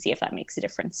walks and see if that makes a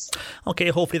difference. Okay,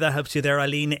 hopefully that helps you there,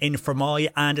 Eileen in Fermoy.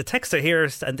 And a texter here,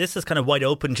 and this is kind of wide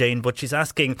open, Jane, but she's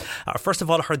asking, first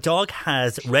of all, her dog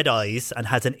has red eyes and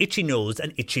has an itchy nose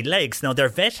and itchy legs. Now, their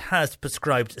vet has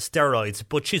prescribed steroids,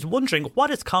 but she's wondering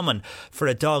what is common for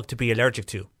a dog to be allergic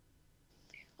to.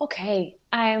 Okay,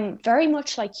 very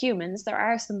much like humans, there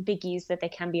are some biggies that they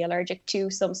can be allergic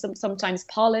to. Sometimes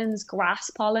pollens,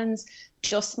 grass pollens,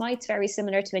 dust mites, very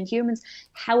similar to in humans.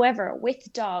 However,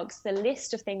 with dogs, the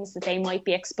list of things that they might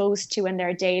be exposed to in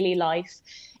their daily life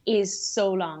is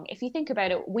so long. If you think about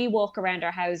it, we walk around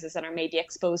our houses and are maybe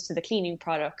exposed to the cleaning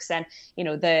products and, you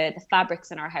know, the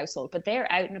fabrics in our household, but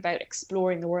they're out and about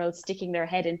exploring the world, sticking their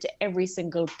head into every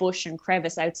single bush and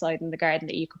crevice outside in the garden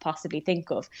that you could possibly think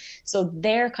of. So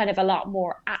they're kind of a lot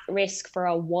more at risk for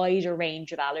a wider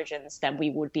range of allergens than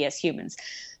we would be as humans.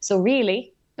 So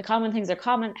really, the common things are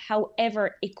common.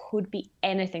 However, it could be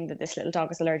anything that this little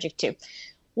dog is allergic to.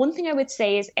 One thing I would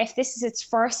say is if this is its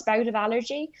first bout of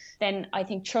allergy, then I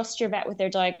think trust your vet with their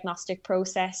diagnostic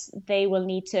process. They will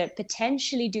need to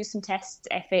potentially do some tests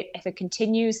if it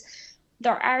continues.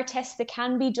 There are tests that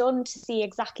can be done to see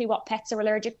exactly what pets are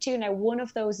allergic to. Now, one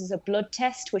of those is a blood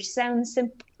test, which sounds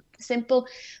simple,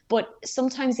 but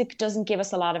sometimes it doesn't give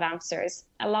us a lot of answers.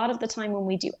 A lot of the time when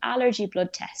we do allergy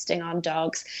blood testing on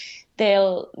dogs,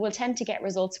 we'll tend to get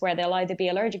results where they'll either be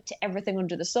allergic to everything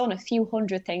under the sun, a few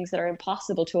hundred things that are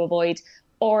impossible to avoid,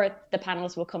 or the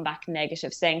panels will come back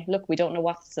negative saying, look, we don't know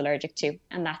what it's allergic to,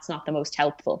 and that's not the most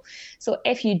helpful. So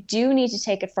if you do need to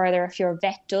take it further, if your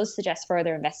vet does suggest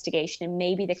further investigation, it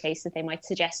may be the case that they might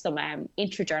suggest some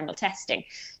intradermal testing.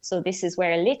 So this is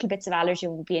where little bits of allergen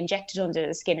will be injected under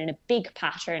the skin in a big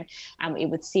pattern, and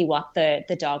it would see what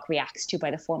the dog reacts to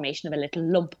by the formation of a little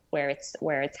lump where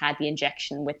it's had the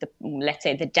injection with the, let's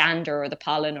say, the dander or the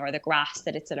pollen or the grass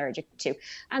that it's allergic to.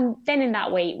 And then in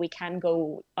that way, we can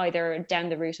go either down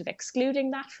the route of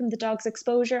excluding that from the dog's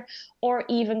exposure or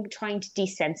even trying to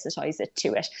desensitize it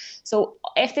to it. So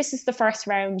if this is the first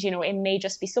round, you know, it may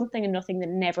just be something and nothing that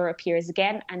never appears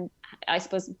again. And I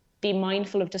suppose be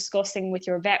mindful of discussing with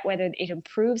your vet whether it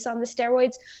improves on the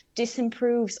steroids,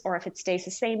 disimproves, or if it stays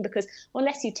the same, because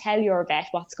unless you tell your vet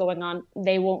what's going on,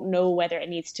 they won't know whether it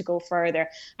needs to go further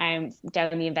down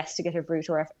the investigative route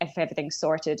or if everything's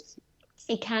sorted.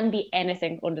 It can be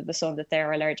anything under the sun that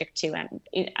they're allergic to, and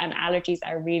allergies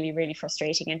are really, really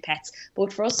frustrating in pets,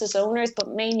 both for us as owners, but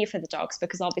mainly for the dogs,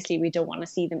 because obviously we don't want to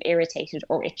see them irritated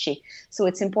or itchy. So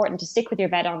it's important to stick with your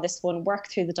vet on this one, work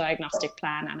through the diagnostic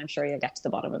plan, and I'm sure you'll get to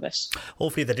the bottom of it.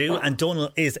 Hopefully they do. And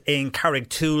Donal is in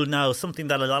Carricktool now, something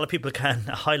that a lot of people can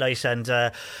highlight and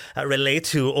relate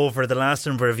to over the last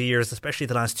number of years, especially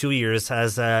the last 2 years,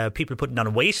 as people putting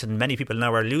on weight, and many people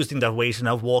now are losing that weight and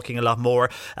out walking a lot more.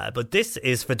 But this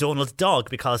is for Donal's dog,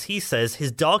 because he says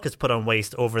his dog has put on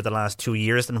weight over the last 2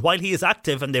 years, and while he is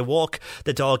active and they walk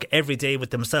the dog every day with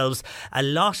themselves, a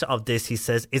lot of this, he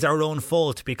says, is our own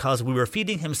fault because we were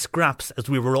feeding him scraps as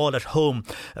we were all at home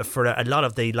for a lot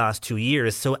of the last 2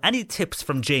 years. So any tips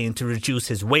from Jane to reduce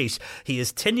his weight? He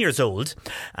is 10 years old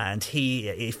and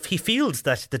he feels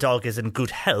that the dog is in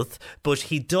good health, but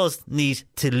he does need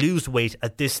to lose weight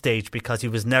at this stage because he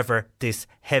was never this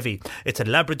heavy. It's a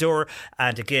Labrador,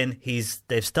 and again,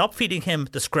 they've stopped feeding him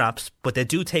the scraps, but they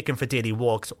do take him for daily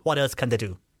walks. What else can they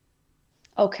do?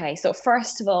 Okay, so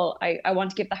first of all, I want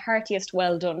to give the heartiest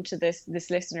well done to this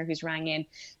listener who's rang in,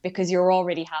 because you're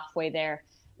already halfway there.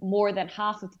 More than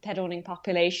half of the pet owning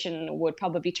population would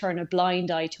probably turn a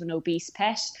blind eye to an obese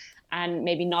pet and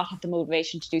maybe not have the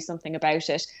motivation to do something about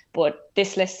it. But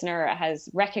this listener has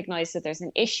recognised that there's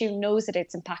an issue, knows that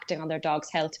it's impacting on their dog's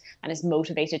health, and is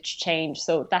motivated to change.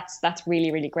 So that's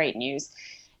really, really great news.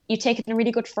 You've taken a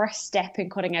really good first step in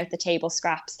cutting out the table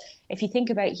scraps. If you think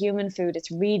about human food, it's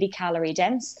really calorie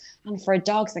dense. And for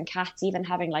dogs and cats, even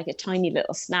having like a tiny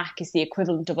little snack is the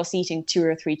equivalent of us eating 2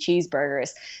 or 3 cheeseburgers.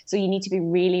 So you need to be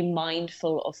really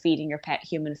mindful of feeding your pet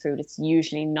human food. It's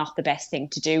usually not the best thing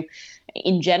to do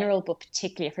in general, but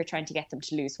particularly if you're trying to get them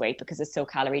to lose weight because it's so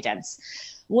calorie dense.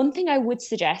 One thing I would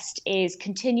suggest is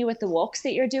continue with the walks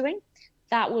that you're doing.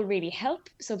 That will really help.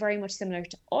 So very much similar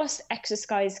to us,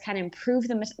 exercise can improve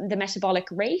the metabolic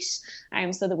rate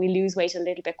so that we lose weight a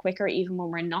little bit quicker even when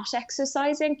we're not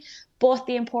exercising. But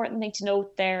the important thing to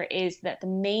note there is that the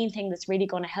main thing that's really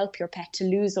going to help your pet to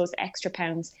lose those extra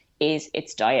pounds is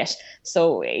its diet.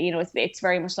 So, you know, it's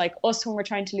very much like us when we're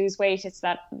trying to lose weight. It's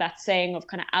that saying of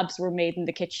kind of abs were made in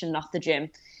the kitchen, not the gym.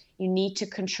 You need to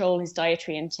control his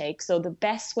dietary intake. So the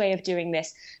best way of doing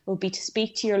this would be to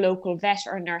speak to your local vet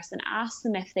or nurse and ask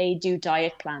them if they do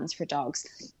diet plans for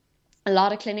dogs. A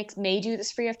lot of clinics may do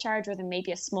this free of charge, or there may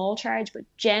be a small charge, but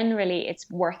generally it's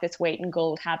worth its weight in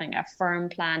gold having a firm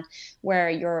plan where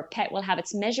your pet will have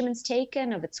its measurements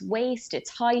taken of its waist,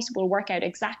 its height, will work out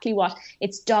exactly what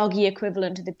its doggy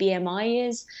equivalent of the BMI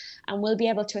is, and we'll be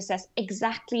able to assess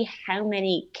exactly how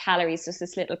many calories does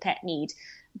this little pet need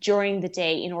during the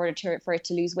day in order for it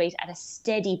to lose weight at a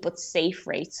steady but safe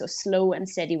rate. So slow and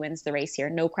steady wins the race here.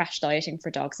 No crash dieting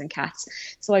for dogs and cats.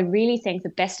 So I really think the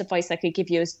best advice I could give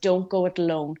you is don't go it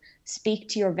alone. speak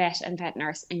to your vet and vet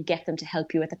nurse and get them to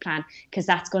help you with a plan, because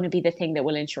that's going to be the thing that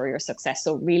will ensure your success.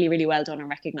 So really, really well done on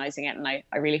recognising it, and I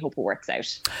really hope it works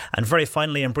out. And very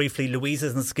finally and briefly, Louise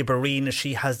is in Skibbereen.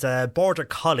 She has a border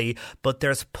collie, but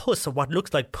there's pus, or what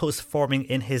looks like pus, forming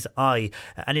in his eye.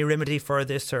 Any remedy for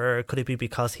this, or could it be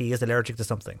because he is allergic to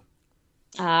something?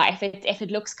 If it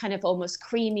looks kind of almost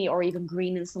creamy or even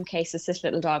green in some cases, this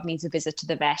little dog needs a visit to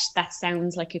the vet. That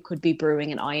sounds like it could be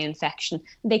brewing an eye infection.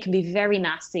 They can be very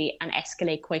nasty and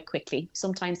escalate quite quickly.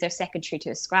 Sometimes they're secondary to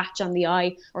a scratch on the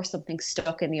eye or something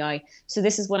stuck in the eye. So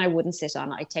this is one I wouldn't sit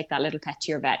on. I'd take that little pet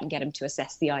to your vet and get him to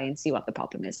assess the eye and see what the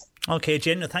problem is. OK,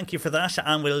 Jane, thank you for that,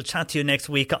 and we'll chat to you next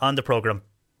week on the programme.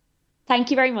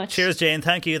 Thank you very much. Cheers, Jane.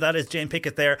 Thank you. That is Jane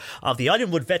Pickett there of the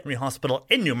Islandwood Veterinary Hospital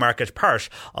in Newmarket, part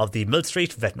of the Mill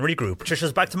Street Veterinary Group.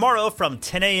 Patricia's back tomorrow from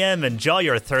 10 a.m. Enjoy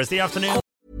your Thursday afternoon.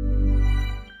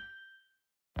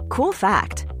 Cool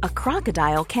fact, a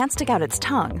crocodile can't stick out its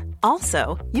tongue.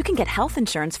 Also, you can get health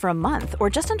insurance for a month or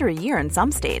just under a year in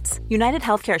some states. United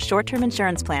Healthcare short-term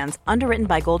insurance plans, underwritten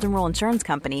by Golden Rule Insurance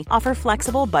Company, offer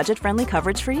flexible, budget-friendly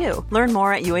coverage for you. Learn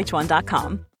more at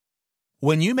uh1.com.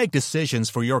 When you make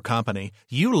decisions for your company,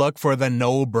 you look for the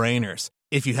no-brainers.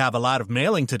 If you have a lot of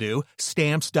mailing to do,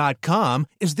 Stamps.com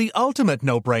is the ultimate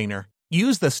no-brainer.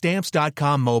 Use the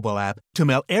Stamps.com mobile app to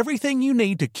mail everything you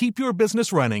need to keep your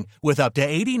business running with up to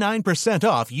 89%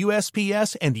 off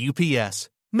USPS and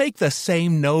UPS. Make the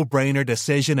same no-brainer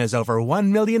decision as over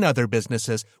 1 million other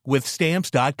businesses with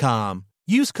Stamps.com.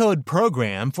 Use code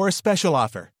PROGRAM for a special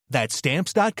offer. That's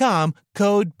Stamps.com,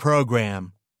 code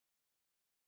PROGRAM.